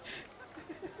strange.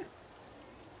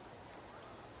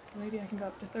 Maybe I can go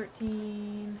up to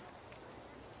 13.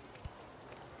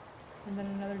 And then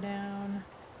another down.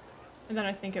 And then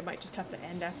I think it might just have to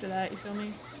end after that, you feel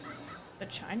me? The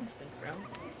China syndrome.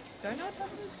 Do I know what that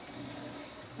is?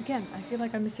 Again, I feel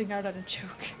like I'm missing out on a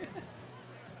joke.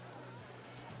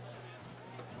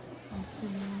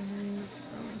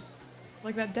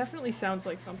 Like that definitely sounds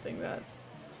like something that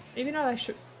maybe not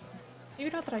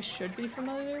that I should be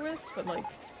familiar with, but like,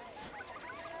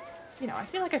 you know, I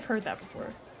feel like I've heard that before.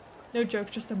 No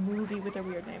joke, just a movie with a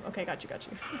weird name. Okay, got you.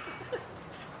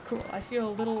 Cool, I feel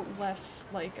a little less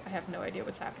like I have no idea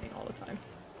what's happening all the time.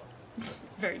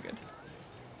 Very good.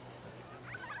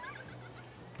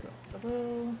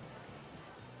 Below.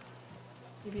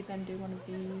 Maybe then do one of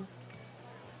these.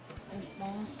 And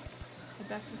small. Head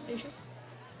back to the station.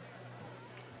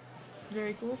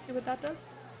 Very cool, see what that does?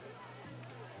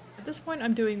 At this point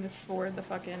I'm doing this for the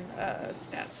fucking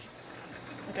stats.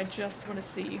 Like I just want to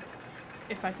see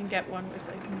if I can get one with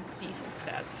like decent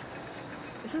stats.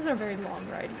 This isn't a very long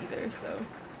ride either, so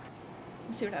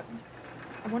we'll see what happens.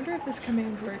 I wonder if this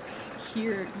command works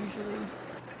here usually.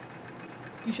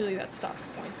 Usually that stops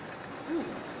points. Ooh.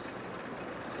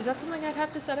 Is that something I'd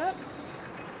have to set up?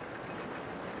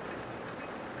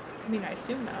 I mean, I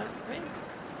assume not, right?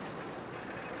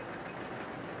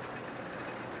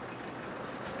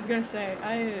 I was gonna say,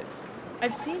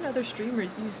 I've seen other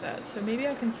streamers use that, so maybe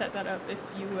I can set that up if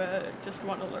you just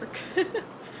want to lurk.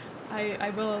 I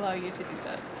will allow you to do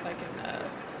that if I can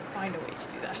find a way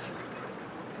to do that.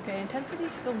 Okay,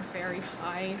 intensity's still very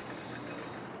high.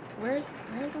 Where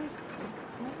are those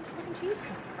fucking cheese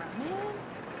coming from, man?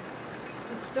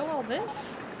 It's still all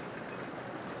this?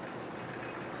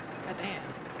 God damn.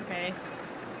 Okay.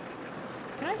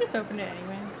 Can I just open it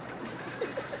anyway?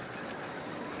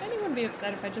 Would anyone be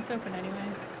upset if I just open anyway?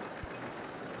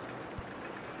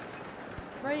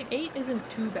 Right, 8 isn't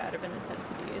too bad of an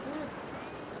intensity, isn't it?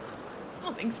 I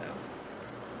don't think so.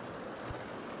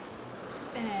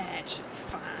 That should be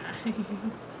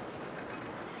fine.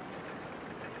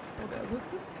 We'll go whoop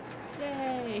whoop.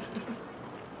 Yay!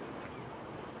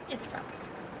 It's rough.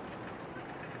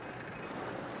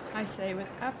 I say with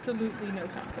absolutely no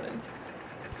confidence.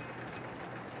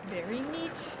 Very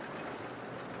neat.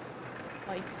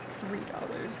 Like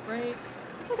 $3, right?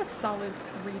 It's like a solid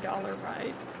 $3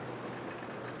 ride.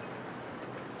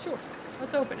 Sure,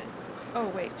 let's open it. Oh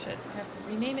wait, shit. I have to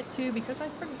rename it too because I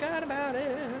forgot about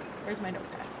it. Where's my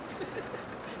notepad?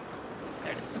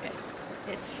 There it is. Okay.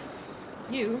 It's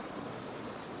you.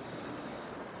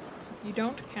 You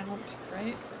don't count,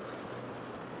 right?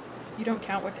 You don't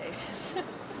count what day it is.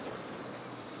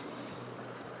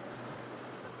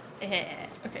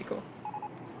 Okay, cool.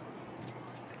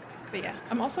 But yeah,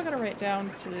 I'm also gonna write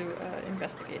down to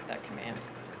investigate that command.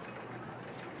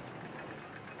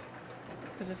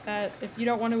 Because if you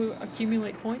don't want to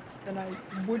accumulate points, then I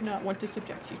would not want to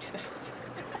subject you to that.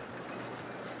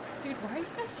 Dude, why are you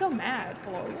guys so mad?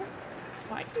 Hello?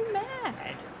 Why are you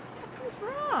mad? What's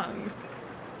wrong?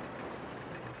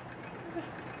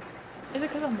 Is it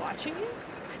because I'm watching you?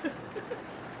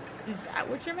 Is that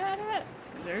what you're mad at?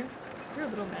 Loser? You're a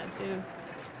little mad too.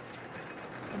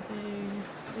 Something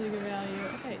really good value.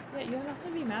 Okay, yeah, you have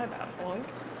nothing to be mad about. Hello?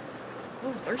 A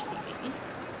little thirsty, maybe.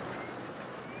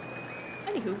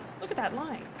 Anywho, look at that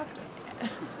line. Fuck yeah.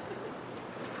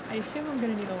 I assume I'm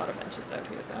gonna need a lot of benches out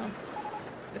here, though.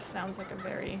 This sounds like a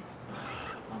very...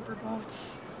 bumper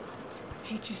boats. I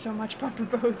hate you so much, bumper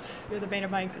boats. You're the bane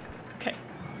of my existence. Okay.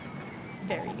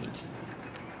 Very neat.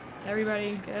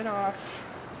 Everybody, get off.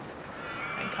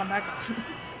 And come back on.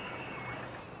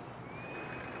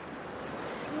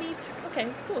 Neat. Okay,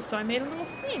 cool. So I made a little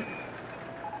thing.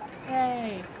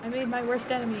 Hey, I made my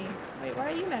worst enemy. Wait,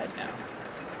 why are you mad now?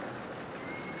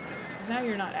 Because now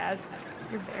you're not as mad.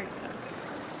 You're very mad.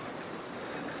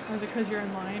 Or is it because you're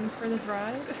in line for this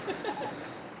ride?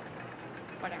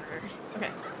 Whatever.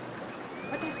 Okay.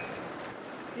 What next?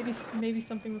 Maybe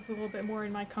something that's a little bit more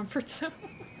in my comfort zone.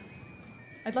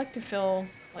 I'd like to fill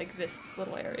like this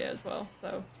little area as well,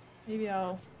 so maybe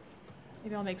I'll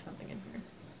make something in here.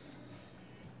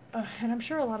 And I'm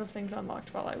sure a lot of things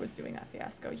unlocked while I was doing that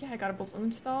fiasco. Yeah, I got a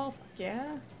balloon stall. Fuck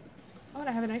yeah. Oh, and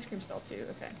I have an ice cream stall too.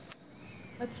 Okay.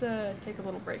 Let's take a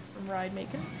little break from ride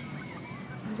making.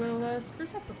 And we'll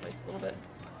spruce up the place a little bit.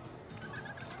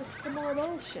 With some more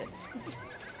bullshit.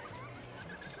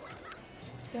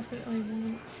 Definitely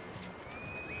want...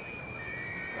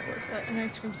 What was that? An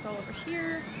ice cream stall over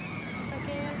here. If I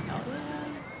can. Hell yeah.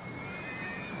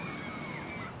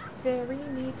 Very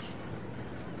neat.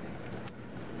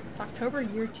 It's October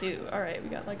year 2. Alright, we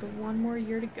got like one more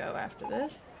year to go after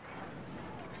this.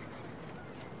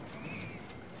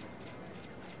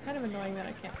 Kind of annoying that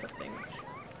I can't put things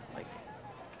like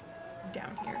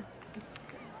down here.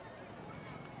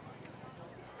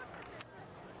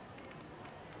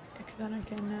 Because then I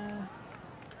can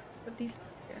put these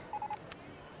here.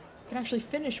 I can actually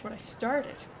finish what I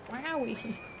started.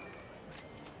 Wowie!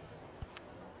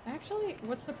 Actually,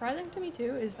 what's surprising to me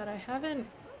too is that I haven't...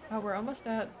 Oh, we're almost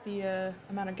at the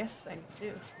amount of guests I need to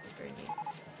do. It's very neat.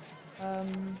 Oh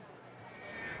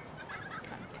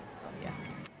yeah.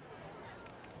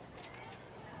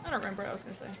 I don't remember what I was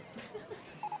gonna say.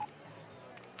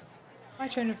 My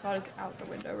train of thought is out the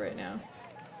window right now.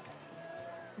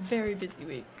 Very busy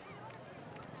week.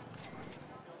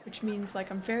 Which means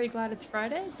like I'm very glad it's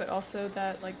Friday, but also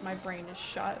that like my brain is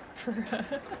shot for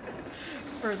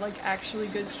for like actually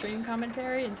good stream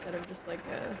commentary instead of just like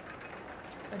a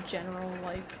general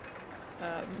like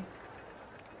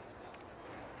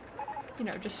you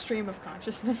know, just stream of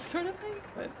consciousness sort of thing,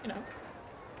 but you know,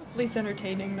 hopefully it's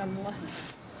entertaining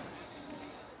nonetheless.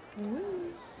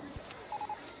 Woo.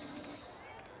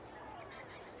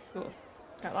 Cool.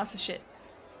 Got lots of shit.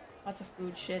 Lots of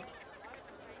food shit.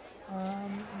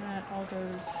 And that all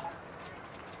goes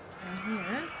down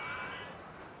here.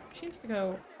 Seems to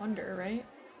go under, right?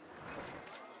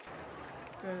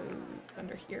 Goes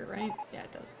under here, right? Yeah,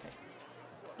 it does, okay.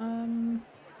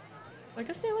 I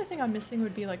guess the only thing I'm missing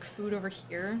would be like food over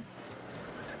here,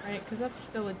 right? Because that's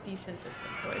still a decent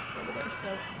distance away from over there,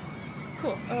 so...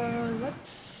 Cool,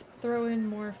 let's throw in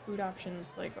more food options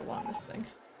like along this thing.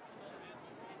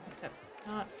 Except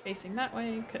not facing that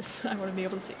way, because I want to be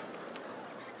able to see.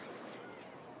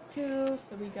 Cool,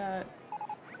 so we got...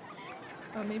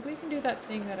 Oh, maybe we can do that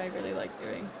thing that I really like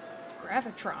doing.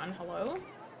 Gravitron, hello?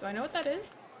 Do I know what that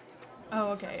is?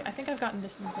 Oh, okay. I think I've gotten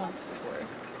this once before.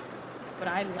 But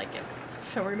I like it,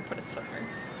 so we're gonna put it somewhere.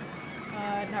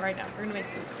 Not right now. We're gonna make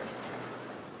food first.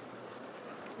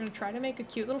 We're gonna try to make a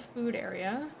cute little food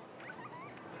area.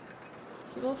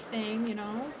 Cute little thing, you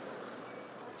know?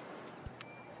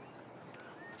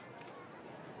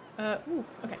 Ooh,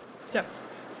 okay. So,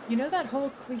 you know that whole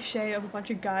cliche of a bunch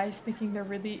of guys thinking they're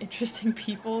really interesting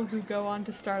people who go on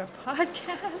to start a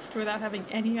podcast without having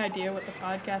any idea what the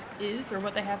podcast is or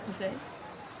what they have to say?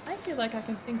 I feel like I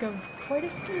can think of quite a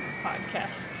few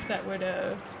podcasts that would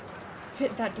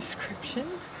fit that description.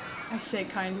 I say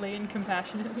kindly and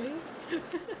compassionately.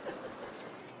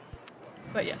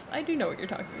 But yes, I do know what you're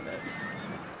talking about.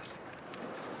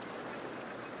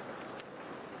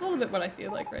 A little bit what I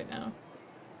feel like right now.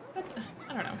 But,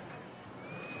 I don't know.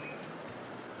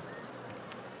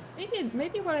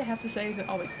 Maybe what I have to say isn't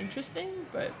always interesting,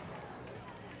 but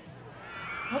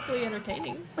hopefully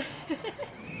entertaining.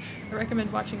 I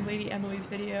recommend watching Lady Emily's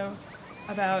video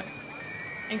about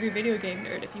Angry Video Game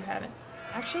Nerd if you haven't.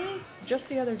 Actually, just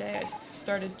the other day I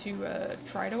started to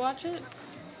try to watch it,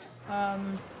 but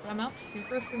I'm not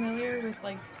super familiar with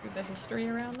like the history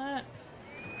around that.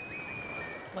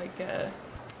 Like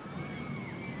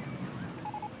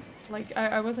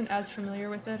I wasn't as familiar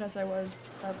with it as I was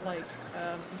of like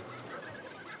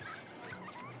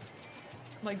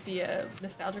the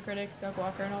nostalgia critic, Doug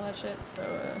Walker, and all that shit.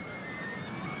 So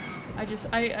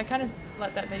I kind of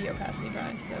let that video pass me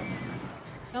by. So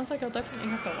sounds like I'll definitely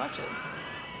have to watch it.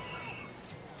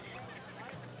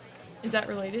 Is that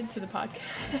related to the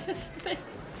podcast thing,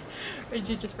 or did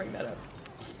you just bring that up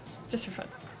just for fun?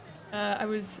 I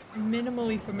was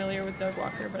minimally familiar with Doug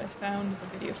Walker, but I found the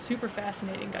video super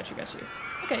fascinating. Got you.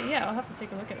 Okay, yeah, I'll have to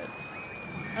take a look at it.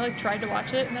 I like tried to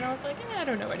watch it, and then I was like, I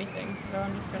don't know anything, so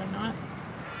I'm just gonna not.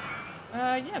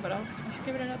 Yeah, but I should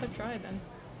give it another try then.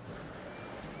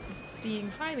 It's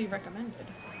being highly recommended.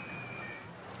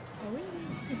 Oh,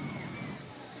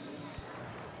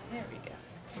 there There we go.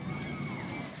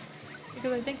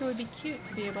 Because I think it would be cute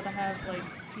to be able to have, like,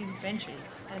 these benches,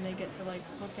 and they get to, like,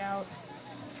 look out.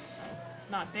 Oh,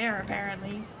 not there,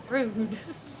 apparently. Rude.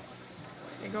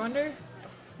 You go under? No.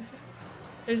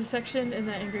 There's a section in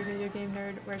the Angry Video Game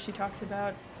Nerd where she talks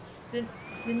about Cinemassacre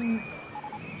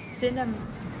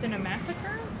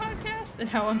podcast and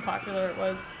how unpopular it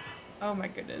was. Oh my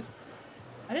goodness.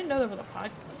 I didn't know there was a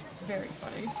podcast. Very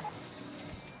funny.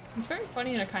 It's very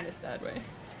funny in a kind of sad way,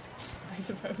 I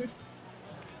suppose.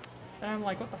 And I'm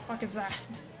like, what the fuck is that?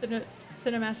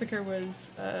 Cinemassacre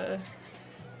was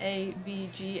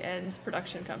AVGN's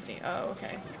production company. Oh,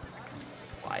 okay.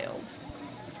 Wild.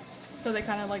 So they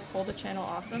kind of like pulled the channel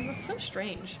awesome. That's so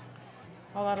strange.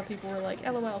 A lot of people were like,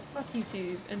 LOL, fuck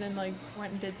YouTube, and then like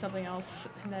went and did something else,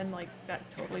 and then like got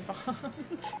totally bombed.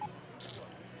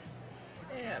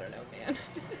 Yeah, I don't know, man.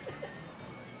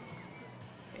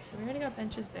 Okay, so we already got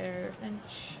benches there.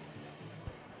 Bench.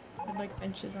 I'd like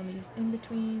benches on these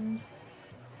in-betweens.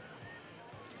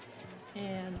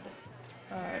 And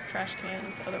trash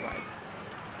cans otherwise.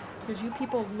 Because you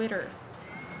people litter.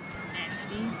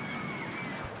 Nasty.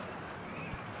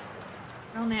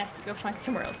 Real nasty. Go find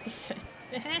somewhere else to sit.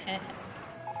 Okay.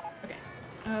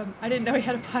 I didn't know he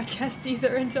had a podcast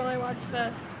either until I watched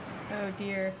that. Oh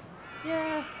dear.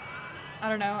 Yeah. I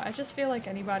don't know. I just feel like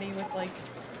anybody with like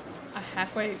a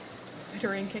halfway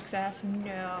littering kicks ass.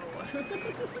 No.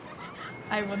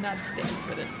 I will not stand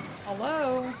for this.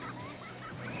 Hello?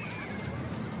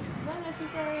 Is that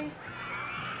necessary?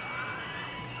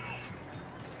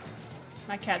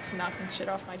 My cat's knocking shit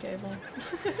off my table.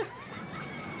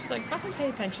 She's like, fucking pay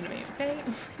attention to me, okay?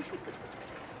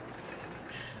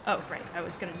 Oh, right. I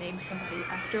was gonna name somebody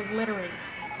after littering.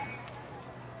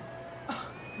 Oh,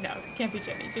 no, it can't be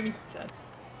Jimmy. Jimmy's sad.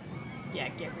 Yeah,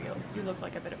 get real. You look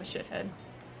like a bit of a shithead.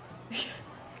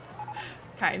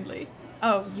 Kindly.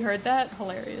 Oh, you heard that?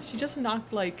 Hilarious. She just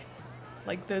knocked like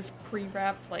those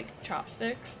pre-wrapped like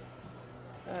chopsticks.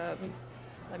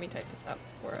 Let me type this up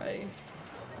before I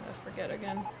forget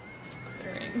again.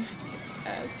 Littering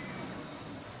as.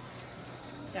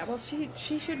 Yeah, well, she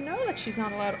should know that she's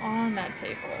not allowed on that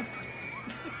table.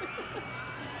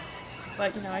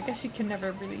 But, you know, I guess you can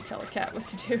never really tell a cat what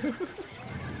to do.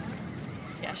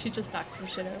 Yeah, she just knocked some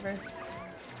shit over.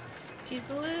 She's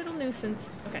a little nuisance.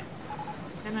 Okay.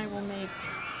 And I will make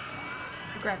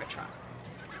a Gravitron.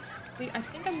 See, I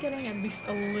think I'm getting at least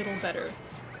a little better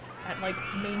at, like,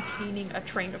 maintaining a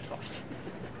train of thought.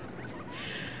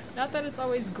 Not that it's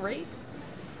always great.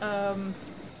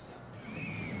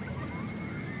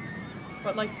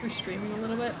 But like through streaming a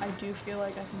little bit, I do feel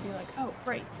like I can be like, oh,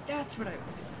 right, that's what I was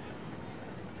doing.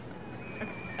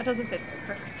 Okay, that doesn't fit there.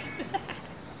 Perfect.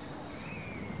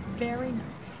 Very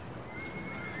nice.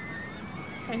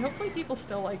 Okay, hopefully people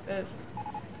still like this.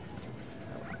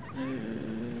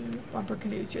 Bumper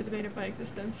canoes, you're the bane of my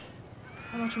existence.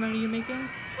 How much money are you making?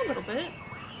 A little bit.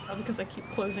 Oh, because I keep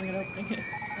closing and opening it.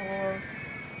 Oh.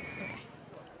 Okay.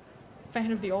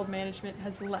 Fan of the old management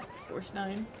has left Force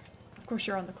 9. Of course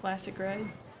you're on the classic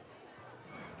rides.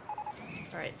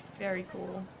 Alright, very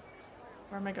cool.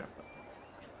 Where am I gonna put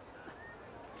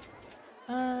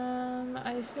that?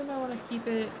 I assume I want to keep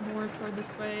it more toward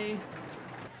this way.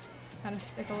 Kind of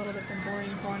stick a little bit the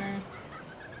boring corner.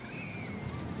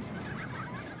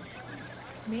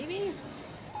 Maybe?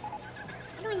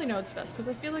 I don't really know what's best, because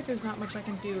I feel like there's not much I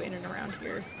can do in and around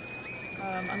here.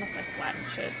 Unless I flatten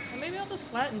shit. Or maybe I'll just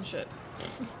flatten shit.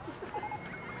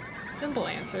 Simple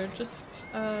answer, just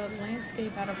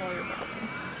landscape out of all your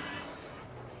problems.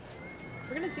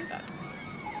 We're gonna do that.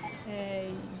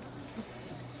 Hey.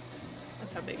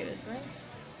 That's how big it is, right?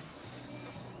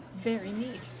 Very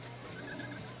neat.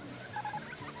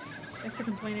 Guess you're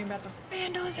complaining about the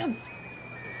vandalism!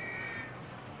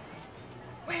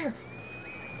 Where?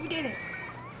 Who did it?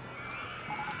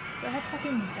 Do I have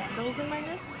fucking vandals in my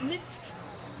midst?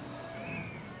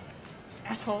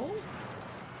 Assholes?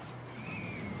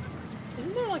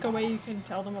 Isn't there like a way you can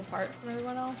tell them apart from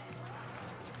everyone else?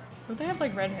 Don't they have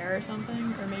like red hair or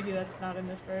something? Or maybe that's not in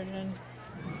this version.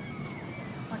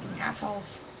 Fucking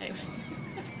assholes. Anyway.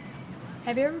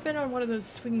 Have you ever been on one of those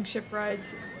swinging ship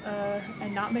rides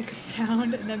and not make a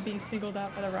sound and then be singled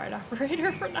out by the ride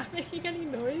operator for not making any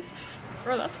noise?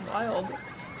 Bro, that's wild.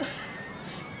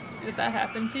 If that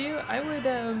happened to you, I would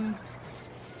I'd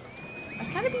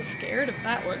kind of be scared of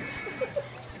that one.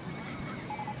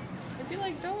 I'd be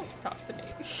like, don't talk to me.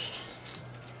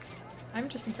 I'm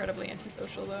just incredibly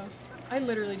antisocial though. I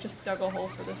literally just dug a hole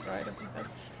for this ride. I think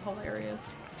that's hilarious.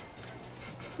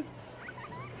 I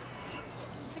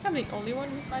think I'm the only one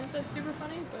who finds that super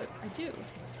funny, but I do.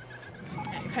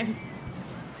 Anyway.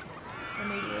 So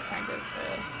maybe we'll kind of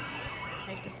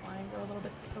make this line go a little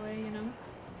bit this way, you know?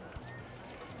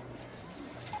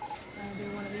 Do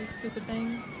one of these stupid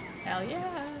things. Hell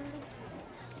yeah!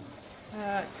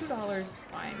 $2 is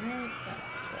fine, right?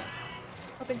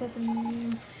 That's Open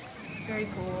Sesame. Very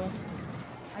cool.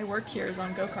 I work here is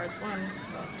on Go-Karts 1.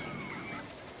 Well,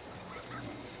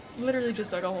 literally just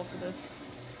dug a hole for this.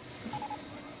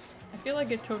 I feel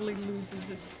like it totally loses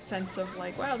its sense of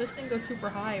like, wow, this thing goes super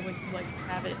high when you like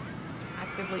have it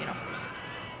actively in a hole.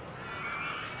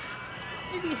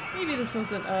 Maybe this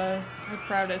wasn't my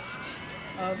proudest,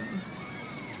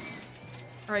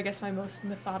 or I guess my most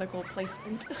methodical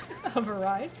placement of a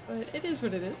ride, but it is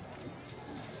what it is.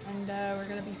 And we're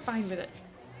gonna be fine with it.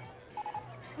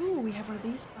 Ooh, we have one of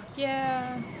these. Fuck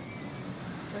yeah!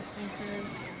 West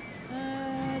Bankers.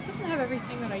 It doesn't have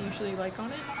everything that I usually like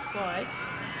on it, but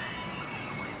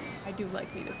I do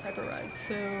like me this type of ride,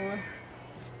 so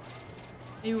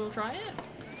maybe we'll try it.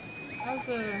 How's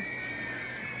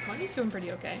money's doing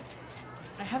pretty okay.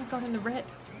 I haven't gotten the red.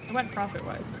 I went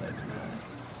profit-wise, but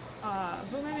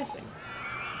who am I missing?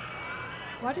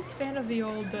 Why does fan of the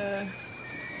old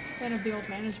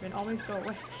management always go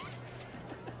away?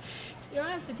 You don't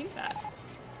have to do that.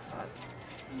 Oh,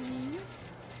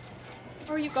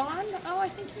 are you gone? Oh, I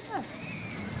think you left.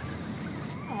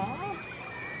 Aww.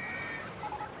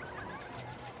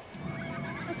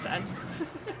 That's sad.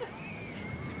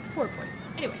 Poor boy.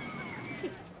 Anyway.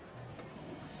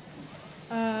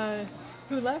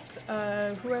 Who left?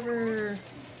 Whoever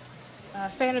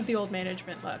fan of the old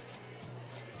management left.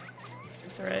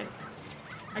 It's alright.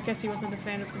 I guess he wasn't a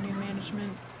fan of the new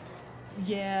management.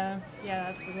 Yeah,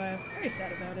 that's who left. Very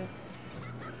sad about it.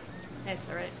 It's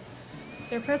alright.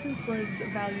 Their presence was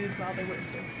valued while they were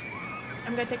here.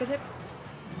 I'm gonna take a sip.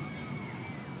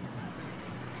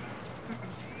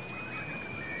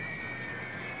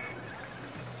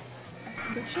 That's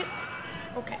some good shit.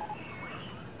 Okay.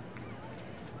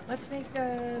 Let's make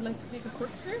a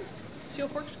corkscrew? Steel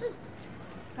corkscrew?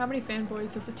 How many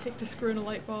fanboys does it take to screw in a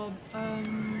light bulb?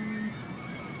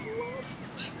 Lost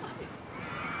child.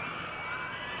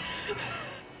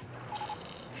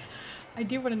 I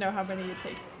do want to know how many it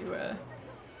takes to,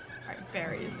 Alright,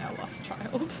 Barry is now lost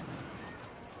child.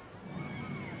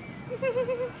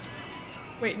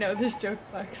 Wait, no, this joke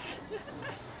sucks.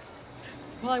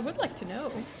 Well, I would like to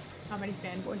know how many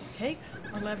fanboys it takes.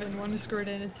 11 want to screw it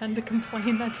in and 10 to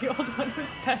complain that the old one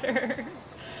was better.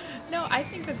 No, I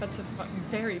think that that's a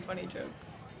very funny joke.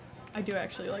 I do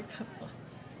actually like that one.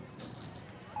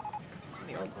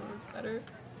 The old one was better.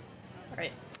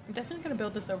 Alright, I'm definitely gonna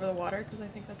build this over the water because I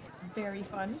think that's very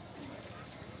fun.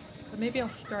 But maybe I'll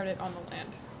start it on the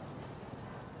land.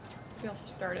 Maybe I'll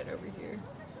start it over here.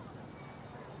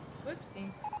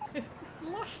 Whoopsie.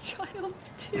 Lost child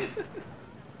 2!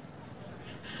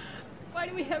 Why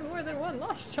do we have more than one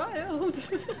lost child?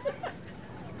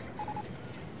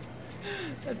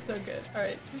 That's so good.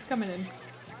 Alright, who's coming in?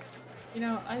 You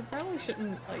know, I probably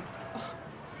shouldn't, like... Oh,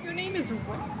 your name is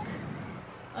Rock.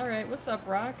 Alright, what's up,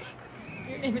 Rock?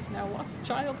 Your name is now Lost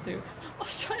Child 2.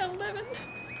 Lost Child 11!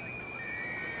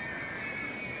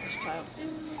 Lost Child 2.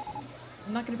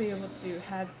 I'm not gonna be able to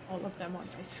have all of them on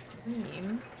my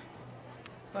screen.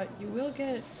 But you will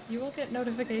get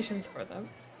notifications for them.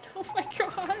 Oh my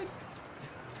god!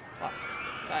 Lost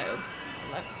Child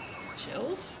 11.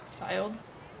 Chills? Child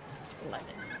 11.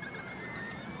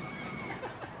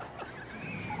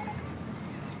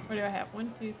 What do I have?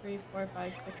 1, 2, 3, 4,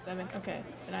 5, 6, 7. Okay,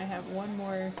 then I have one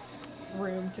more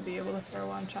room to be able to throw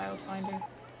on Child Finder.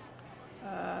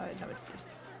 No, it's just...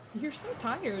 You're so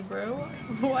tired, bro.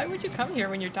 Why would you come here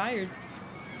when you're tired?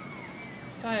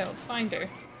 Child Finder.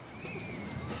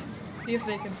 See if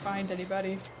they can find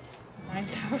anybody.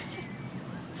 9,000.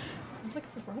 Looks like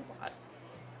it's a robot.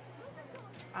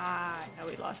 Ah, I know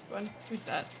we lost one. Who's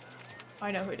that? Oh,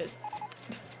 I know who it is.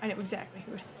 I know exactly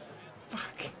who it is.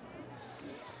 Fuck.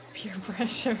 Peer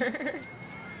pressure.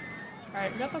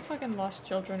 Alright, we got the fucking lost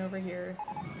children over here.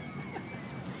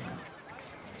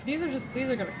 These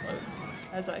are gonna close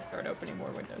as I start opening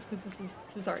more windows, because this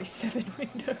is already 7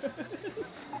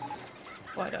 windows.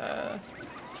 But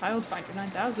Child Finder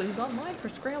 9000 is online for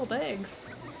scrambled eggs.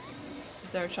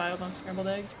 Is there a child on scrambled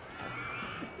eggs?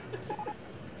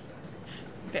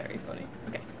 Very funny.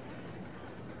 Okay.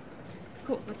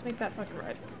 Cool, let's make that fucking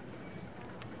ride.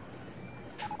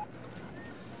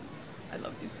 I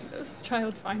love these windows.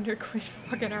 Child Finder, quit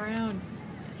fucking around.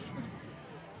 Yes.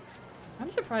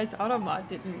 I'm surprised Automod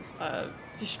didn't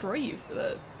destroy you for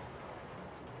that.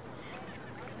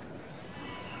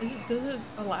 Does it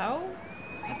allow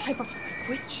that type of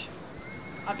language?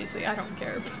 Obviously, I don't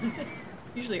care.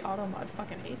 Usually Automod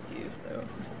fucking hates you, so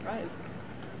I'm surprised.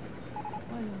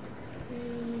 1,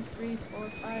 2, 3, 4,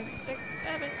 5, 6,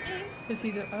 7, 8. Because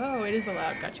he's a— oh, it is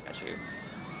allowed. Got you.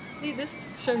 See, this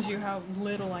shows you how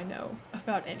little I know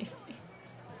about anything.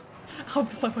 I'll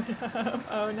blow it up.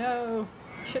 Oh no.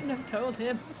 Shouldn't have told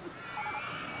him.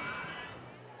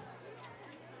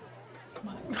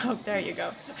 Oh, there you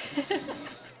go.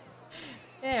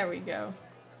 There we go.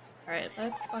 Alright,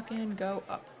 let's fucking go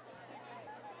up.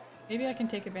 Maybe I can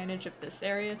take advantage of this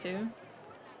area too.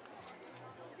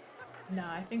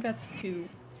 Nah, I think that's too,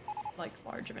 like,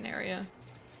 large of an area.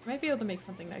 I might be able to make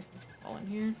something nice and small in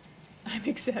here. I'm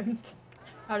exempt.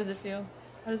 How does it feel?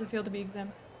 How does it feel to be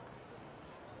exempt?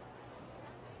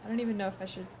 I don't even know if I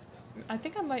should— I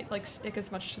think I might, like, stick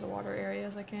as much to the water area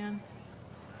as I can.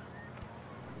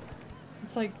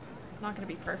 It's, like, not gonna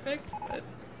be perfect, but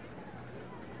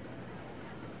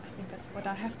I think that's what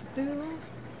I have to do.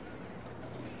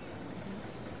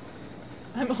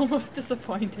 I'm almost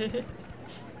disappointed.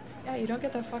 Yeah, you don't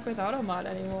get to fuck with Automod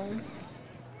anymore.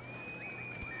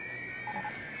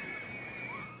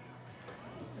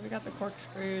 We got the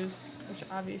corkscrews, which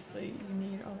obviously you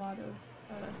need a lot of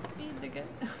speed to get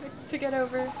to get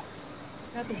over.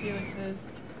 Got the healing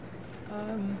fist.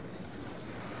 I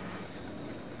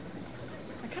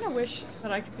kind of wish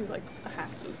that I could do like a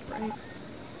half loop, right?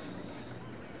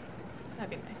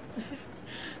 That'd be nice.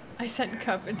 I sent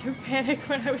Cup into panic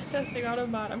when I was testing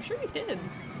Automod. I'm sure he did.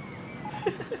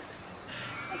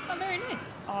 That's not very nice.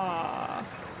 Aww.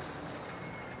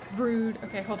 Rude.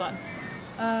 Okay, hold on.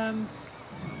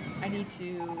 I need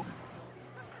to—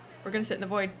 we're gonna sit in the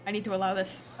void. I need to allow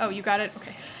this. Oh, you got it?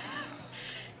 Okay.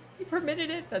 You permitted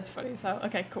it? That's funny. So,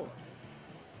 okay, cool.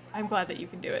 I'm glad that you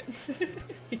can do it.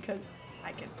 Because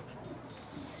I can't.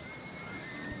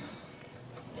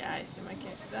 Yeah, I assume I can't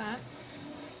do that.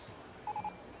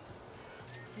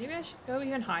 Maybe I should go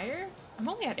even higher? I'm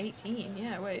only at 18.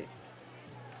 Yeah, wait.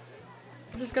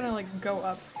 I'm just gonna, like, go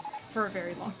up for a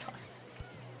very long time.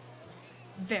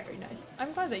 Very nice.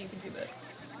 I'm glad that you can do that.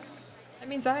 That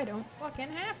means I don't fucking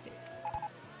have to.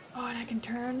 Oh, and I can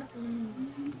turn.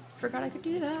 Forgot I could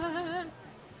do that.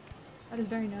 That is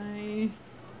very nice.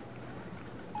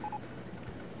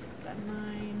 That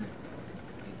 9.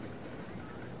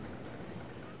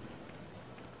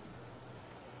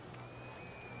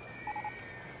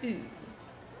 Ooh.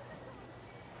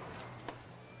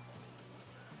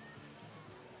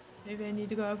 Maybe I need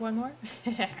to go up one more?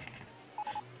 I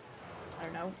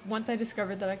don't know. Once I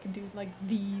discovered that I can do, like,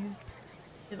 these,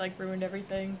 it, like, ruined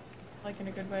everything. Like, in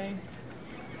a good way.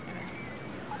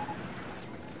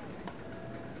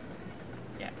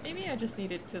 Yeah, maybe I just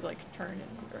needed to, like, turn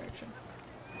in one direction.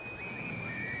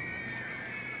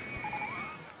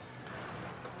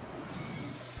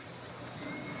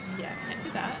 Yeah, I can't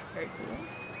do that. Very cool.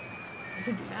 I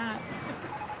can do that.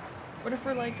 What if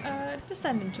we're like,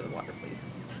 descend into the water, please?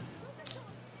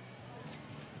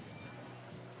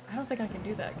 I don't think I can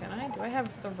do that, can I? Do I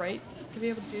have the rights to be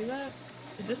able to do that?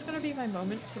 Is this gonna be my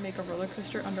moment to make a roller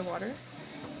coaster underwater?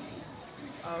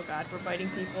 Oh god, we're biting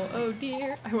people. Oh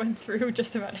dear! I went through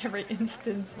just about every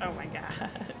instance. Oh my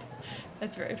god.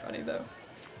 That's very funny though.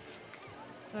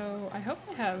 So, I hope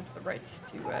I have the rights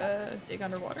to, dig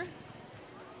underwater.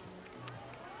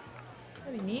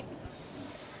 That'd be neat.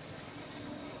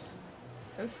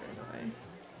 Coaster in the way.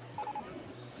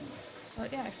 Well,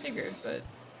 yeah, I figured, but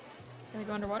can I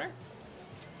go underwater?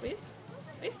 Please?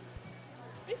 Please?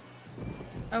 Please?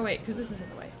 Oh wait, because this is in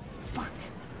the way. Fuck.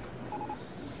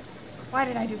 Why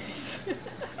did I do this?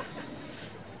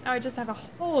 Now I just have a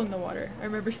hole in the water. I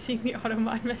remember seeing the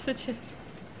Automod message.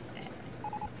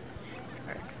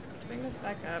 Alright, let's bring this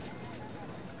back up.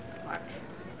 Fuck.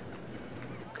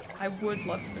 I would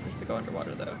love for this to go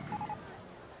underwater though.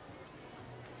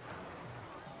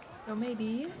 So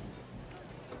maybe—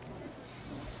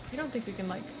 you don't think we can,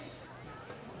 like,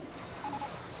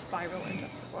 spiral into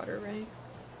the water, right?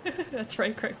 That's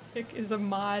right, Cryptic is a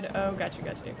mod. Oh, gotcha.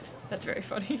 That's very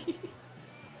funny.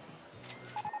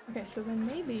 Okay, so then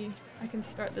maybe I can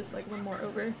start this, like, one more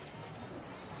over.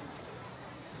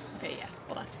 Okay, yeah,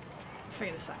 hold on.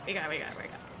 Figure this out. We got it.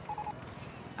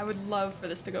 I would love for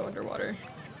this to go underwater.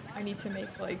 I need to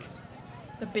make, like,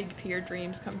 the big pier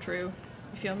dreams come true.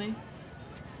 You feel me?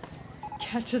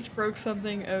 Cat just broke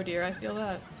something. Oh dear, I feel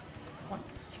that. 1, 2,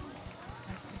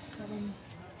 5, 6, 7,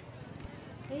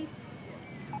 8.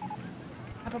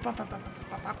 And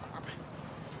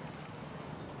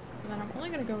then I'm only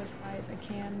gonna go as high as I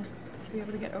can to be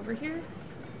able to get over here.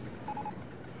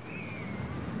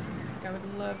 Like, I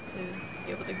would love to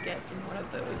be able to get in one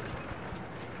of those,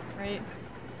 right?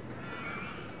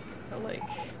 But like,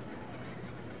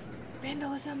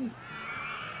 vandalism!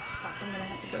 I'm gonna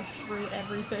have to go through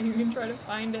everything and try to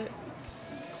find it.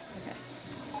 Okay.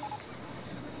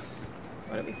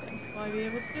 What do we think? Will I be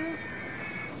able to?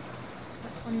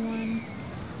 At 21.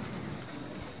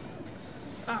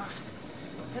 Ah.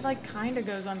 It like kinda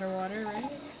goes underwater,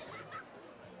 right?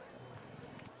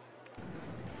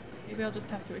 Maybe I'll just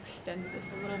have to extend this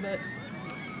a little bit.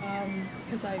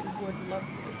 Because I would love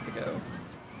for this to go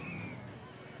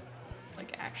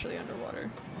like actually underwater.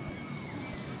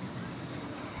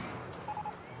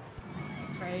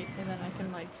 Right? And then I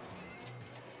can like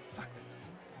fuck.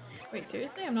 Wait,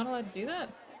 seriously? I'm not allowed to do that?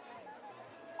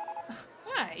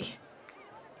 Why?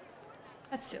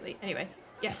 That's silly. Anyway,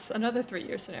 yes, another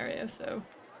 3-year scenario, so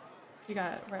we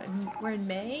got we're in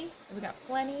May, and we got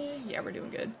plenty. Yeah, we're doing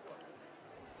good.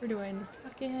 We're doing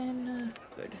fucking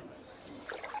good.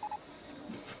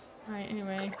 Alright,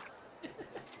 anyway.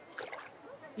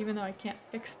 Even though I can't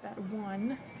fix that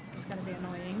one, it's gonna be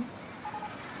annoying.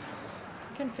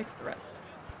 I can fix the rest.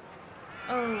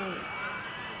 Oh.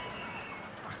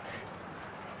 Fuck.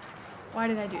 Why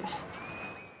did I do that?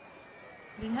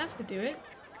 I didn't have to do it,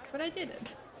 but I did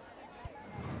it.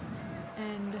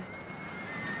 And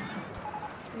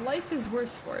life is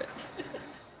worse for it.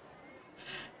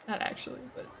 Not actually,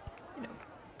 but you know.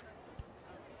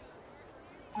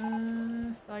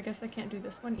 So I guess I can't do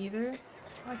this one either.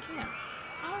 Oh, I can't.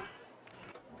 Oh.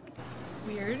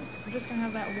 Weird. I'm just gonna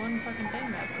have that one fucking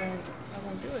thing that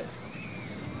won't do it.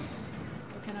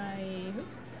 So can I?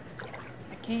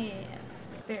 I can.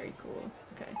 Very cool.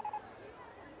 Okay.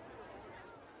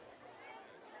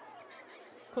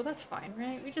 Cool, that's fine,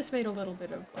 right? We just made a little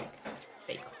bit of, like,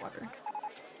 fake water.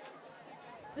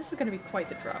 This is gonna be quite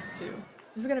the drop, too.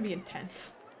 This is gonna be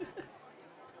intense.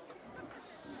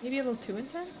 Maybe a little too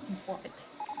intense? But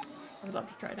I would love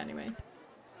to try it anyway.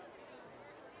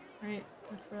 Right,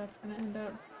 that's where that's gonna end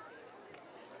up.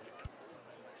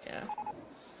 Yeah.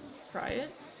 Try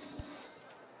it.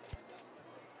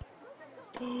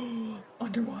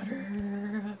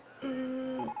 Underwater!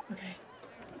 Okay.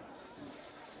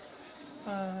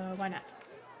 Why not?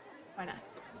 Why not?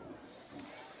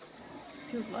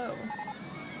 Too low.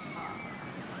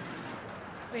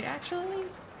 Wait, actually?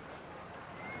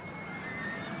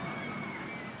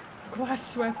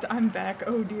 Glass swept, I'm back.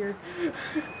 Oh dear.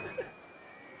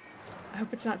 I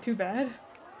hope it's not too bad.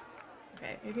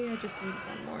 Okay, maybe I just need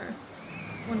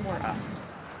one more up.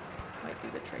 Might be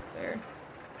the trick there.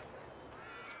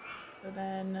 So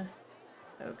then,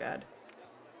 oh god.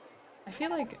 I feel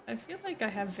like I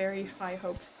have very high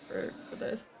hopes for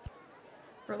this.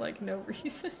 For like no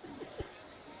reason.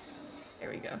 There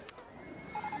we go.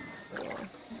 So we'll put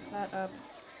that up.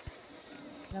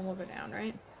 And then we'll go down,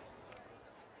 right?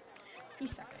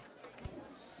 Isake.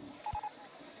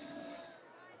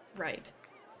 Right.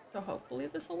 So hopefully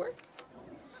this will work.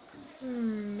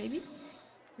 Maybe?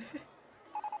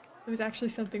 It was actually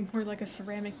something more like a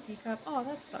ceramic teacup. Oh,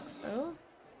 that sucks though.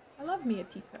 I love me a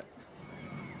teacup.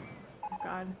 Oh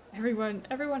god.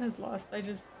 Everyone has lost. I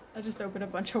just opened a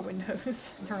bunch of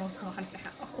windows and they're all gone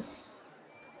now.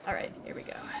 Alright, here we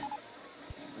go.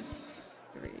 1,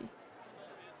 2, 3.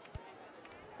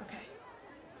 Okay.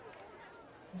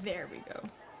 There we go.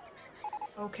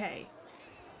 Okay.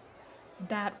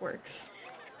 That works.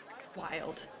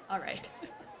 Wild. Alright.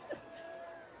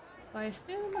 So I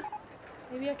assume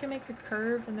maybe I can make a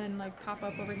curve and then like pop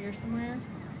up over here somewhere.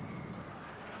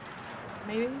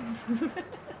 Maybe?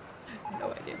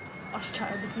 No idea. Lost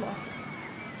child is lost.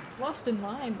 Lost in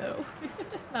line though.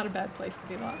 Not a bad place to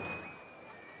be lost.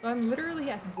 So I'm literally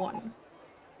at 1.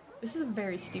 This is a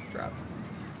very steep drop.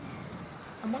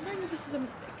 I'm wondering if this is a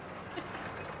mistake.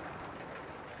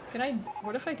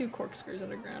 What if I do corkscrews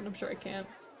underground? I'm sure I can't.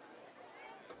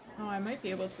 Oh, I might be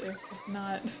able to, just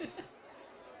not,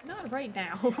 not right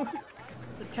now.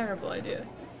 It's a terrible idea.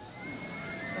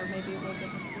 Or maybe we'll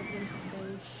get this lovely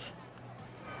space.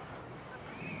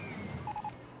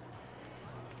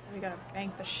 We gotta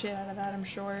bank the shit out of that, I'm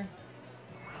sure.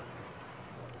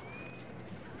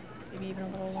 Maybe even a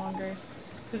little longer.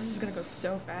 Because this is gonna go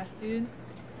so fast, dude.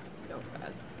 So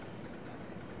fast.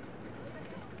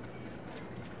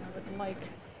 I would like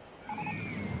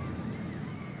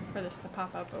for this to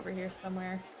pop up over here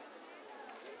somewhere.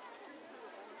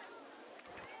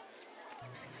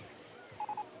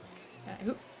 Yeah,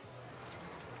 oop.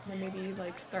 And then maybe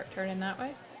like start turning that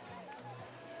way.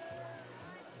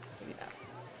 Maybe that.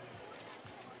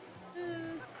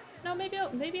 No,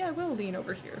 maybe I will lean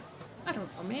over here. I don't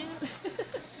know, man.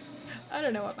 I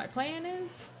don't know what my plan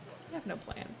is. I have no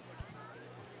plan.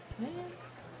 Man.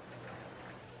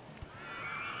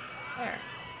 There.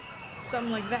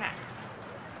 Something like that.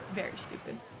 Very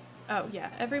stupid. Oh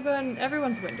yeah,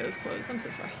 everyone's window's closed. I'm so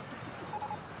sorry.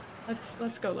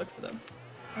 Let's go look for them.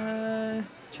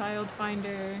 Child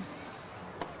finder.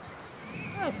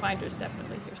 Child finder's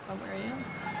definitely here somewhere, yeah.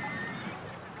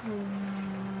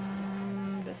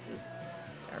 This is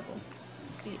terrible.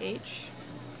 The H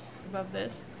above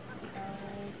this.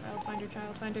 Child finder,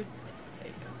 child finder. Yes, there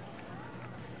you go.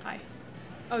 Hi.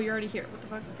 Oh, you're already here. What the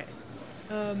fuck? Okay.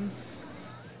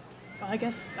 Well, I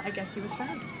guess he was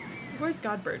found. Where's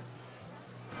Godbird?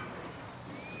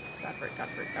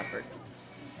 Godbird.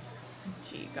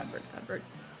 G, Godbird.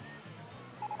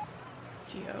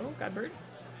 G-O, Godbird.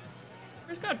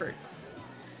 Where's Godbird?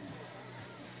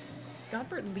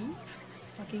 Godbird leave?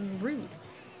 Fucking rude.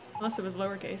 Unless it was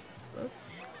lowercase. Hello?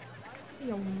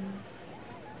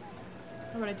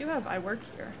 Oh, but I do have I work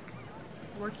here.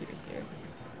 I work here's here.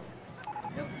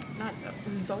 Nope, not so.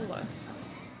 Zola.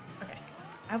 Okay.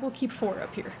 I will keep 4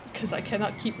 up here, because I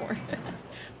cannot keep more.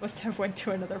 Must have went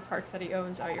to another park that he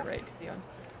owns. Oh, you're right, because he owns.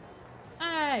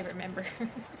 I remember.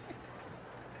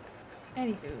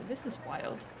 Anywho, this is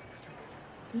wild.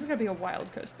 This is gonna be a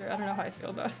wild coaster. I don't know how I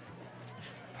feel about it.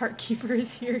 Park keeper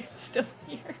is here, still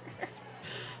here.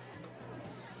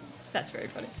 That's very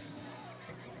funny.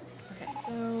 Okay,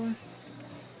 so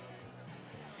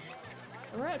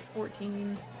we're at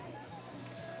 14.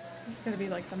 This is gonna be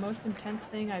like the most intense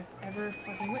thing I've ever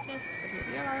fucking witnessed, but here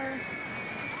we are.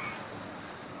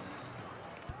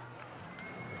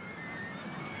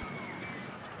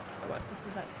 So what, this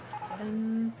is at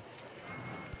 7?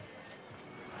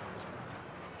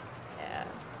 Yeah.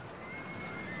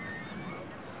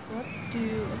 Let's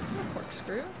do a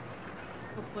corkscrew.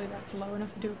 Hopefully that's low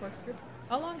enough to do a corkscrew.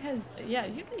 How long has, yeah,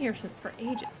 you've been here for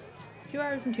ages. 2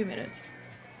 hours and 2 minutes.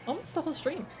 Almost the whole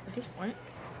stream at this point.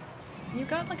 You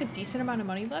got like a decent amount of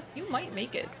money left, you might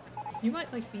make it. You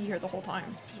might like be here the whole time,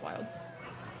 which is wild.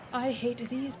 I hate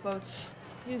these boats.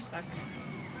 You suck.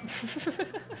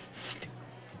 Stupid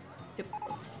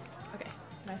boats. Okay,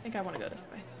 and I think I want to go this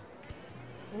way.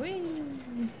 Whee!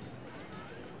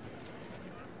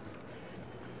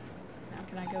 Now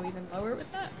can I go even lower with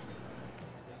that?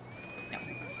 No.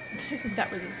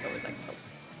 That was as low as I could go.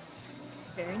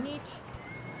 Very neat.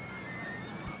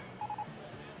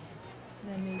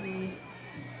 Then maybe...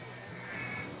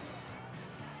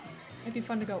 Might be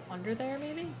fun to go under there,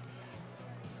 maybe?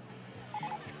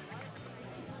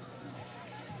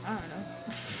 I don't know.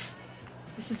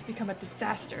 This has become a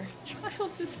disaster.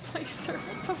 Child displacer,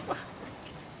 what the fuck?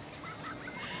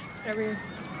 There we go.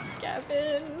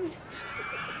 Gavin!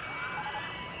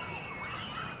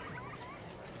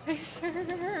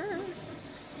 Displacer!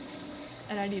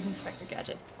 And I need Inspector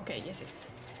Gadget. Okay, yes, yes.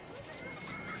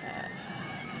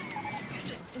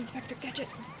 Gadget. Inspector Gadget.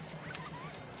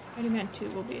 Mighty Man 2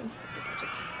 will be Inspector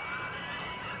Gadget.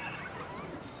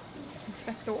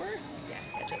 Inspector?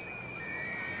 Yeah, Gadget.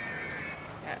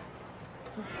 Yeah.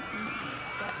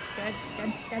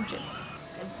 Gadget.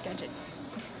 Gadget.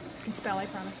 I can spell, I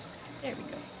promise. There we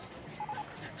go.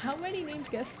 How many named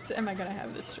guests am I gonna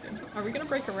have this stream? Are we gonna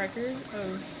break a record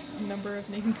of number of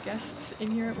named guests in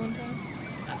here at one time?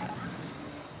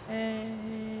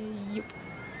 Yep.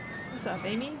 What's up,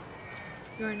 Amy?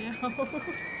 You are now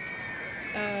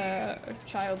a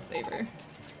child saver.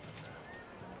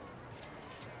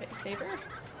 Okay, saver?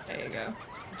 There you go.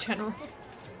 General.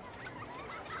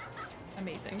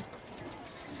 Amazing.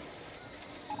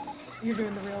 You're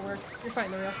doing the real work. You're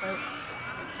fighting the real fight.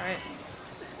 Alright.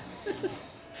 This is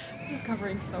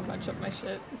covering so much of my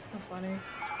shit. It's so funny.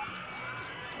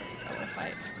 There we go. If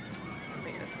I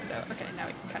bring this window. Okay, now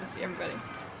we can kind of see everybody.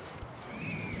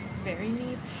 Very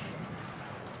neat.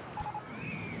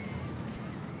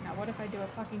 Now what if I do a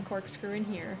fucking corkscrew in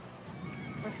here?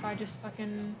 Or if I just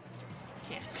fucking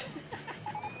can't?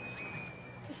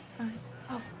 This is fine.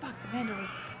 Oh fuck, the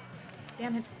vandalism.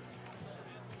 Damn it.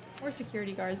 More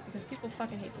security guards because people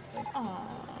fucking hate this place. Aww,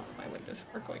 my windows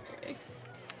are going away.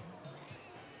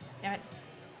 Damn it.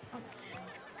 Oh.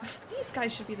 These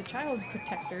guys should be the child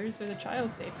protectors or the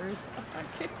child savers. What the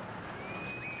fuck?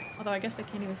 Although I guess they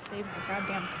can't even save the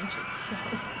goddamn benches, so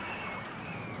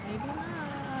maybe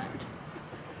not.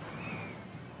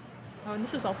 Oh, and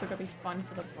this is also gonna be fun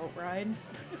for the boat ride.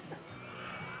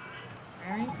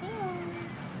 Very cool.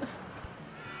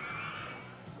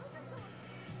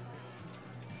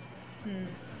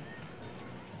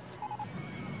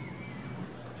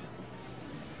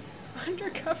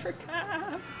 Undercover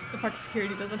cop! The park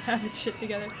security doesn't have its shit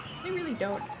together. They really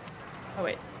don't. Oh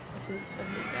wait, this is a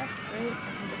new guest, right?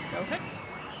 I can just go, hey!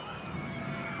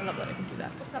 I love that I can do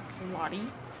that. What's up,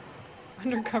 Lottie?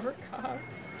 Undercover cop.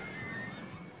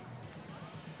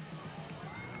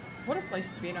 What a place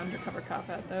to be an undercover cop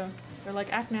at, though. They're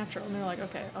like, act natural, and they're like,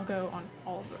 okay, I'll go on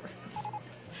all of the roads.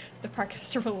 The park has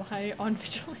to rely on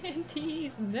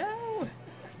vigilantes. No!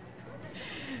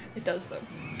 It does though.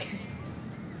 Okay.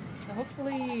 So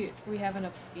hopefully we have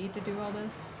enough speed to do all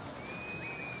this.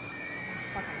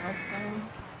 I fucking hope so.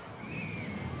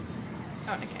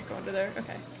 Oh, and I can't go under there.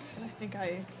 Okay. And I think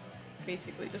I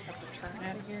basically just have to turn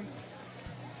out of here.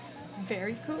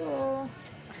 Very cool.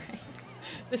 Alright.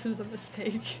 This was a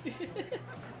mistake.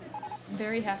 I'm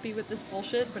very happy with this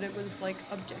bullshit, but it was like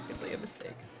objectively a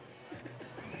mistake.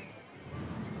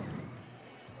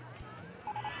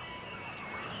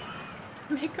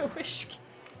 Make a wish.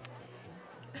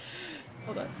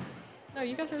 Hold on. No,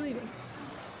 you guys are leaving.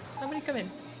 Nobody come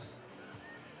in.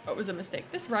 Oh, it was a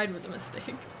mistake. This ride was a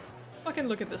mistake. Fucking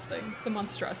look at this thing. The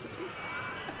monstrosity.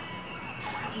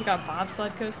 We got a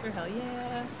bobsled coaster. Hell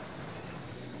yeah.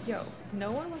 Yo,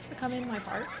 no one wants to come in my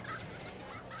park?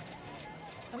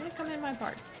 Somebody come in my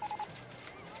park.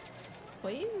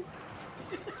 Please?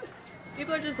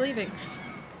 People are just leaving.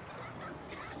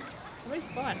 Somebody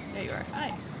spawn. There you are.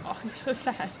 Hi. Oh, you're so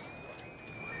sad.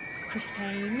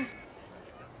 Christine.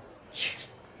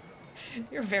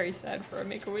 You're very sad for a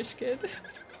Make-A-Wish kid.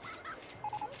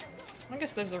 I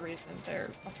guess there's a reason they're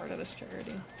a part of this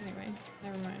charity. Anyway,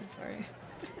 never mind. Sorry.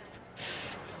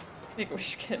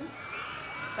 Make-A-Wish kid.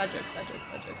 Bad jokes, bad jokes,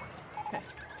 bad jokes. Okay.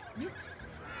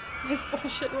 This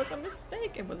bullshit was a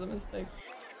mistake. It was a mistake.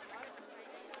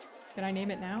 Can I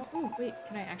name it now? Ooh, wait.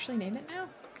 Can I actually name it now?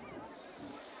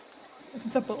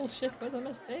 The bullshit was a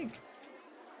mistake.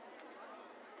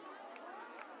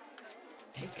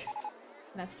 Take.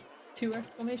 That's 2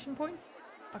 exclamation points?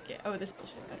 Fuck yeah. Oh, this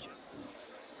bullshit. Gotcha.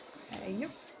 Hey,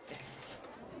 yep. This.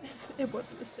 It was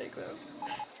a mistake, though.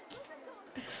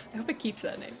 I hope it keeps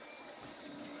that name.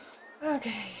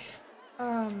 Okay.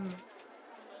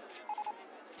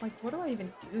 Like, what do I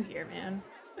even do here, man?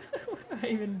 What do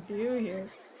I even do here?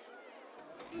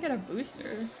 I can get a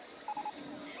booster.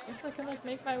 Guess I can, like,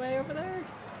 make my way over there?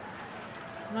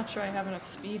 I'm not sure I have enough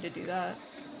speed to do that.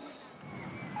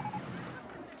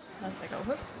 Unless I go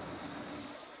whoop.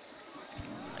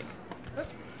 Like, whoop.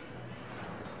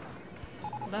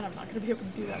 Well, then I'm not gonna be able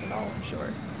to do that at all, I'm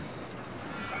sure.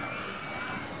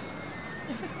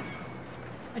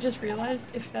 I just realized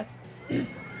if that's...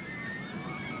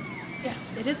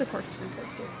 Yes, it is a corkscrew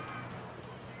coaster.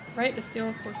 Right? It's still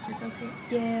a corkscrew coaster?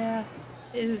 Yeah,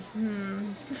 it is.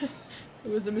 It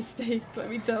was a mistake, let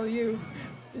me tell you.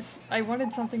 I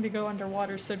wanted something to go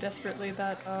underwater so desperately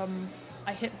that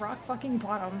I hit rock fucking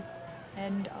bottom,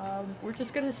 and we're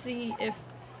just gonna see if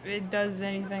it does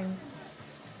anything.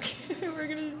 We're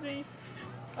gonna see.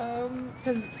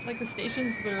 Because like the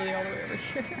station's literally all the way over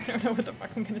here. I don't know what the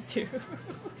fuck I'm gonna do.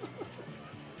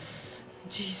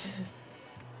 Jesus.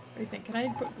 What do you think? Can I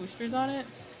put boosters on it?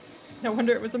 No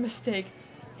wonder it was a mistake.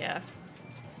 Yeah.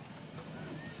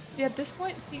 Yeah, at this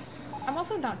point, see, I'm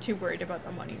also not too worried about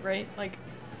the money, right? Like,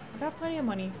 I've got plenty of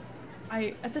money.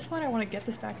 At this point, I want to get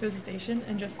this back to the station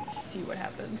and just see what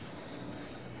happens.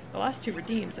 The last 2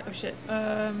 redeems. Oh shit.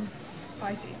 Oh,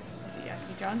 I see. I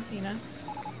see John Cena.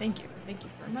 Thank you. Thank you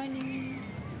for reminding me.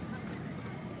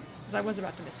 Because I was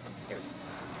about to miss them. Here we go.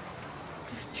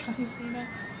 John Cena.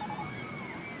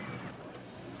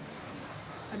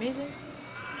 Amazing.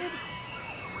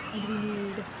 And we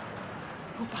need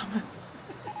Obama.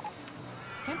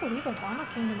 Can't believe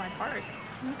Obama came to my park.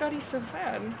 Oh my god, he's so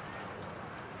sad.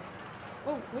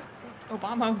 Oh, what?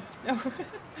 Obama. No.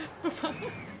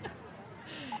 Obama.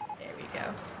 There we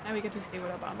go. Now we get to see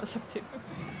what Obama's up to.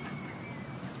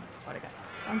 What a guy.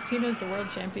 John Cena is the world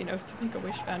champion of the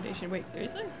Make-A-Wish Foundation. Wait,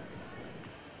 seriously?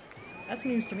 That's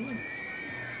news to me.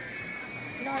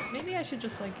 You know what? Maybe I should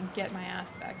just, like, get my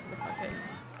ass back to the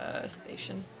fucking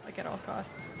station, like, at all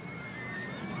costs.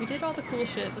 We did all the cool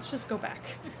shit. Let's just go back.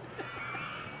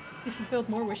 He's fulfilled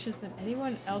more wishes than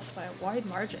anyone else by a wide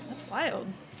margin. That's wild.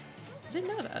 I didn't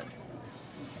know that.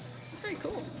 That's very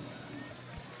cool.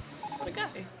 What a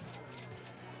guy.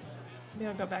 Maybe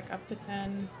I'll go back up to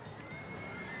 10.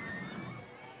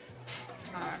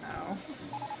 I don't know.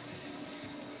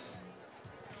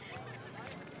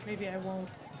 Maybe I won't.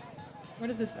 What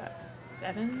is this at?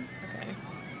 7? Okay.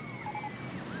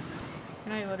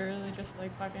 Can I literally just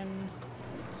like fucking...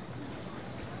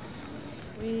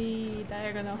 Wee,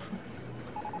 diagonal.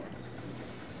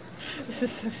 This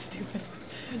is so stupid.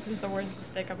 This is the worst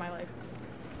mistake of my life.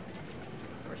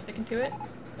 We're sticking to it?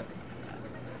 Okay.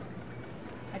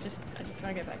 I just want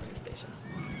to get back to the station.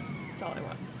 That's all I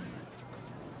want.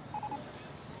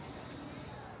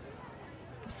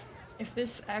 If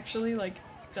this actually, like,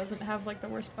 doesn't have, like, the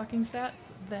worst fucking stats,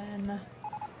 then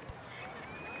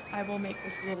I will make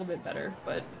this a little bit better.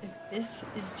 But if this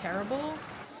is terrible,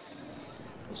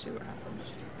 we'll see what happens.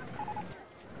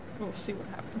 We'll see what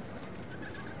happens.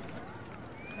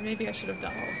 And maybe I should have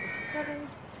done all of this at 7,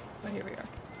 but here we are.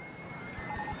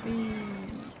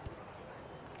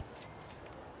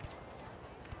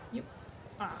 Yep.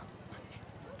 Ah.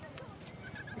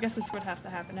 I guess this would have to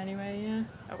happen anyway, yeah.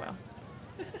 Oh well.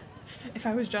 If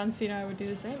I was John Cena, I would do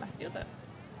the same. I feel that.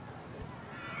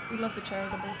 We love the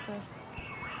charitable stuff.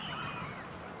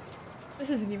 This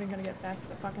isn't even gonna get back to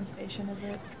the fucking station, is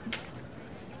it?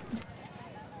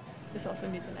 This also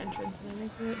needs an entrance and an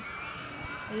exit.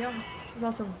 Yeah, this is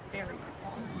also very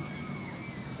long.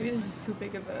 Maybe this is too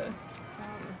big of a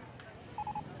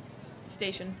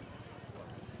station.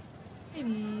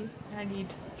 Maybe I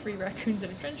need 3 raccoons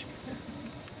and a trench coat.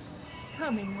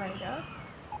 Coming right up.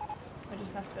 I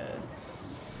just have to...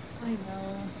 I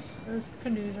know. Those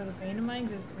canoes are the bane of my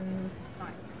existence.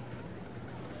 Fine.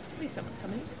 At least someone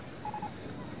coming.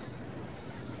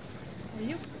 Are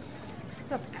you?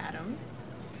 What's up, Adam?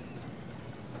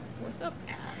 What's up,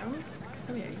 Adam?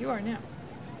 Come here, you are now.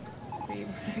 3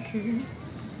 raccoons.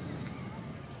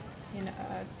 In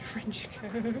a trench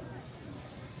coat. There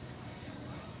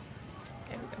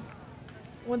we go.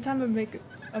 One time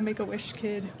a Make-A-Wish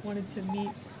kid wanted to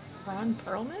meet Ron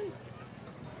Perlman?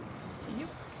 Are you?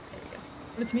 There we go.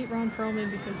 Wanted to meet Ron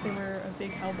Perlman because they were a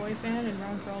big Hellboy fan, and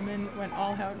Ron Perlman went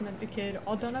all out and met the kid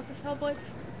all done up as Hellboy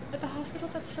at the hospital.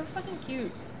 That's so fucking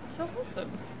cute. It's so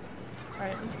wholesome.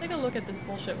 Alright, let's take a look at this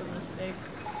bullshit with a mistake.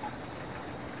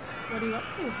 What are you up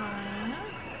to, huh?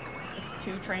 It's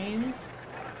 2 trains.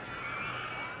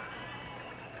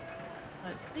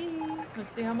 Let's see.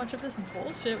 Let's see how much of this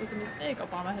bullshit was a mistake.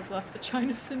 Obama has left the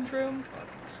China syndrome. Fuck.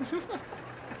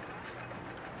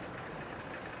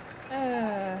 Do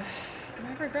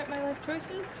I regret my life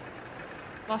choices?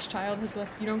 Lost child has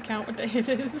left. You don't count what day it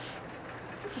is.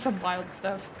 This is some wild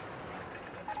stuff.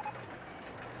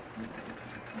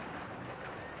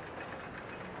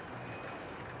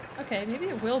 Okay, maybe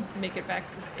it will make it back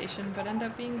to the station, but end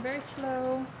up being very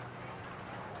slow.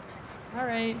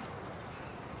 Alright.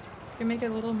 Can make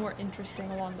it a little more interesting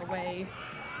along the way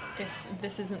if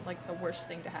this isn't like the worst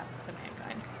thing to happen to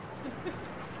mankind.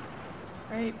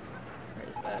 Right? Where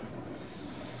is that?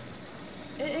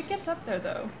 It gets up there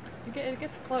though. It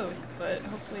gets close, but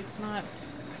hopefully it's not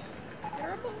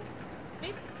terrible.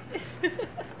 Maybe?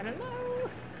 I don't know.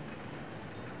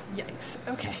 Yikes.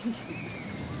 Okay.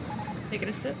 Taking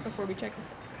a sip before we check this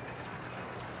out.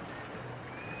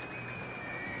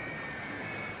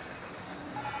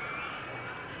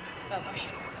 Oh boy.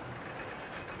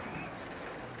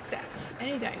 Stats.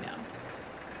 Any day now.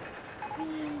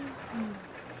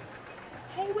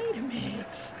 Hey, wait a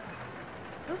minute.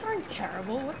 Those aren't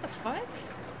terrible. What the fuck?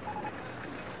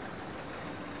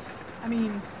 I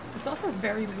mean, it's also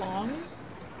very long.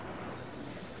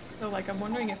 So, like, I'm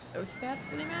wondering if those stats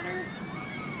really matter?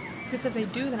 Because if they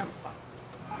do, then I'm fucked.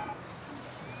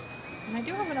 And I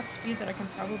do have enough speed that I can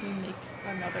probably make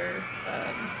another,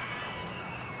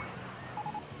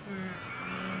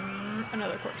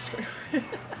 another corkscrew.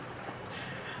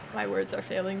 My words are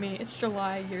failing me. It's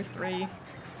July, year 3,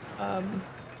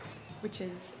 which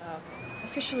is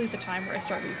officially the time where I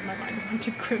start losing my mind.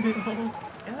 Wanted criminal.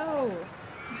 No!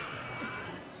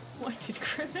 Wanted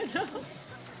criminal.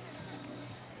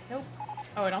 Nope.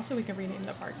 Oh, and also we can rename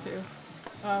the park too.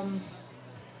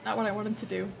 Not what I wanted to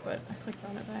do, but I clicked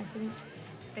on it by accident.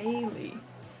 Bailey.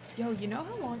 Yo, you know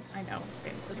how long— I know,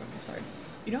 vandalism, I'm sorry.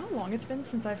 You know how long it's been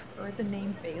since I've heard the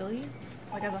name Bailey?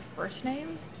 Like as a first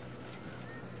name?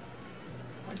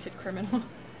 Wanted criminal.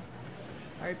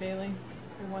 Sorry, Bailey.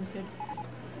 You're wanted.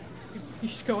 You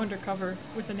should go undercover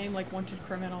with a name like Wanted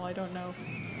Criminal. I don't know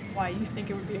why you think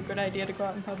it would be a good idea to go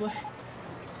out in public.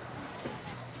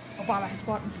 Obama has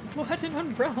bought an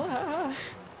umbrella.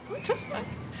 What the fuck?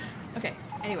 Okay,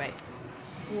 anyway.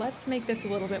 Let's make this a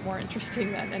little bit more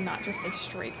interesting then, and not just a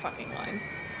straight fucking line.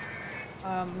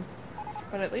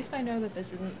 But at least I know that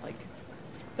this isn't, like,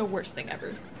 the worst thing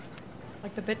ever.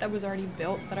 Like, the bit that was already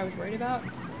built that I was worried about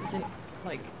isn't,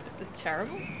 like,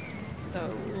 terrible.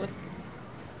 So, let's—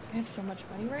 I have so much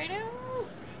money right now.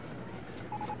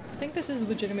 I think this is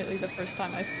legitimately the first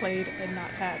time I've played and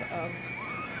not had,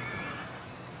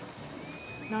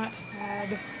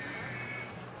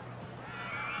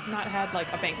 like,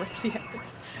 a bankruptcy happen.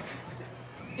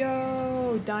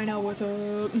 Yo, Dinah, what's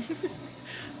up?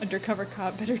 Undercover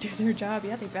cop better do their job.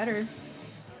 Yeah, they better.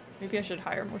 Maybe I should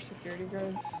hire more security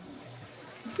guards.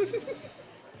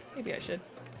 Maybe I should.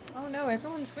 Oh no,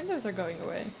 everyone's windows are going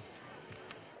away.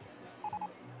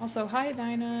 Also, hi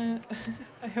Dinah.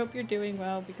 I hope you're doing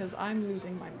well because I'm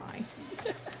losing my mind.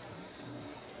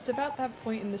 It's about that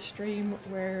point in the stream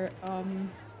where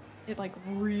it like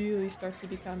really starts to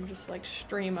become just like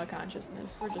stream of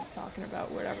consciousness. We're just talking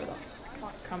about whatever the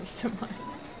fuck comes to mind.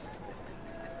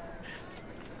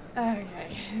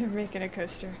 Okay, making a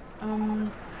coaster.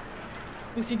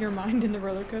 Losing your mind in the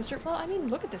roller coaster? Well, I mean,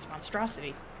 look at this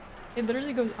monstrosity. It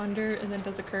literally goes under and then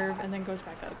does a curve and then goes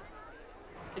back up.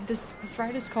 This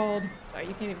ride is called... Sorry,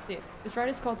 you can't even see it. This ride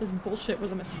is called This Bullshit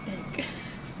Was a Mistake.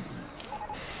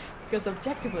 Because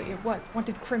objectively it was.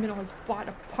 Wanted criminal has bought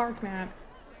a park map.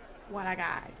 What a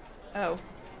guy. Oh.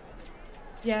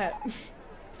 Yeah.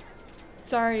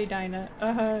 Sorry,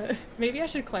 Dinah. Maybe I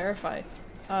should clarify.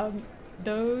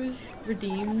 Those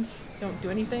redeems don't do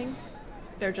anything.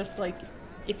 They're just like,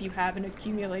 if you have an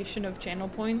accumulation of channel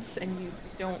points and you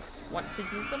don't want to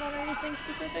use them on anything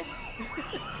specific.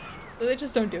 So they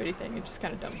just don't do anything, it just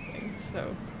kind of dumps things,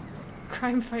 so.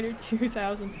 Crime Fighter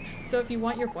 2000. So if you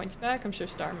want your points back, I'm sure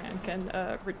Starman can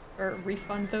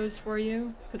refund those for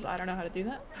you, because I don't know how to do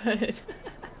that, but...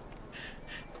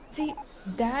 See,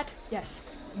 that, yes,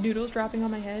 noodles dropping on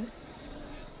my head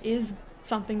is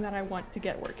something that I want to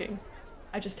get working.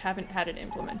 I just haven't had it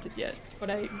implemented yet, but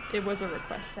it was a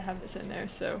request to have this in there,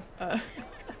 so,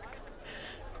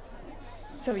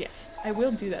 So yes, I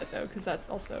will do that though, because that's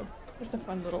also just a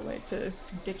fun little way to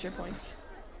get your points.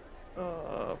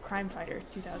 Oh, Crime Fighter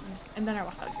 2000. And then I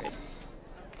will 100.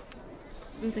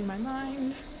 Losing my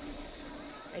mind.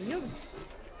 Hey, you.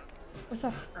 What's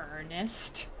up,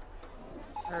 Ernest?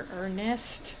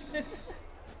 Ernest?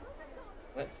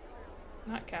 What?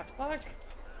 Not caps lock?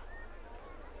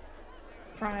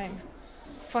 Crime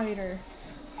Fighter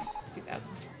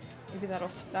 2000. Maybe that'll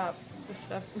stop this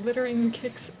stuff. Littering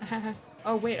kicks ass.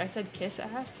 Oh wait, I said kiss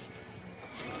ass?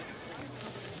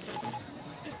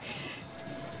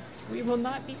 We will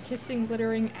not be kissing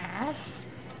littering ass.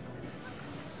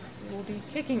 We will be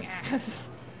kicking ass.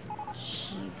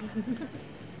 Jesus.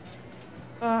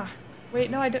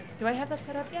 Wait, no, do I have that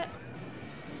set up yet?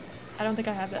 I don't think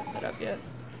I have that set up yet.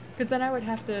 Because then I would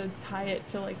have to tie it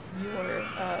to like your,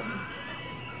 oh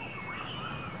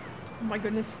my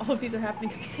goodness, all of these are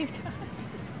happening at the same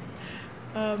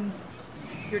time.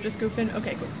 You're just goofing?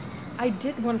 Okay, cool. I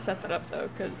did want to set that up though,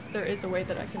 because there is a way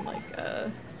that I can like,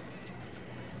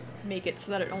 make it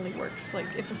so that it only works like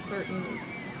if a certain,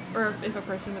 or if a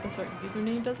person with a certain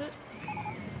username does it.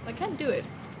 I can do it.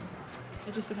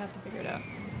 I just would have to figure it out.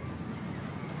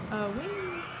 Wait.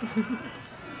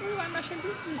 Ooh, I'm rushing.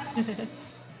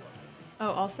 Oh,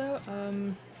 also,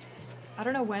 I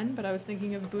don't know when, but I was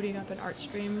thinking of booting up an art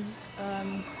stream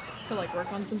to like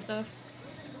work on some stuff.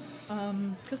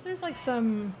 Because there's like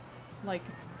some like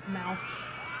mouth,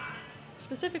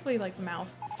 specifically like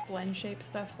mouth blend shape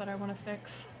stuff that I want to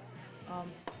fix.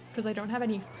 Because I don't have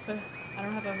any, I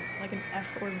don't have like an F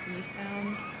or V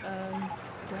sound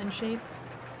blend shape,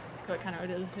 so it kind of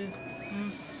is.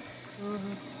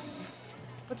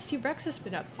 What's T-Rexus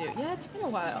been up to? Yeah, it's been a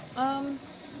while.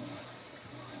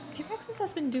 T-Rexus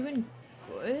has been doing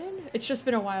good. It's just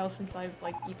been a while since I've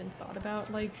like even thought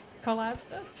about like collab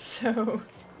stuff, so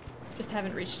just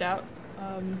haven't reached out.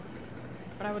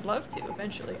 But I would love to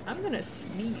eventually. I'm gonna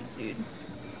sneeze, dude.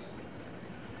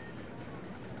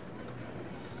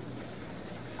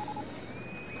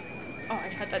 Oh,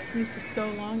 I've had that sneeze for so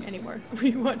long. Anymore.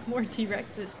 We want more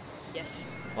T-Rexes. Yes.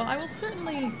 Well, I'll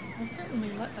certainly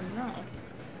let them know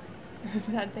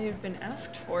that they have been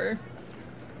asked for.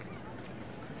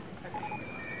 Okay.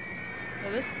 So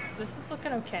this is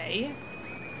looking okay.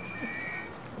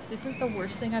 This isn't the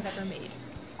worst thing I've ever made.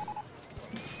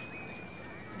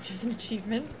 Which is an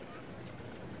achievement.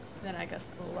 Then I guess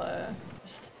we'll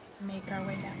just make our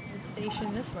way back to the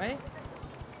station this way.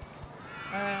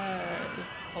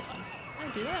 Just hold on. Can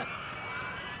I do that?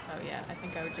 Oh yeah, I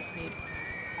think I would just need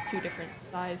 2 different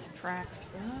size tracks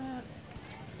for that.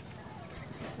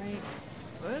 Right.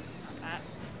 Good. Not that.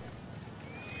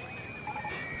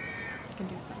 I can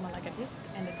do something like a disc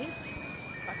and a disc.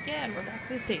 Fuck yeah, and we're back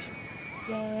to the station.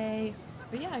 Yay.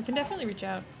 But yeah, I can definitely reach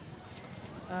out.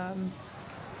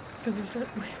 Because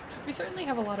we certainly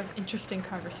have a lot of interesting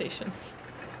conversations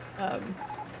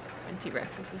when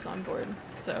T-Rexus is on board.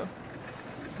 So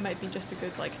it might be just a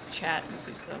good like chat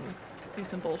and do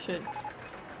some bullshit.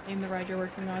 Name the ride you're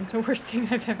working on. The worst thing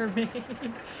I've ever made.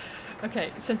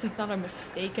 Okay, since it's not a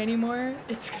mistake anymore,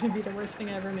 it's gonna be the worst thing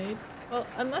I ever made. Well,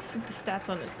 unless the stats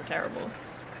on this are terrible.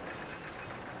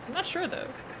 I'm not sure though.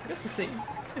 I guess we'll see.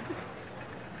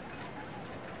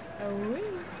 Oh, wait.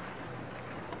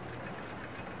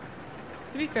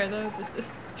 To be fair though, this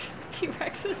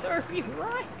T-Rexes are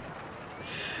right.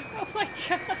 Oh my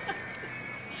god.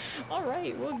 All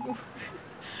right,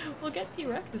 we'll get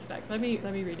T-Rexes back. Let me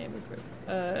rename this first.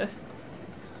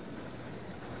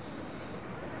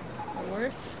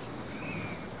 worst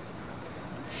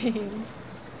thing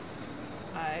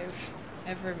I've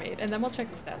ever made. And then we'll check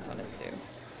the stats on it too.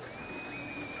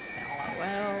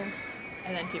 LOL.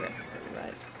 And then T-Rex.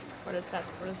 Right. What is that?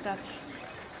 What is that?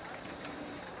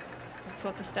 Let's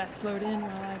let the stats load in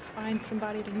while I find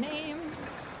somebody to name.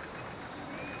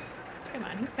 Come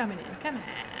on, he's coming in. Come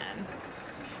on.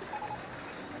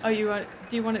 Oh,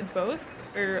 do you want it both?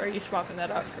 Or are you swapping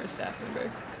that out for a staff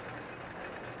member?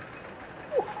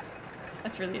 Whew.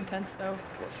 That's really intense though.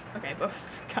 Woof. Okay,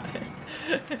 both. Got it.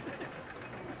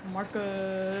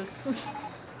 Marcus. Let's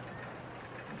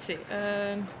see.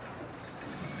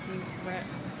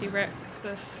 T-Rex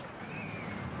this.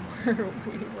 We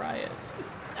riot.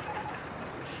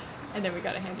 And then we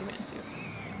got a handyman too.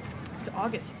 It's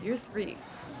August, year 3.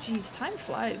 Jeez, time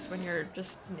flies when you're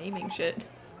just naming shit.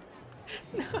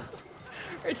 No,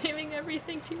 we're naming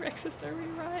everything T-Rexes are we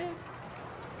riot.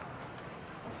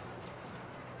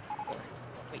 Or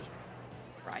we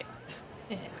riot.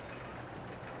 Yeah. I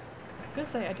was gonna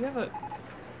say, I do have a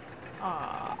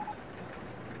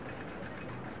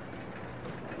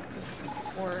this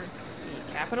or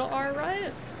the capital R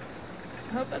riot.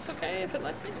 I hope that's okay if it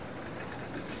lets me.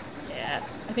 Yeah,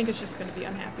 I think it's just gonna be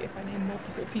unhappy if I name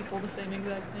multiple people the same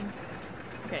exact thing.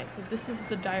 Okay, because this is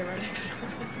the diuretics.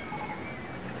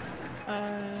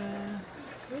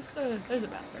 There's a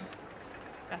bathroom.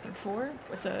 Bathroom 4?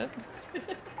 What's up?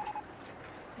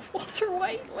 Walter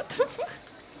White? What the fuck?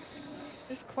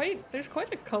 There's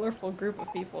quite a colorful group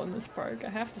of people in this park, I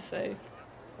have to say.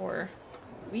 Or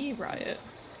we riot.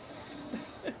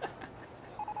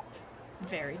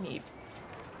 Very neat.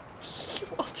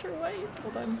 Walter White.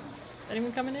 Hold on.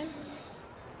 Anyone coming in?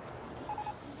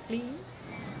 Please?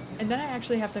 And then I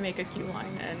actually have to make a queue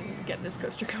line and get this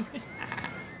coaster going.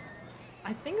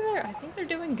 I think they're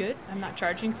doing good. I'm not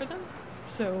charging for them,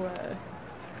 so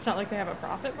it's not like they have a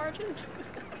profit margin.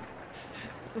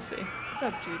 We'll see. What's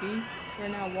up, Judy? You're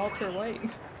now Walter White.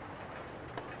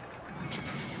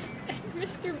 And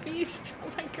Mr. Beast.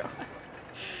 Oh my god.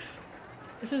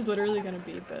 This is literally gonna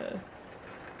be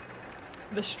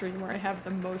the stream where I have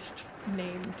the most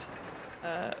named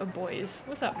boys.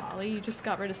 What's up, Molly? You just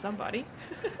got rid of somebody.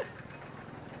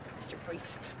 Mr.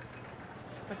 Beast.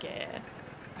 Fuck yeah.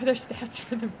 Are there stats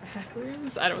for the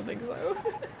bathrooms? I don't think so.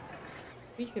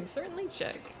 We can certainly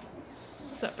check.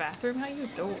 What's up, bathroom? How you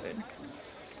doing?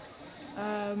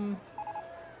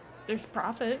 There's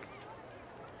profit,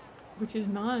 which is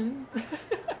none.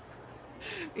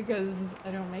 Because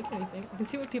I don't make anything. I can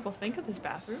see what people think of this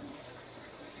bathroom.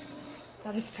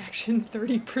 Satisfaction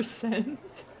 30%.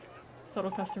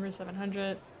 Total customers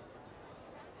 700.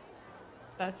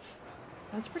 That's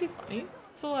pretty funny.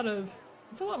 It's a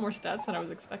lot more stats than I was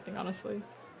expecting, honestly.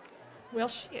 Well,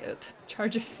 shit.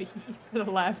 Charge a fee for the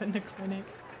lab and the clinic.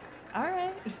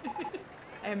 Alright.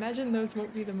 I imagine those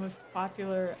won't be the most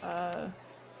popular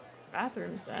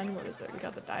bathrooms then. What is it? We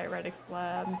got the diuretics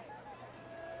lab.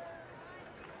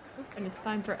 Oh, and it's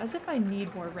time for as if I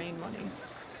need more rain money.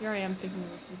 Here I am thinking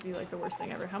this would be like the worst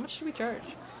thing ever. How much should we charge?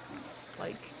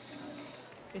 Like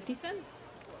 50 cents?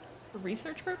 For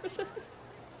research purposes?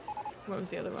 What was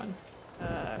the other one?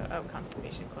 Oh,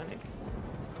 constipation clinic.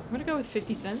 I'm gonna go with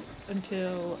 50 cents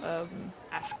until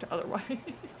asked otherwise. God.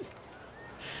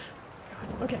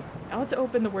 Okay, now let's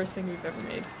open the worst thing we've ever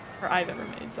made. Or I've ever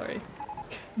made, sorry.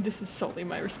 This is solely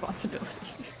my responsibility.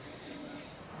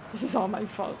 This is all my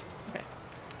fault. Okay.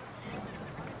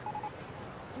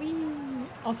 Whee!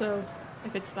 Also,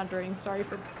 if it's thundering, sorry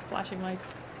for flashing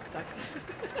lights. It sucks.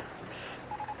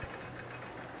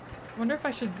 I wonder if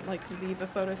I should, like, leave a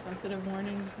photosensitive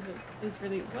warning, because it is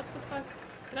really- what the fuck?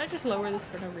 Did I just lower this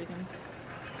for no reason?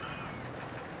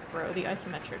 Bro, the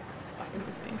isometrics are fucking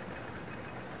with me.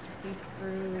 See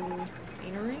through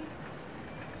scenery?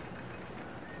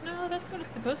 No, that's what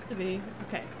it's supposed to be.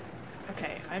 Okay.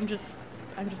 Okay, I'm just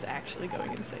actually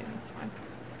going insane, that's fine.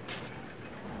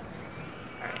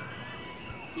 Alright.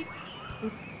 Beep,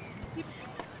 boop, beep.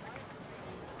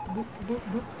 Boop, boop,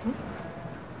 boop, boop.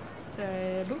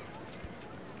 Boop.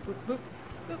 Boop, boop,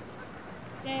 boop.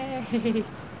 Yay!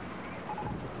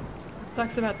 What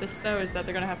sucks about this though is that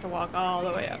they're gonna have to walk all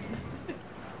the way up.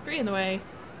 3 in the way.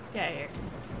 Get out of here.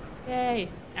 Yay!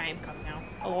 I am coming now.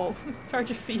 Hello.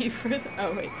 Charge a fee for the-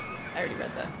 oh wait. I already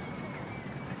read that.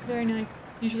 Very nice.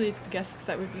 Usually it's the guests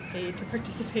that would be paid to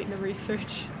participate in the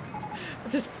research.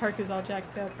 But this park is all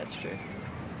jacked up. That's true.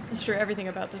 That's true. Everything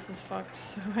about this is fucked,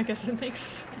 so I guess it makes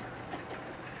sense.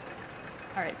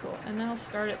 Alright, cool. And then I'll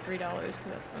start at $3 because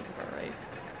that sounds about right.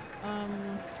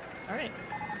 Alright.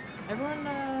 Everyone,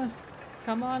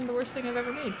 come on, the worst thing I've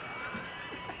ever made.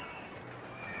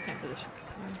 Can't position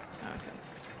this one. Oh, okay.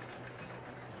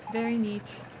 Very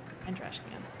neat. And trash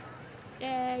cans.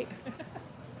 Yay!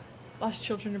 Lost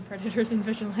children and predators and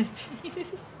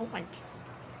vigilantes. Oh my god.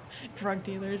 Drug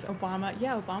dealers. Obama.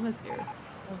 Yeah, Obama's here.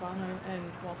 Obama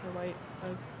and Walter White.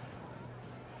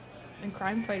 And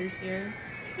crime fighters here.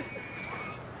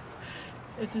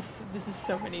 This is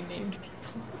so many named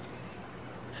people.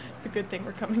 It's a good thing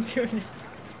we're coming to it.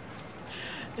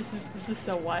 This is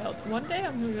so wild. One day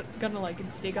I'm gonna like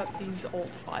dig up these old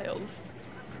files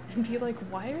and be like,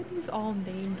 why are these all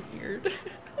named weird?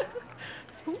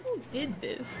 Who did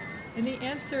this? And the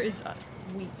answer is us.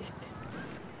 We did it.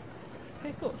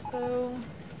 Okay, cool. So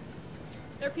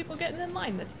there are people getting in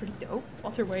line. That's pretty dope.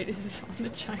 Walter White is on the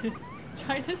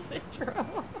China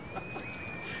Central.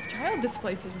 Child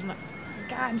displaces in my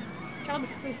God. Child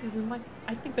displaces in my.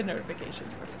 I think the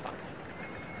notifications are fucked.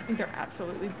 I think they're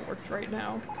absolutely borked right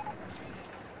now.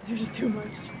 There's too much.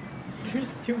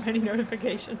 There's too many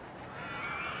notifications.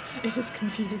 It is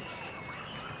confused.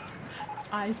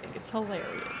 I think it's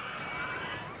hilarious.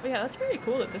 But yeah, that's pretty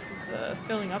cool that this is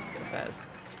filling up so fast.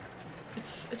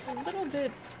 It's a little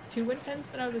bit too intense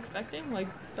than I was expecting. Like,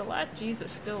 the lat G's are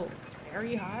still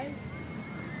very high.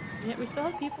 And yet we still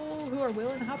have people who are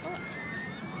willing to hop on.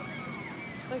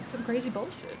 Like some crazy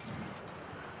bullshit.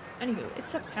 Anywho, it's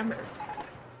September.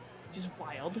 Which is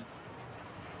wild.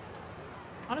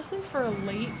 Honestly, for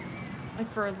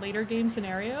a later game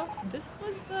scenario, this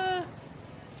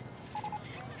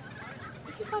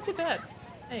is not too bad.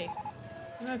 Hey,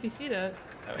 I don't know if you see that.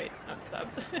 Oh wait, no, it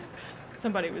stopped.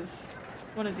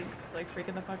 One of these, like,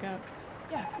 freaking the fuck out.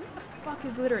 Yeah, who the fuck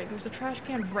is littering? There's a trash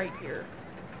can right here.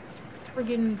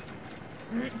 Friggin'.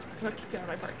 I'm gonna kick you out of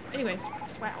my park. Anyway,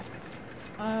 wow.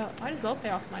 Might as well pay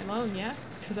off my loan, yeah?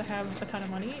 Because I have a ton of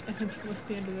money and it's almost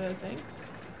the end of the thing.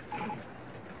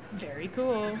 Very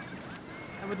cool.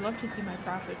 I would love to see my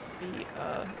profits be,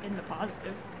 in the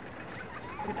positive.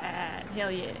 Look at that. Hell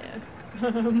yeah.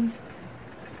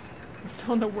 It's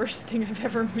on the worst thing I've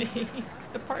ever made.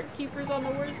 The park keeper's on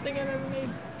the worst thing I've ever made.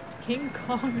 King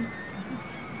Kong.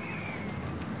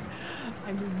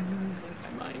 I'm losing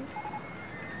my mind.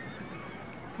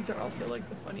 These are also like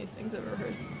the funniest things I've ever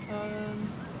heard.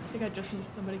 I think I just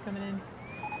missed somebody coming in.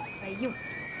 Hey, you.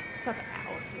 Got the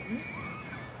Allison.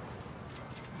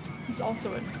 It's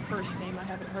also a first name I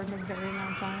haven't heard in a very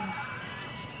long time.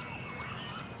 It's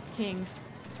King.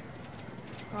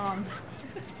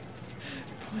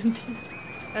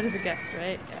 That is a guess,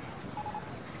 right? Yeah.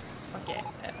 Fuck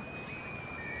yeah.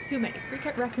 Too many. Three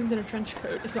cat raccoons in a trench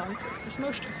coat is on Christmas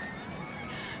Motion.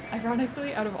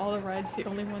 Ironically, out of all the rides, the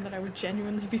only one that I would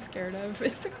genuinely be scared of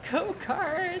is the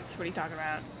go-karts. What are you talking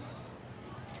about?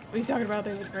 What are you talking about?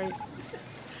 They look great.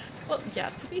 Well, yeah,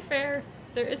 to be fair,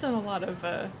 there isn't a lot of,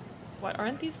 what,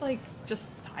 aren't these, like, just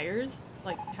tires?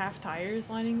 Like, half tires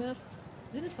lining this?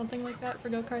 Isn't it something like that for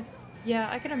go-karts? Yeah,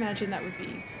 I can imagine that would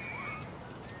be,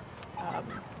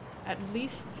 at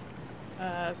least,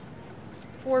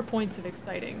 4 points of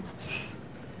exciting.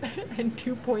 And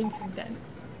 2 points in dense.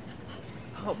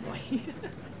 Oh boy.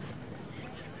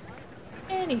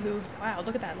 Anywho, wow,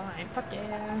 look at that line. Fuck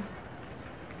yeah.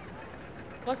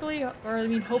 Luckily, or I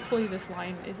mean, hopefully this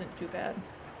line isn't too bad.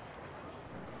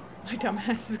 My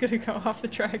dumbass is gonna go off the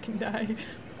track and die.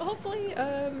 Well, hopefully,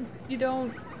 you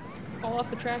don't fall off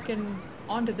the track and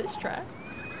onto this track.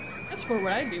 That's more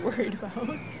what I'd be worried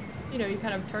about. You know, you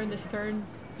kind of turn this turn,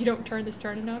 you don't turn this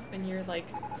turn enough, and you're like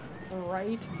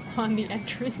right on the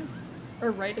entrance,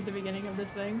 or right at the beginning of this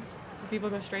thing.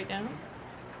 People go straight down.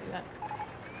 Look at that.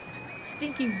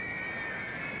 Stinky.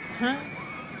 Huh?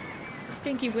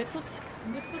 Stinky Witzel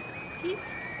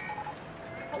teats?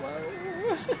 Hello?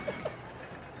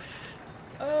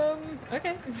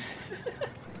 Okay.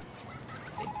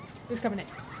 Hey, who's coming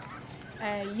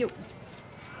in? You.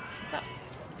 What's up?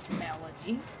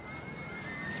 Melody.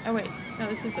 Oh wait, no,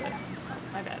 this is oh,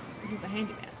 my bad. This is a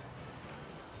handyman.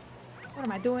 What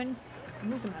am I doing? I'm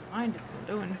losing my mind is what I'm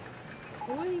doing.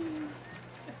 Whee.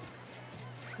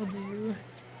 We'll do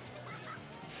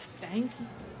Stanky.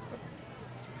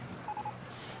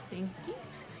 Stinky?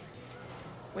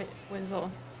 Wait,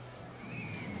 Whizzle.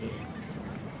 Yeah.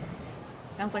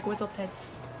 Sounds like Whizzle tits.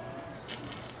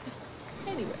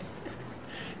 Anyway.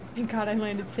 Thank God I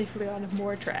landed safely on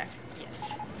more tracks.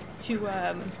 Yes. To,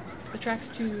 the tracks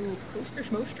to Coaster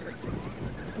Schmoster.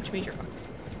 Which means you're fine.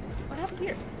 What happened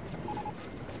here?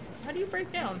 How do you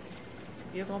break down?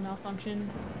 Vehicle malfunction.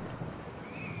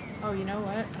 Oh, you know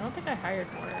what? I don't think I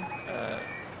hired more.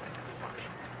 Fuck.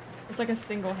 There's like a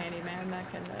single handyman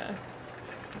that can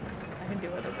do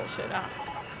other bullshit. Ah,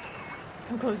 fuck.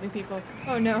 I'm closing people.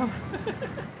 Oh no.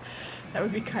 That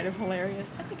would be kind of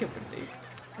hilarious. I think it would be.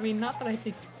 I mean, not that I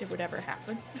think it would ever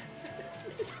happen.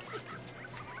 this game.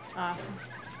 I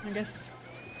guess.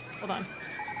 Hold on.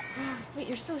 Wait,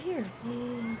 you're still here.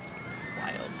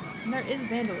 Wild. And there is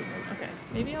vandalism. Okay,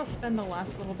 maybe I'll spend the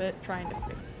last little bit trying to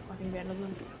fix the fucking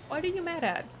vandalism. What are you mad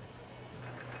at?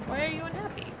 Why are you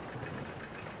unhappy?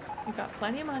 You got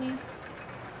plenty of money.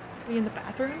 Are you in the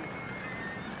bathroom?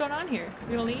 What's going on here?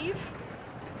 You gonna leave?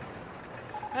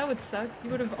 That would suck. You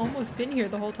would have almost been here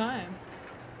the whole time.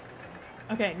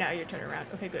 Okay, now you're turning around.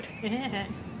 Okay, good.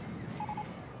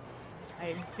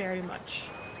 I very much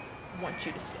want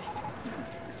you to stay.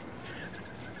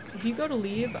 If you go to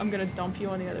leave, I'm gonna dump you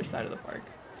on the other side of the park.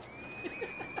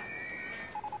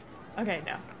 Okay,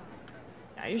 no.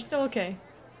 Now you're still okay,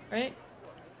 right?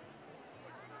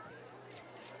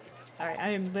 Alright, I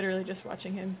am literally just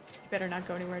watching him. You better not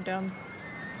go anywhere dumb.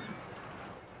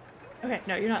 Okay,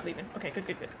 no, you're not leaving. Okay, good,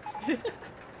 good, good.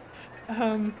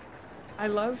 I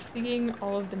love seeing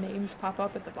all of the names pop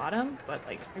up at the bottom, but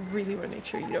like, I really want to make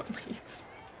sure you don't leave.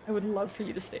 I would love for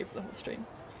you to stay for the whole stream.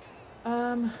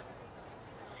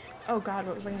 Oh god,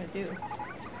 what was I gonna do?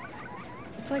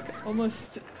 It's like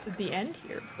almost the end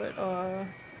here, but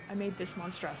I made this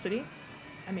monstrosity.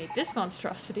 I made this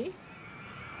monstrosity.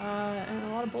 And a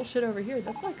lot of bullshit over here.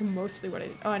 That's like mostly what I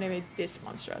did. Oh, and I made this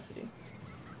monstrosity.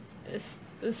 This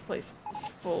place is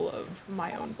full of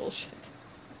my own bullshit.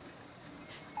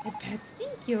 And pets,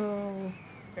 thank you!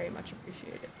 Very much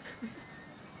appreciated.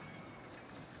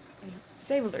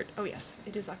 Save alert. Oh yes,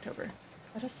 it is October.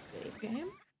 Let us save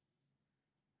game.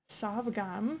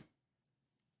 Savgam.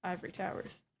 Ivory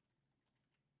Towers.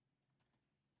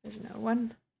 There's no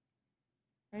one.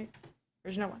 Right?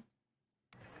 There's no one.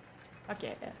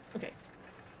 Okay, yeah. Okay.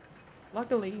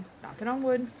 Luckily, knocking on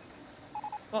wood.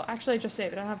 Well, actually I just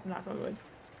saved it. I don't have to knock on wood.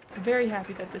 I'm very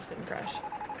happy that this didn't crash.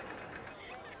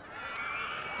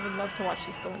 I would love to watch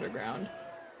this go underground.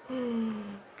 Oh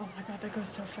my god, that goes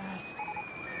so fast.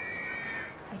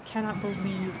 I cannot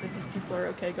believe that these people are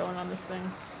okay going on this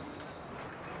thing.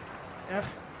 Ugh.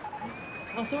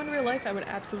 Also, in real life, I would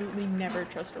absolutely never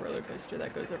trust a roller coaster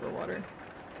that goes over water.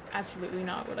 Absolutely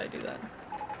not would I do that.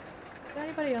 Is there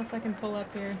anybody else I can pull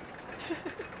up here?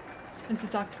 Since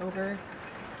it's October.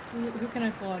 Who can I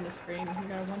pull on the screen? We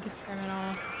got a wanted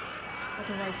criminal. Got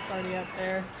the wife's already up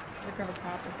there. Undercover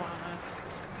cop, Obama.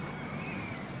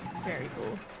 Very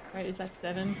cool. Right, is that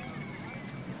 7?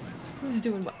 Who's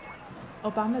doing what?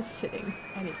 Obama's sitting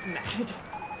and he's mad.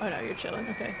 Oh no, you're chilling.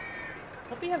 Okay.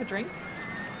 Hope you have a drink.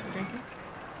 Are you drinking?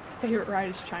 Favorite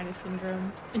ride is China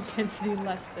Syndrome. Intensity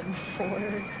less than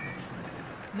 4.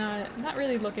 Not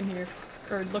really looking here,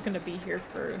 or looking to be here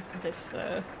for this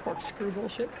corkscrew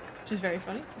bullshit, which is very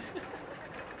funny.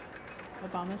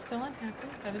 Obama's still unhappy.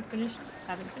 Haven't finished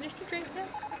your drink yet?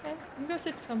 Okay, you can go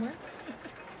sit somewhere.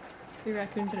 3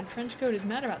 raccoons in a trench coat is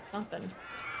mad about something.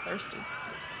 Thirsty.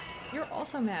 You're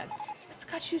also mad. What's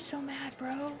got you so mad,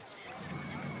 bro?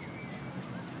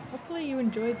 Hopefully you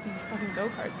enjoyed these fucking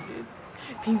go-karts, dude.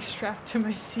 Being strapped to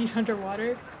my seat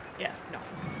underwater? Yeah, no.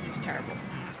 It's terrible.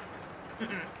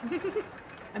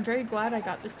 I'm very glad I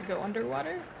got this to go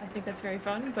underwater. I think that's very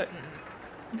fun, but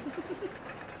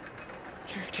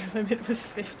character limit was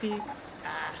 50.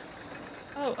 Ah.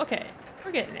 Oh, okay.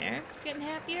 We're getting there. Getting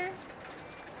happier.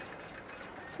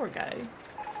 Poor guy.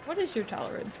 What is your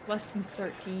tolerance? Less than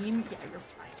 13? Yeah, you're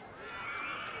fine.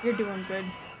 You're doing good.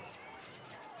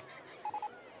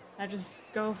 Now just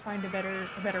go find a better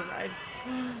ride.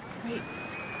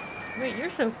 Wait, you're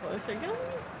so close. Are you gonna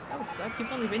leave? That would suck.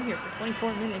 You've only been here for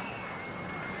 24 minutes.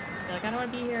 You're like, I don't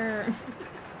want to be here.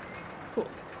 Cool.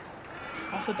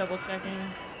 Also double checking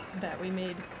that we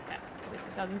made at least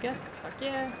 1,000 guests. Fuck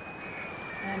yeah.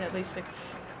 And at least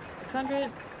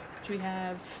 600. Which we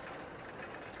have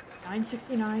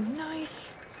 969.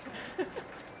 Nice.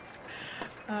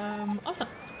 Awesome.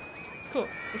 Cool.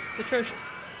 This is atrocious.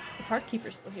 The park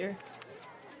keeper's still here.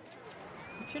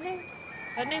 What's your name?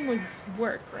 That name was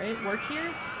Work, right? Work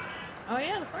here? Oh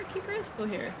yeah, the park keeper is still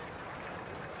here.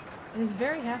 And is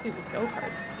very happy with go-karts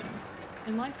and things.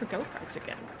 In line for go-karts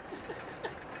again.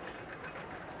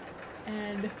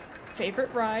 And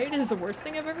favorite ride is the worst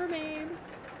thing I've ever made.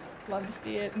 Love to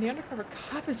see it. And the undercover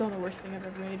cop is on the worst thing I've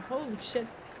ever made. Holy shit.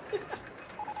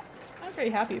 I'm very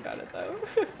happy about it though.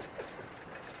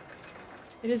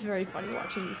 It is very funny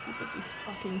watching these people be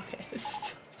fucking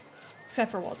pissed.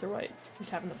 Except for Walter White, who's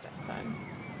having the best time.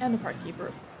 And the park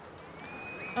keeper.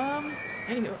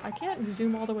 Anywho, I can't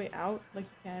zoom all the way out like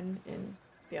you can in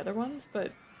the other ones,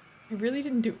 but I really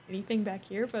didn't do anything back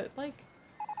here, but like,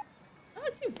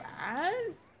 not too bad.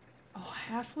 Oh,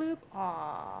 half loop?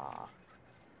 Aww.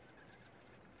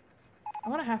 I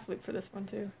want a half loop for this one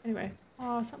too. Anyway,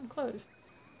 aw, something closed.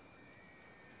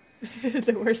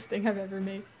 The worst thing I've ever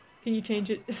made. Can you change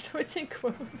it so it's in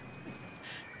quote?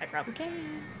 I probably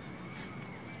can.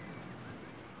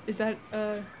 Is that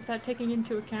taking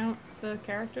into account the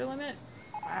character limit?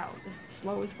 Wow, this is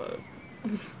slow as fuck.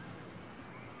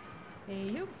 Hey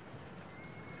you.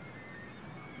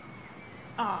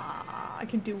 Ah, I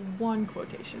can do one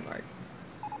quotation mark.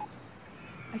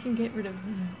 I can get rid of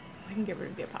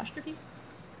the apostrophe.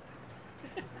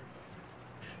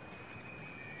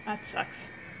 That sucks.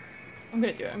 I'm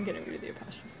gonna do it. I'm getting rid of the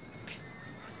apostrophe.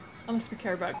 Unless we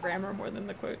care about grammar more than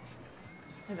the quotes.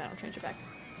 And then I'll change it back.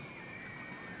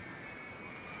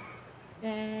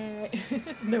 Yay!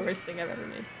 The worst thing I've ever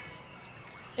made.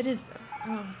 It is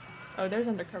though. Oh, there's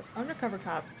undercover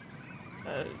cop.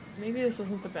 Maybe this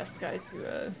wasn't the best guy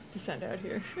to send out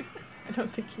here. I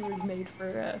don't think he was made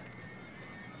for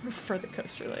the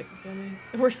coaster life, you feel me?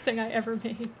 The worst thing I ever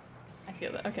made. I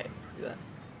feel that. Okay, let's do that.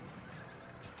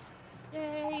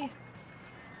 Yay!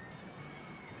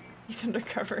 He's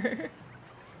undercover.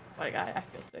 What a guy, I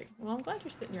feel sick. Well, I'm glad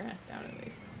you're sitting your ass down at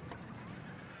least.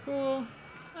 Cool.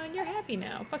 And you're happy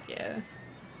now. Fuck yeah.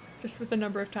 Just with the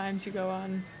number of times you go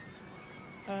on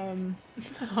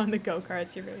the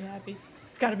go-karts, you're really happy.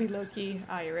 It's gotta be low-key.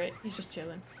 Ah, you're right. He's just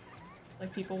chilling.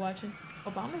 Like people watching.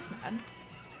 Obama's mad.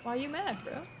 Why are you mad,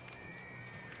 bro?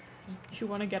 You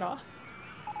wanna get off?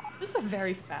 This is a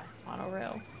very fast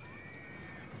monorail.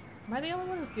 Am I the only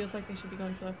one who feels like they should be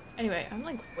going slow? Anyway, I'm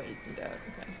like way zoomed out.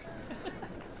 Okay.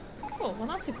 Cool, well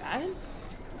not too bad.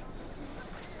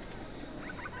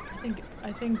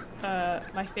 I think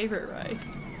my favorite ride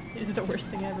is the worst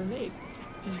thing I ever made.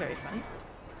 Which is very funny.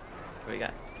 What do we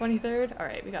got? 23rd?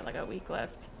 Alright, we got like a week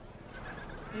left.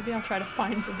 Maybe I'll try to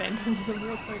find the vandalism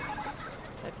real quick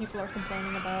that people are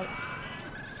complaining about.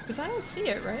 Because I don't see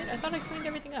it, right? I thought I cleaned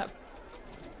everything up.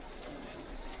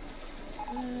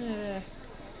 We're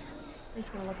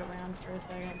just gonna look around for a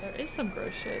second. There is some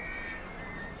gross shit.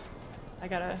 I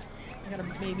gotta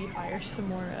maybe hire some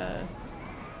more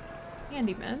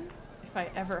handymen if I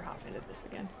ever hop into this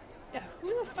again. Yeah,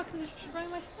 who the fuck is destroying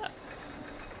my stuff?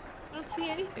 I don't see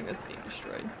anything that's being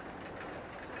destroyed.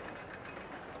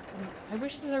 I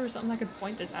wish there was something that could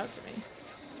point this out to me.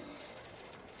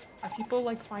 Are people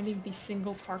like finding the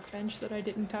single park bench that I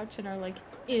didn't touch and are like,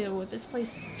 ew, this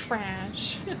place is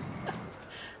trash?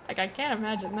 Like, I can't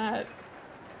imagine that.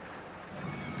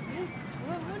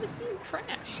 What is being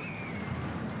trashed?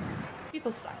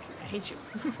 People suck. I hate you.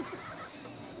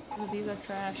 Oh, these are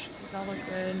trash. These all look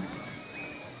good.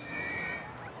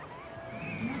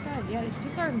 Oh my god, yeah, these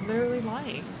people are literally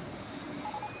lying.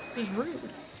 It's rude.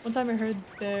 One time I heard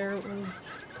there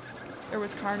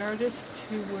was con artists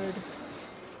who would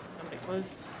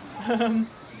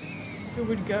who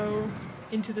would go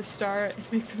into the star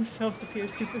and make themselves appear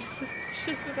super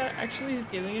suspicious without actually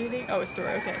stealing anything. Oh, a store,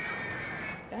 okay.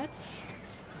 That's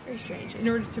very strange. In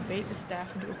order to bait the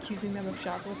staff into accusing them of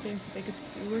shoplifting so they could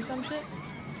sue or some shit.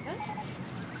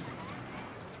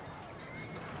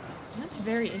 That's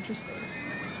very interesting.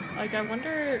 Like, I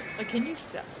wonder, like, can you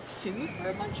sue for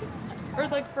a bunch of, or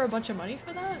like for a bunch of money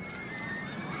for that?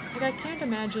 Like, I can't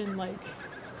imagine like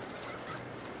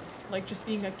just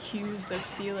being accused of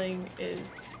stealing is,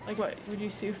 like, what, would you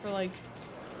sue for like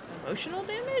emotional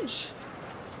damage?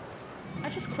 I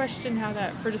just question how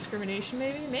that, for discrimination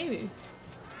maybe?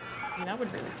 I mean, that would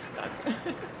really suck.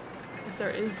 Because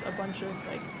there is a bunch of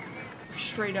like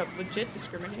straight up legit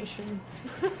discrimination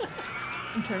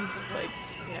in terms of like,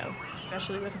 you know,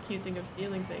 especially with accusing of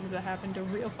stealing things that happen to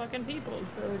real fucking people,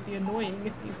 so it would be annoying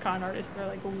if these con artists are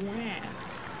like, wah.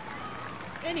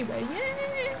 Anyway,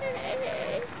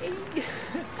 yay!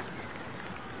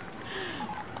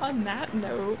 On that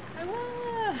note, I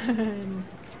won!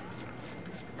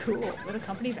 Cool. With a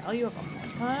company value of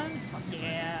 $1 ton? Fuck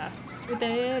yeah! We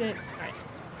did it! Alright.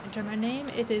 Enter my name.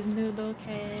 It is Noodle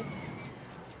Cake.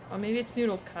 Or maybe it's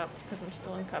Noodle Cup, because I'm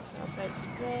still in Cup's outfit.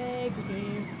 Yay, good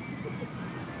game.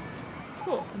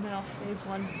 Cool. And then I'll save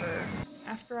one for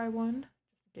after I won,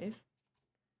 just in case.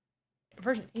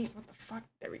 Version 8, what the fuck?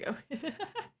 There we go.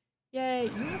 Yay,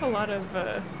 you have a lot of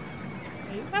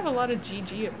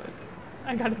GG emotes.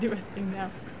 I gotta do a thing now.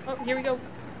 Oh, here we go.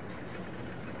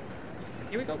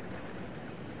 Here we go.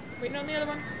 Waiting on the other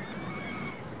one.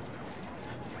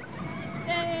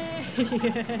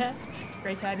 Yay!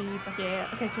 Great tabby, fuck yeah.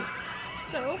 Okay, cool.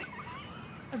 So,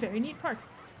 a very neat park.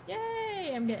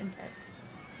 Yay! I'm getting pet.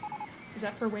 Is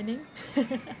that for winning? Do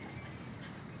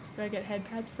I get head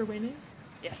pats for winning?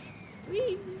 Yes.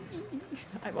 Whee!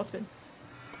 Eyeball spin.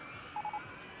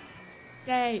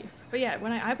 Yay! But yeah,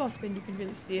 when I eyeball spin, you can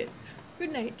really see it.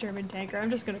 Good night, German tanker. I'm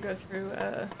just gonna go through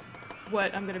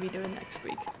what I'm gonna be doing next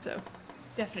week. So,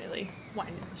 definitely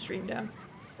winding the stream down.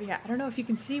 But yeah, I don't know if you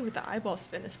can see with the eyeball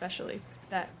spin, especially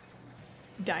that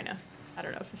Dinah. I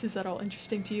don't know if this is at all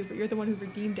interesting to you, but you're the one who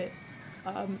redeemed it.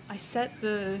 I set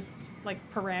the like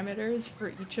parameters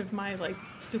for each of my like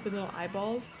stupid little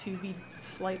eyeballs to be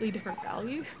slightly different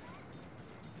value.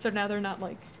 So now they're not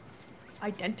like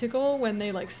identical when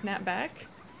they like snap back.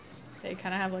 They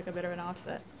kind of have like a bit of an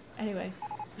offset. Anyway,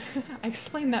 I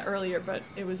explained that earlier, but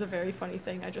it was a very funny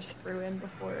thing I just threw in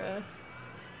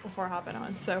before hopping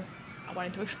on, so I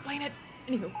wanted to explain it.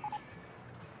 Anywho,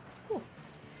 cool.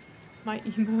 My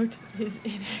emote is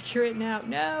inaccurate now.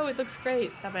 No, it looks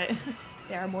great. Stop it.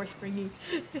 They are more springy.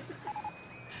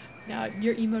 No,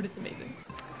 your emote is amazing.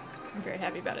 I'm very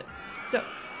happy about it. So,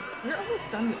 we're almost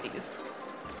done with these.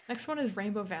 Next one is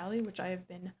Rainbow Valley, which I have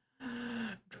been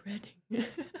dreading.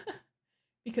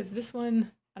 Because this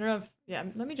one, I don't know if, yeah,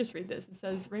 let me just read this. It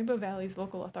says, Rainbow Valley's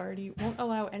local authority won't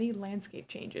allow any landscape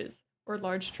changes or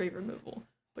large tree removal,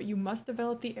 but you must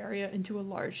develop the area into a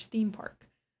large theme park.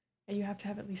 And you have to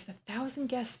have at least 1,000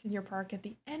 guests in your park at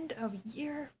the end of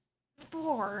year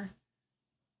 4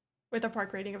 with a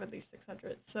park rating of at least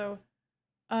 600. So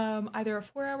either a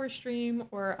 4-hour stream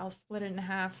or I'll split it in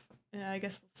half. I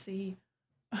guess we'll see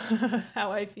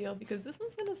how I feel because this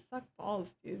one's gonna suck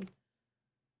balls, dude.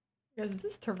 Because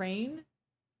this terrain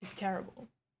is terrible.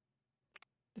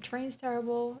 The terrain's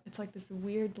terrible. It's like this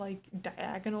weird, like,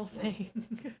 diagonal thing.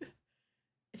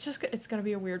 It's gonna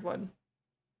be a weird one.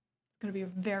 It's gonna be a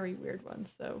very weird one,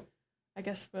 so I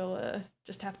guess we'll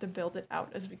just have to build it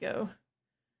out as we go.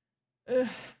 Ugh.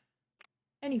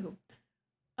 Anywho,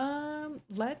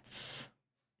 let's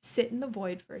sit in the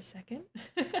void for a second.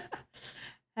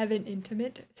 Have an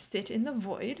intimate sit in the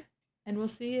void, and we'll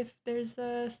see if there's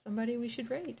somebody we should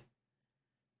raid.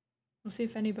 We'll see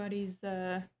if anybody's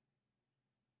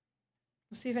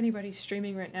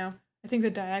streaming right now. I think the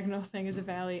diagonal thing is a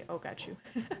valley. Oh, got you.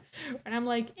 And I'm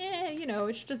like, you know,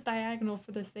 it's just diagonal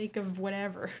for the sake of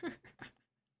whatever.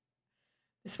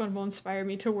 This one will inspire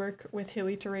me to work with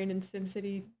hilly terrain in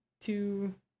SimCity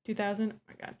 2000. Oh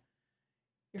my god.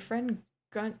 Your friend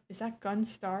Gun, is that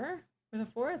Gunstar with a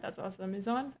 4? That's awesome. Is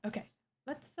on? Okay.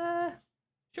 Let's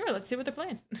sure, let's see what they're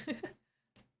playing.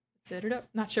 Set it up.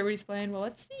 Not sure what he's playing. Well,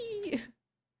 let's see.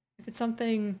 If it's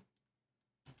something,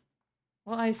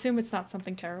 well, I assume it's not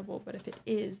something terrible, but if it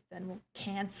is, then we'll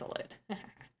cancel it.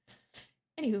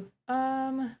 Anywho,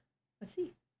 let's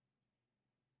see.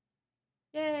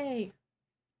 Yay!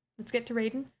 Let's get to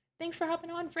raiding. Thanks for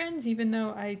hopping on, friends, even though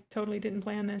I totally didn't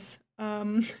plan this.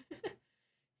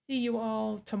 See you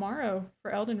all tomorrow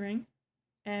for Elden Ring.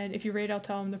 And if you raid, I'll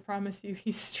tell him to promise you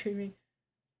he's streaming.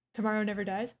 Tomorrow never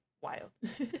dies. Wild.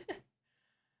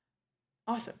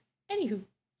 Awesome. Anywho,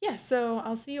 yeah, so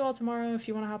I'll see you all tomorrow if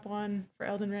you want to hop on for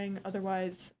Elden Ring.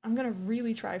 Otherwise, I'm going to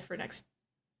really try for next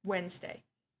Wednesday.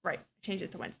 Right, change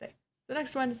it to Wednesday. So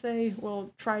next Wednesday,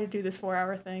 we'll try to do this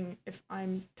 4-hour thing. If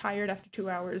I'm tired after 2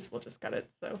 hours, we'll just cut it.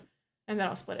 So, and then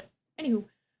I'll split it. Anywho,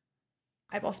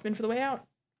 eyeball spin for the way out.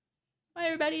 Bye,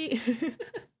 everybody.